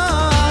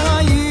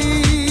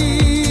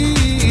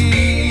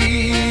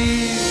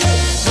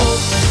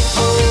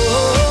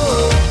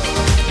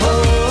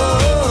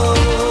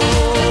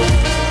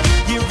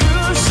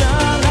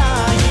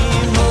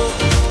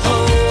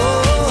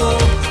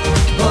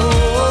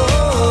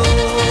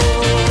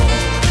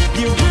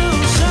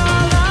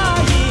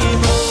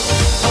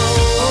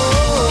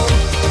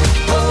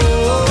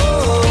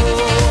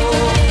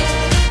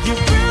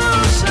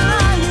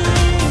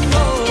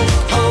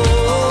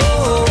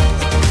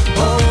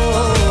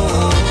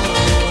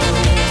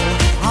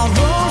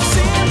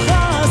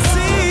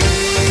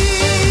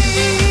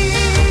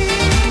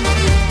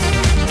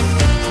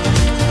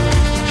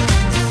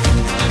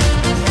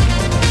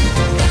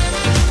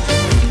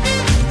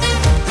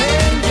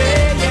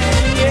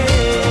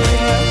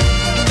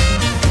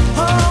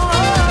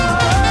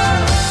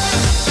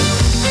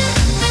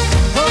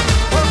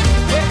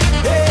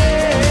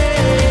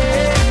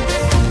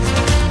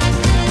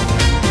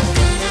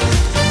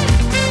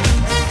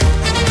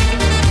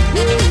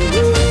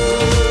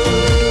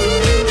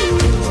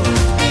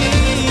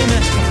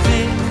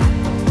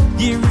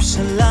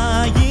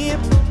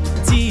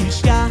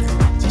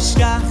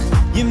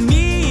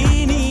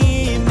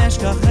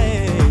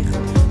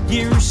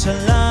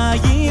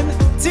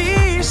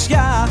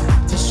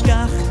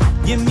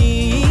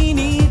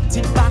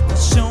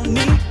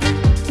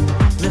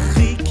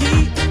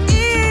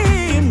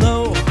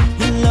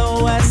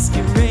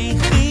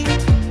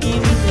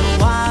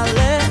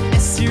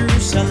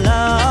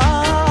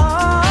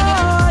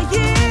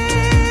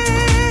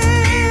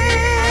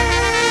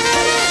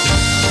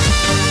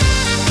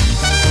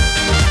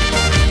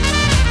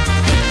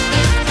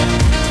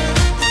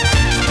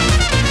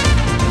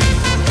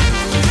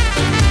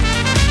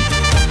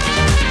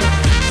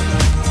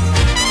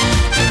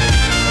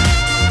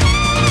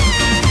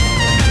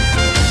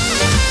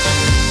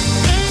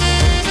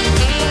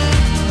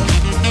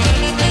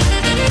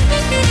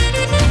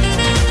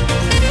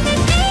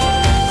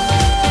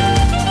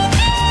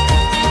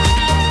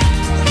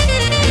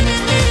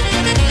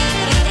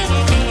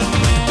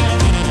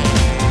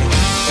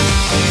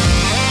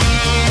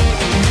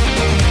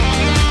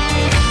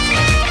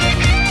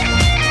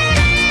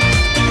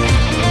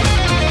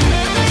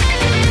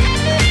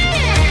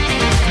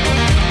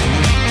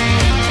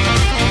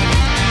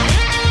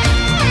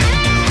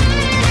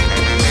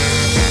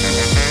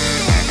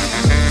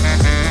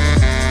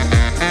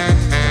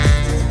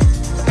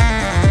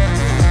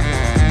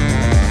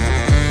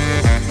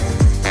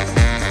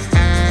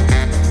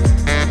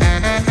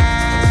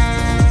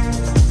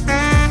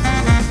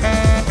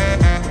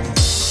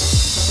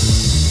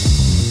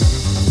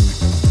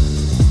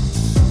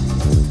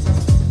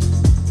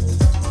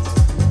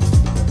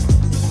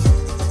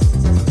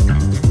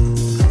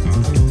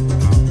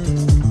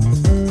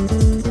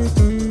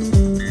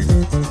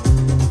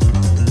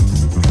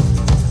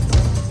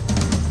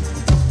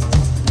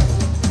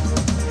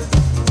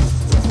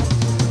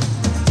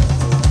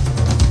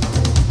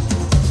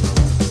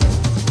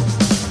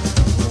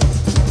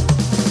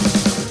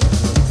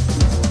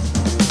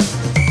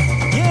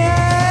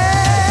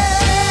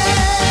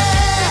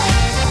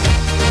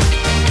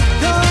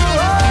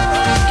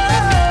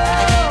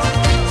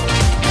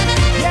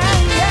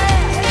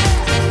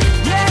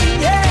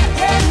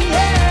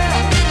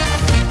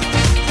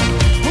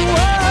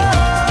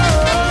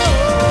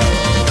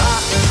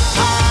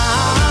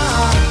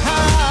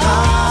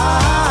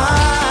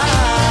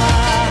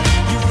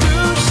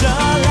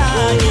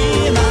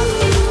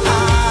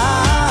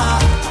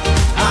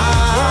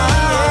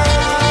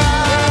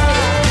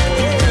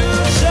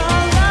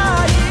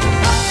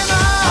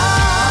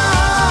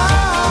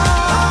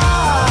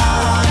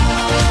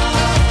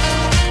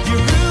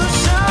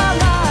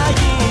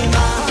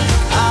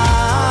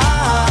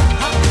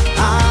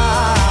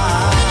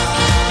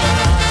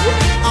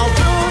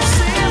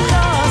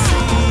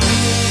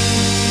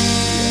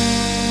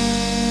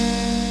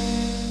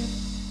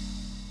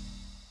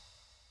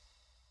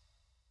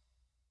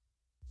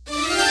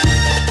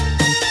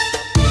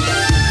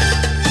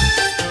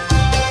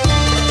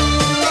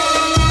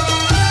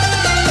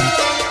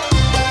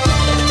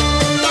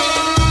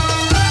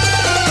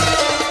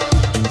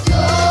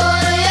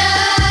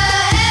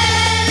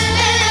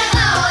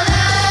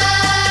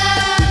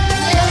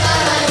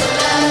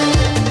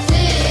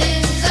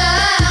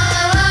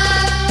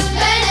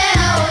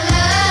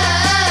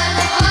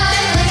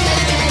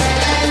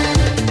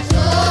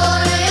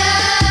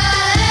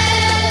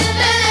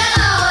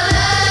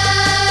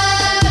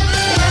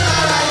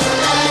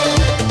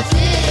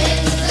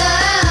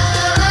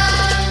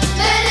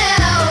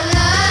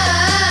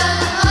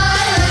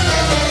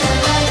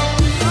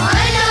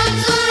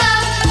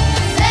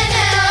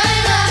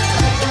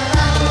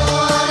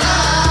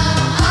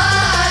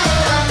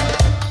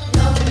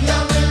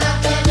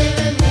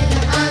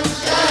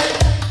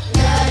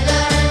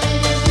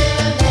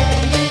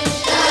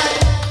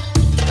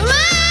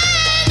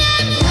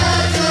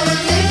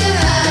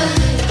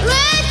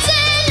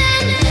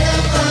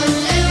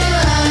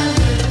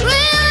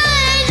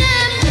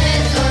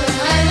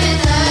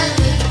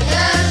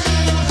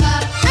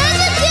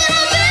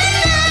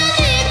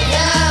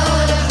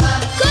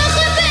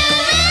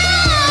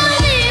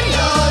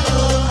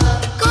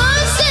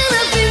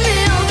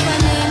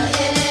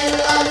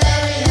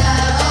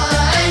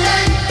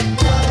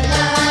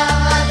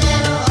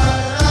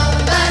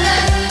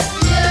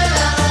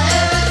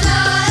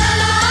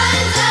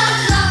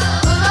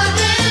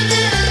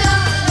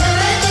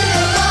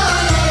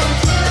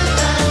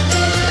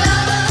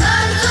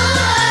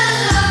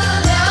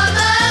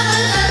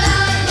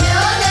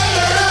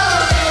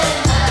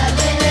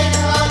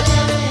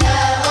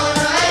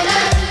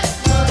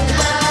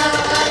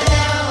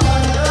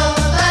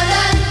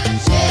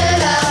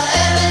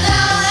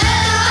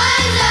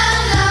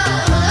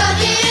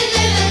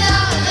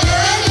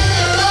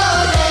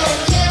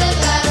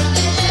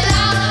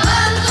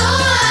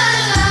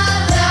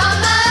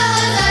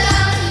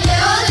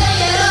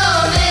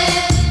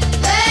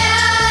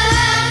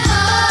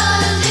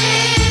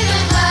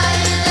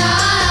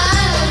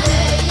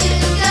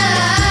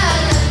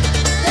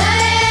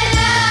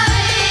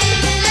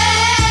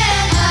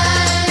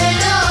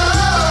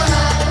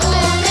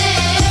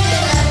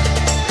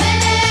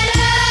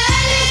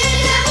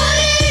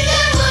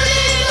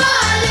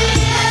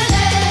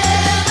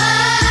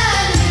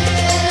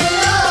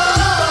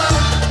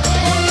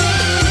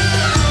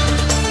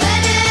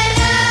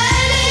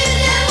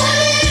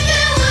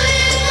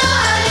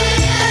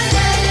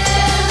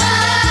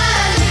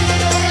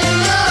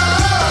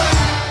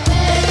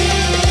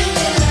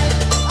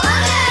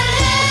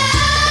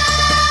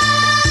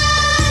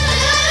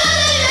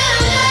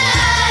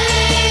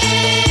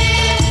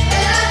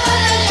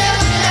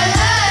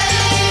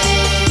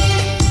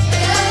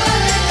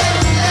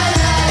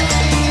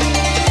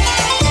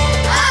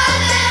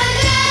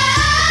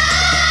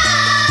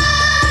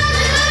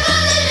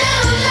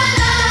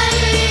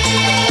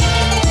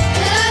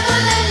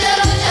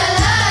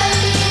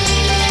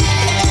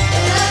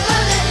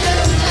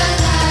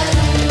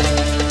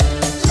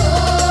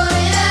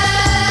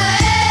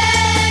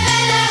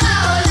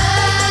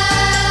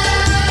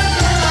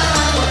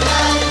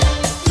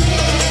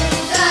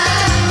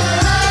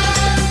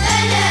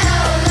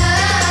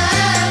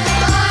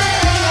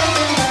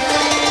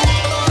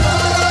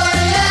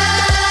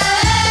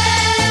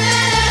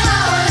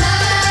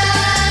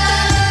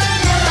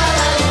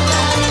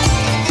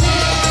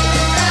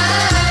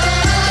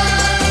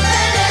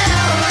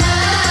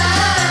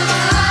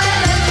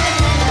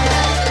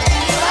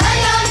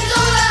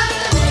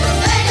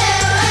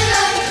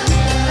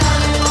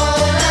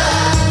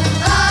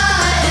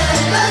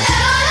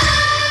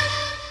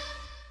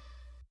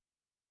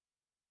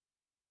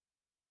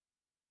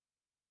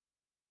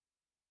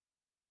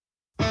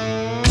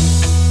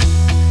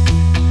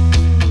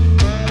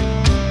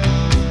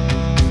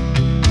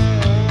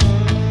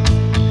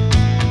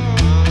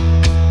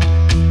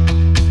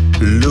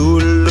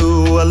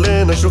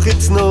alena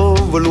shruchitznu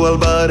v'lu al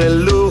bar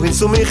elu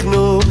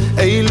hinsumichnu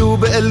eilu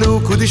be'elu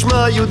kudishma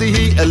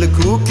yudihi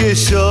eleku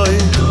kishoy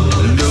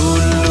Lu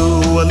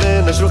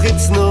alena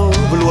shruchitznu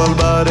v'lu al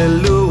bar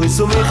elu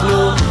hinsumichnu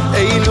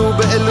eilu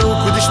be'elu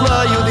kudishma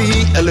yudihi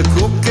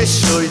eleku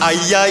kishoy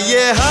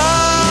Ayaye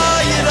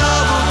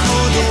hayrabu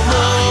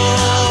kudishma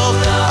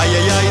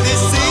Ayaye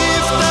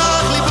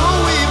disiftach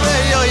libui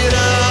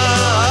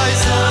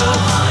be'yoyraisu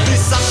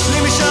Bisachli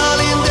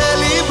mishalin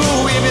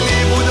delibui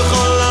v'libu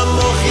d'chol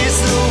amoch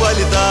yisru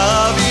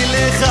Al-davi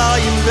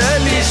lechayim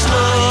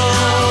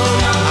v'lishnon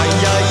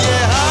Ayaye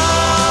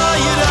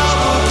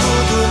hayrabu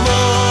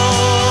kudumo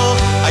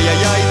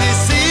Ayaye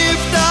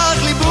disiftach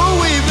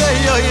libui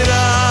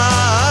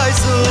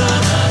be'yoyraisu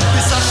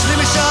Bisachli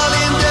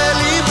mishalin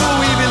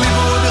delibui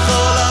v'libu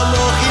d'chol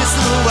amoch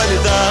yisru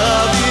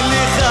Al-davi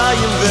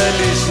lechayim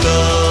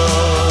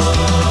v'lishnon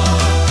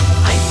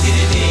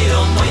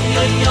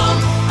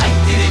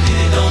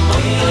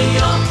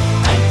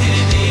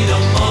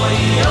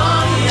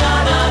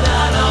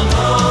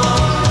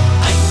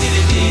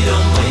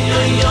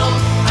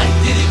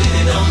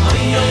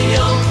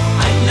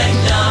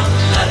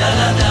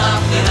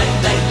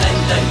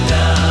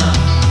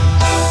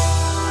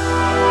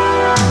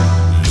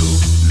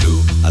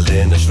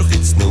alena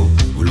shruchitznu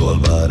v'lo al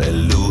bar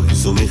elu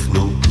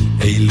hinsumichnu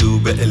eilu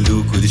be'elu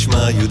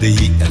kudishma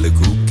yudehi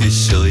eleku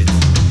kishoy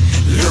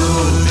Lu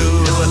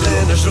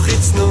alena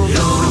shruchitznu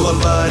v'lo al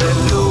bar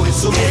elu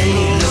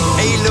hinsumichnu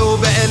eilu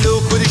be'elu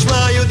kudishma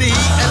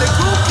yudehi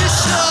eleku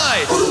kishoy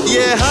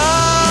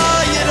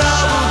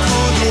Yehayrabu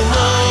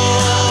kudimo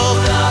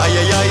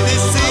Ayayay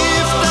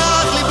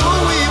disiftach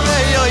libui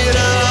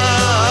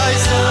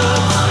be'yoyraisu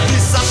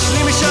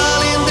Disachli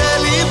mishalin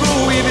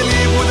delibui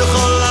v'libu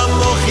d'chol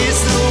amoch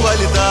yisru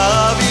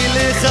Al-davi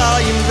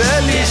lechayim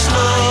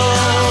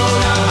v'lishnon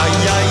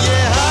Ayaye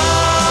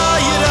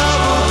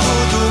hayrabu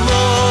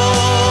kudumo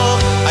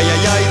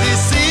Ayayay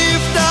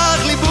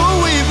disiftach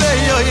libui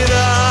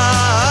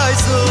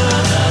be'yoyraisu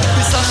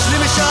Disachli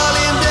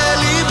mishalin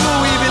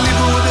delibui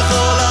v'libu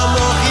d'chol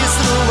amoch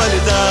yisru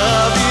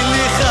Al-davi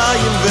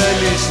lechayim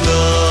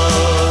v'lishnon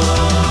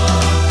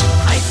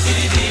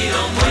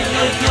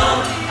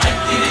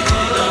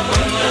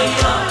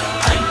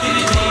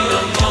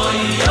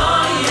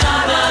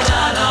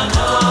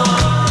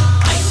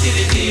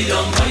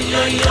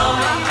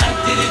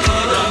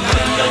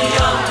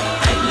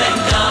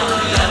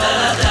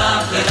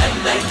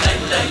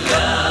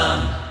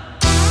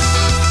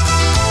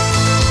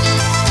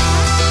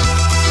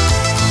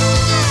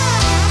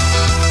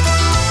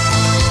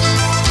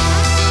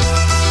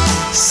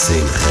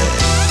Simcha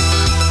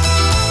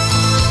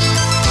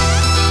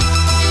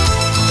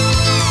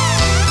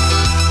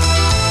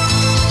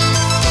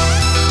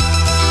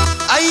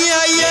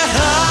Ayaye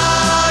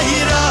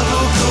hayrabu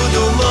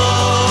kudumo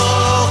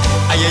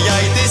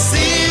Ayaye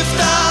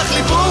disiftach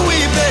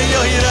libui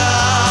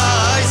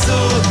be'yoyraisu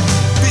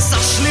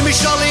Bisachli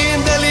mishalin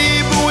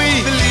delibui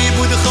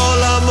v'libu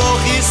d'chol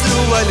amoch yisru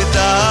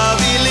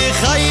Al-davi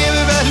lechayim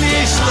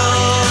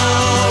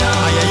v'lishnon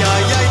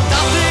Ayaye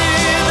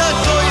tachid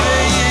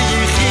ha'toyrei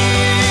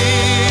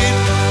yichid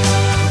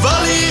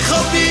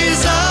V'lichot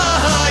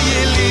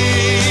bizayelid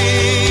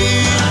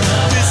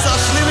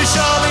Bisachli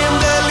mishalin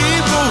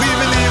delibui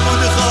v'libu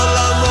d'chol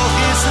amoch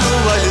yisru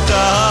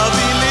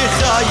Al-davi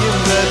lechayim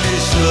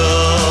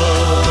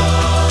v'lishnon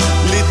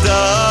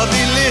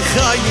L'davi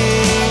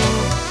lechayim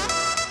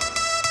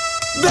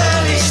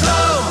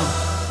v'lishnon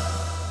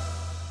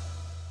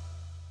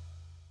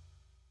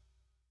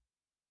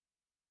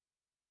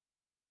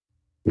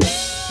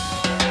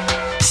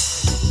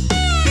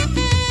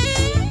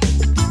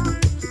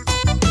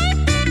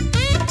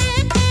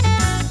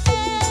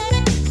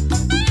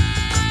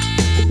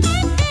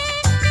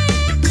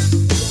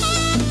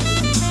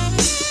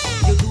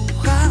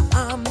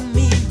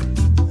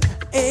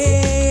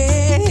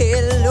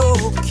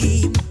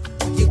Elohim,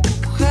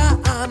 Yeducha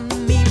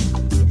Amim,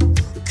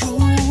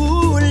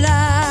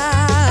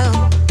 Kulam,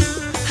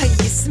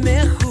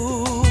 Hayismechu,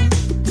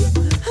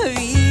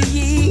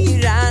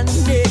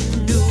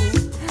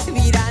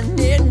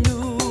 Viranenu,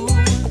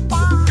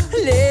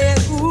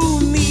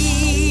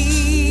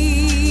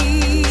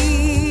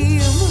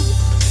 Leumim.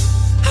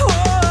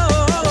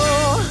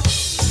 Oh,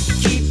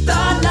 keep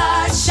the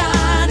light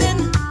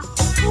shining,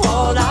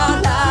 all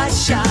our light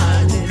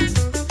shining.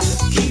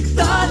 Keep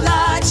the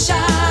light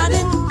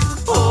shining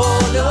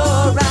all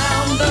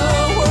around the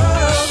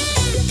world.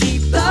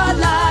 Keep the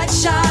light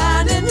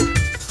shining,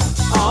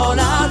 all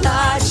our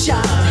light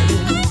shining.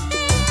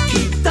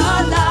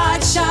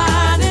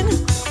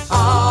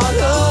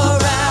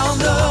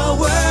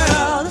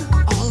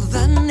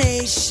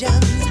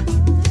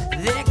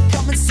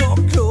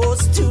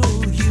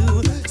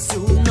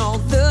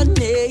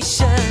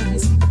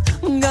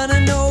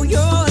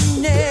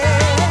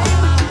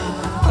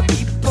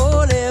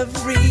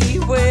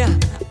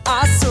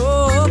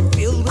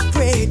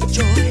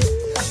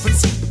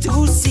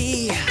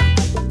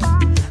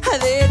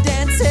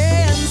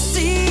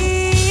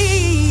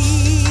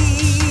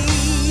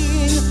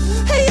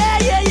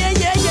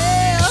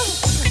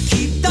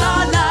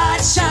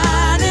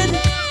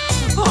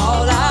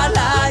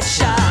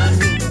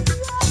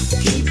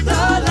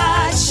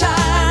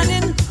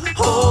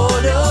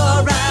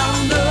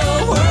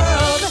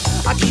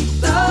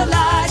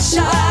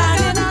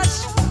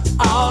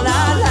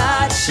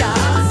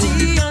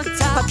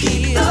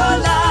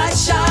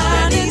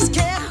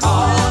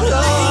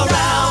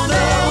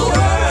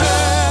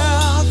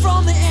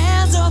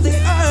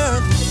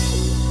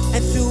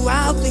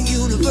 throughout the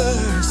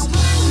universe.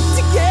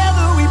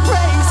 Together we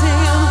praise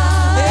him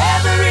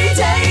every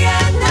day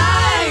and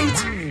night.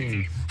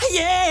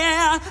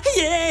 Yeah,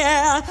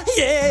 yeah,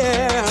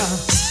 yeah.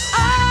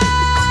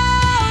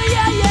 Oh,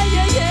 yeah, yeah,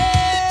 yeah, yeah.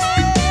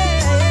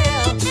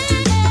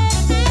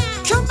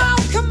 Come on,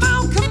 come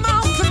on, come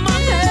on, come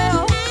on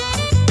now.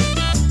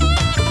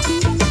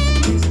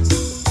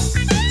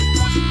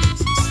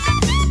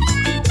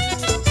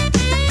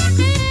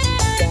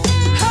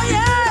 Oh,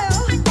 yeah.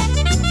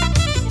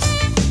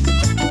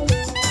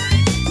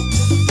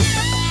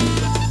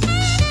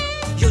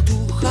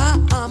 יודוך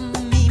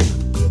עמים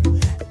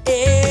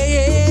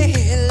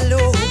אלוקים,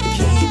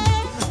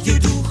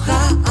 יודוך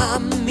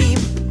עמים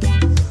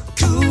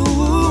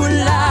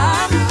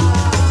כולם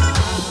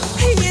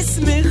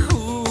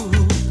ישמחו,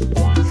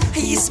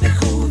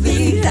 ישמחו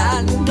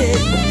וירננו,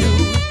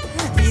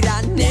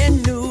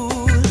 וירננו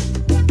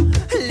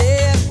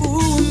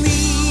לאומים.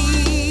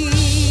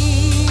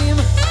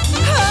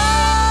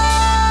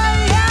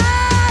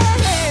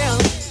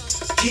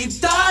 Keep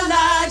the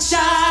light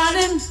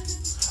shining,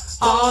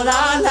 all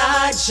our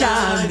light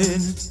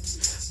shining.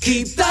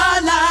 Keep the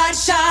light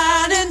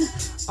shining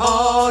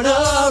all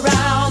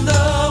around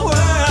the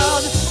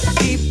world.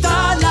 Keep the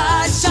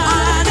light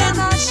shining,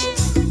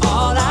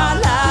 all our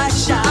light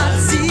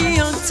shining.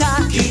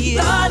 Keep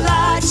the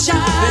light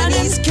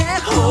shining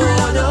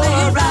all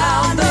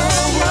around the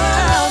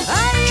world.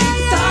 Keep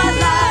the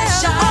light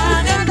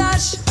shining,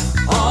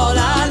 all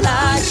our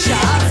light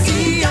shining.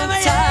 Keep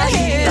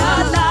the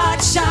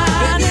light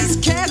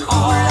shining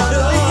all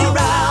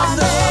around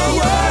the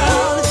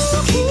world.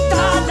 Keep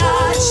the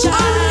light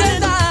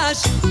shining,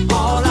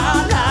 all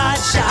our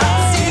light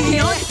shining.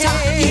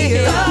 Keep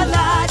the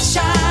light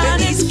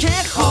shining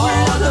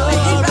all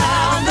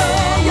around the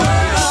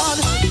world.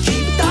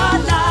 Keep the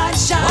light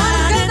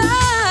shining,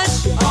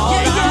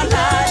 all our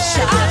light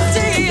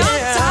shining.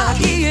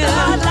 Keep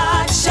the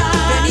light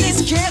shining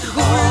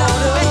all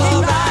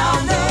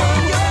around the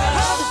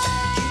world.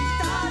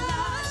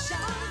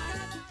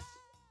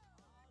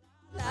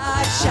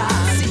 Light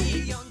shining.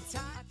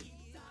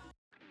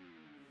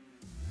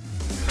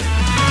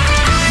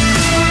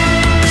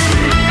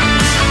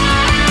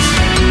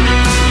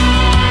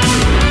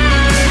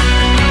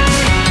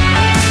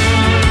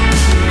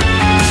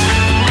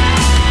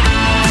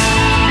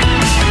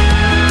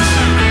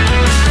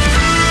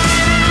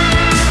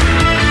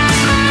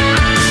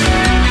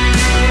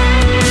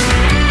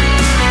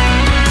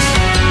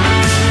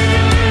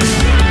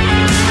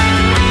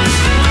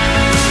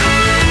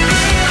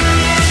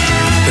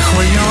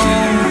 בכל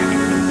יום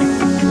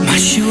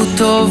משהו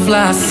טוב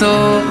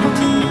לעשות,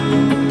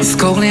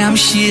 לזכור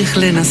להמשיך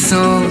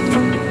לנסות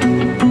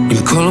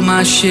עם כל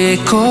מה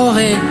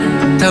שקורה,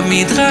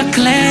 תמיד רק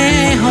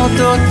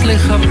להודות,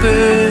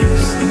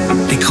 לחפש,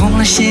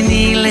 לקרום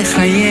לשני,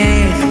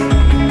 לחייך,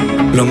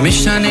 לא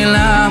משנה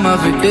למה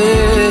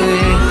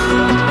ואיך.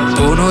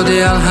 בוא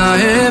נודה על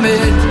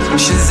האמת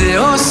שזה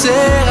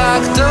עושה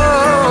רק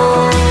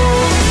טוב,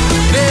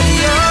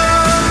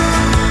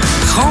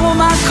 בכל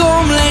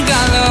מקום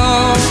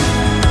לגלות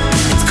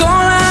את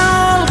כל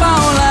האור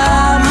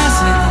בעולם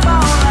הזה,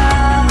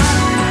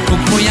 הוא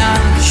כמו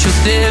ים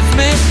שוטף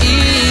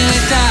מאיר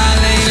את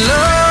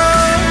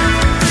הלילות,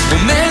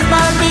 עומד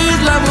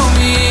מביט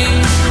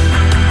לברומים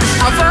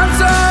אבל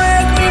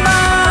צועק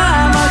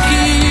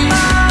ממעמקים,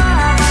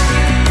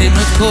 תן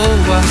עוד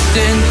כוח,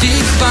 תן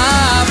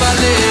תקווה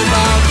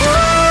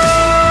בלבבות.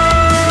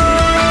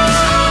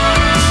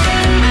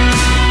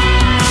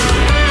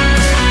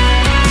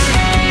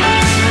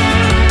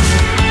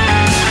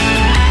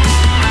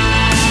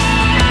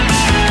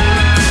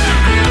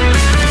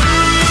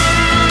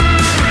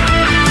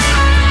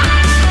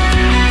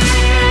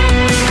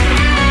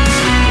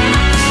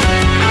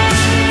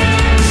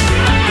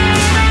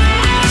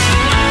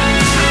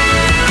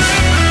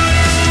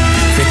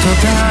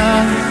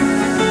 ותודה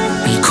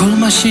על כל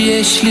מה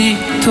שיש לי,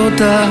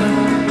 תודה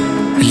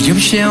על יום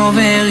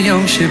שעובר,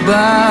 יום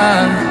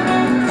שבא,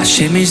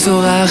 השמש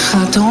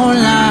זורחת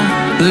עולה,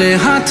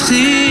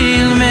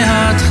 להתחיל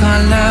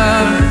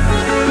מההתחלה,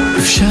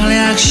 אפשר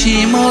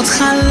להגשים עוד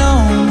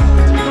חלום,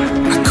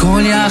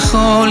 הכל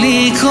יכול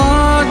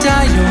לקרות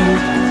היום,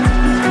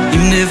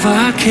 אם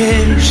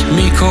נבקש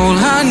מכל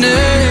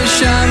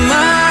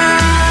הנשמה.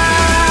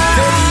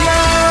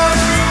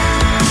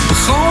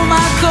 בכל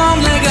מקום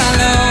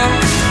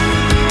לגלות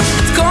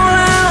את כל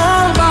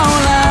האור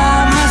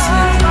בעולם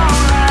הזה,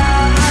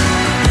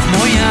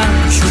 כמו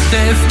ים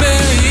שוטף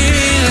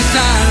בעיר את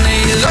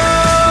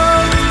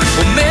הלילות,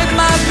 עומד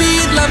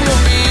מביט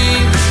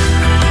לברומים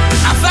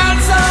אבל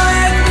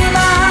צועק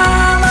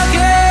ממעמקים,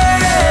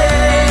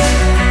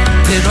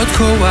 תן עוד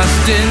כוח,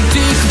 תן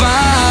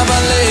תקווה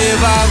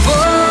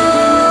בלבבות.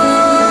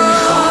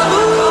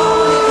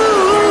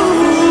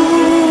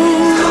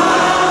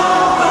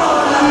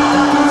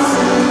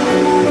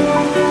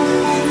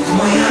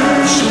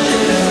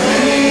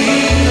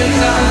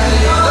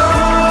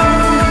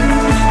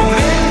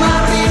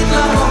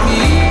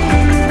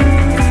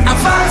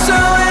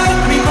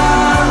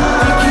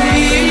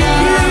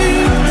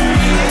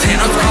 תן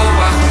עוד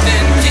כוח,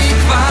 תן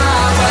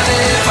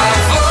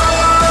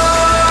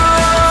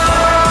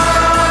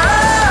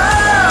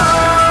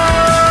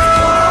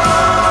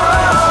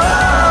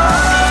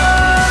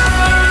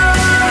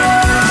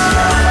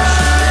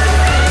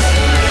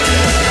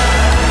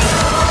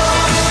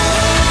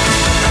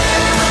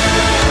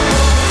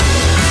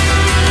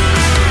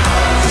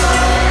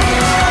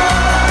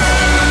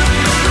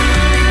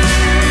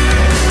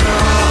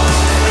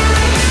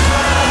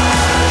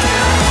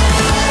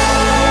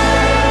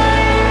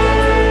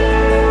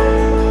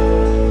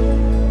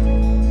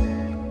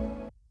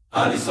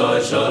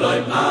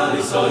Shalom, Al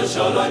Yisrael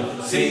Shalom,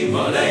 Sim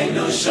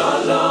Aleinu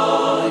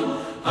Shalom.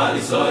 Al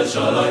Yisrael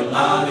Shalom,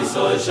 Al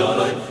Yisrael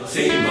Shalom,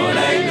 Sim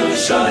Aleinu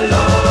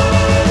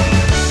Shalom.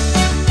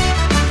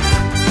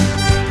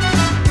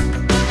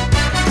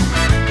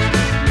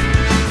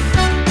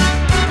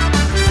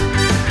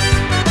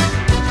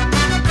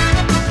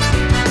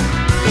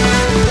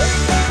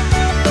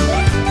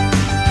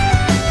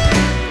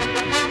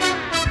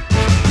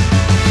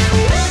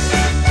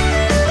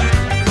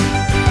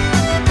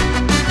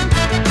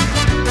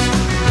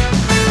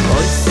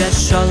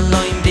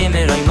 Shalom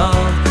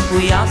b'meroimov,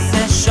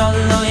 u'yaseh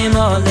shalom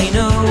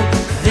aleinu,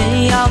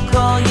 v'yal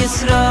kol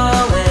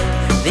Yisrael,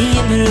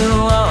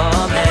 v'yimru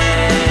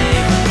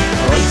amen.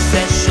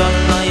 Oiseh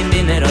shalom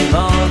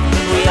b'meroimov,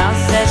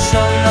 u'yaseh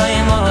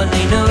shalom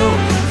aleinu,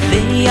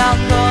 v'yal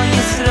kol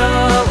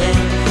Yisrael,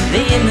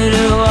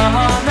 v'yimru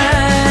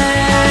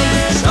amen.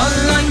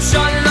 Shalom,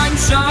 shalom,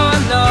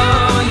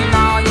 shalom,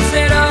 al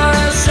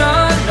Yisrael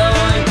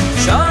shalom,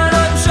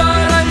 shalom,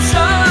 shalom,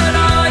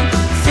 shalom,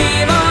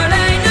 sim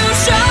aleinu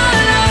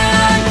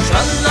shalom,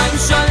 shalom,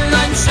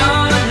 shalom,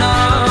 shalom,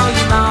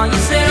 al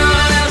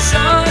Yisrael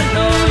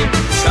shalom,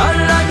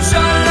 shalom,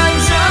 shalom,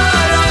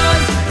 shalom,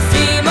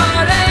 sim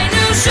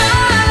aleinu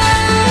shalom.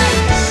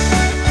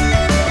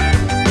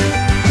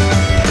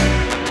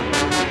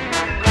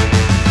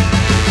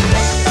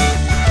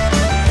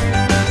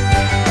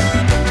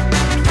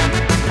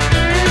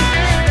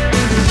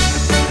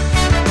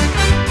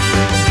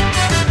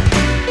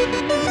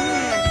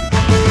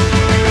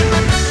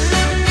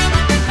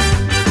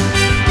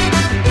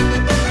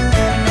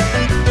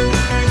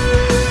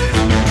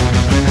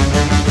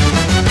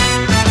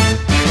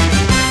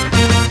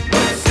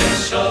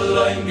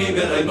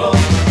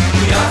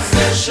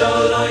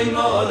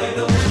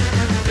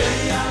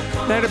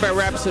 That about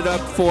wraps it up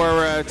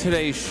for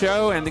today's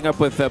show, ending up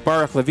with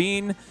Baruch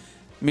Levine,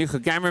 Micha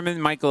Gamerman,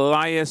 Michael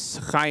Elias,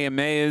 Chaim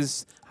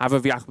Meyes,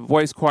 Havav Yaakov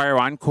Boys Choir,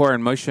 Encore,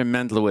 and Moshe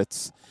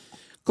Mendlowitz.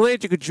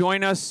 Glad you could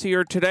join us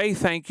here today.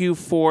 Thank you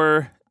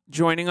for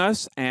joining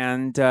us,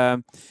 and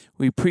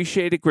we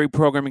appreciate it. Great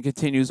programming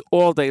continues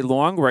all day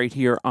long right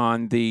here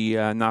on the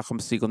Nachum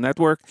Segal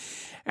Network.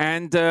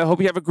 And hope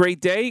you have a great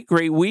day,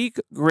 great week,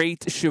 great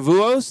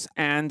Shavuos,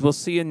 and we'll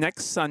see you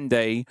next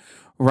Sunday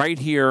right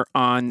here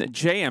on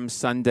JM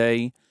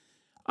Sunday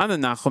on the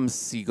Nachum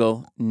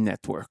Segal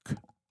Network.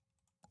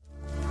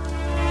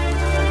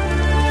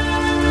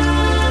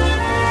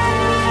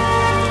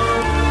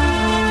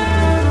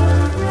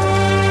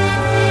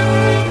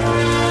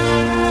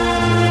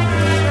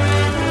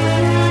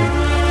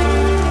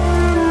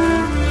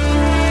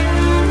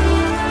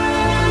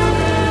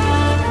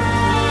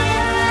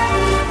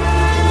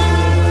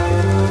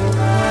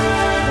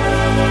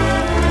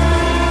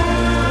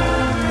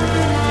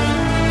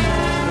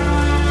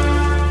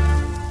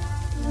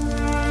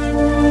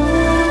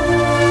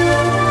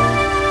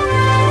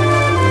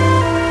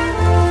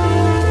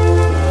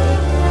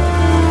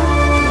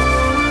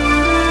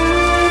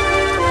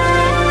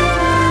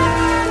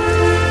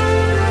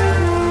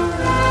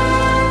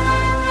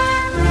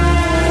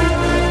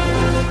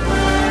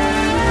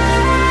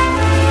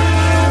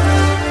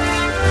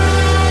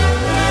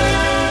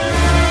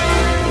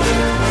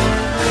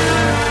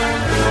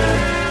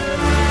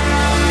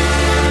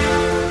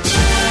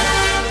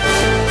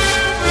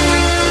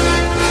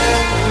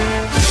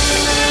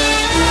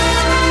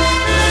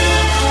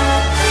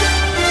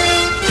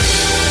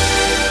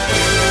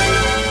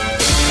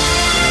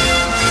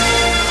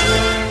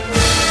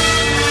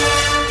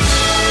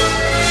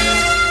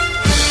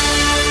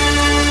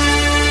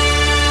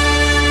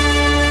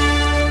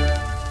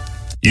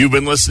 You've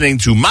been listening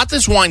to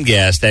Matis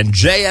Weingast and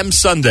JM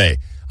Sunday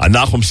on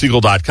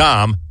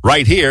NachumSegal.com,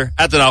 right here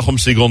at the Nachum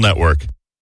Segal Network.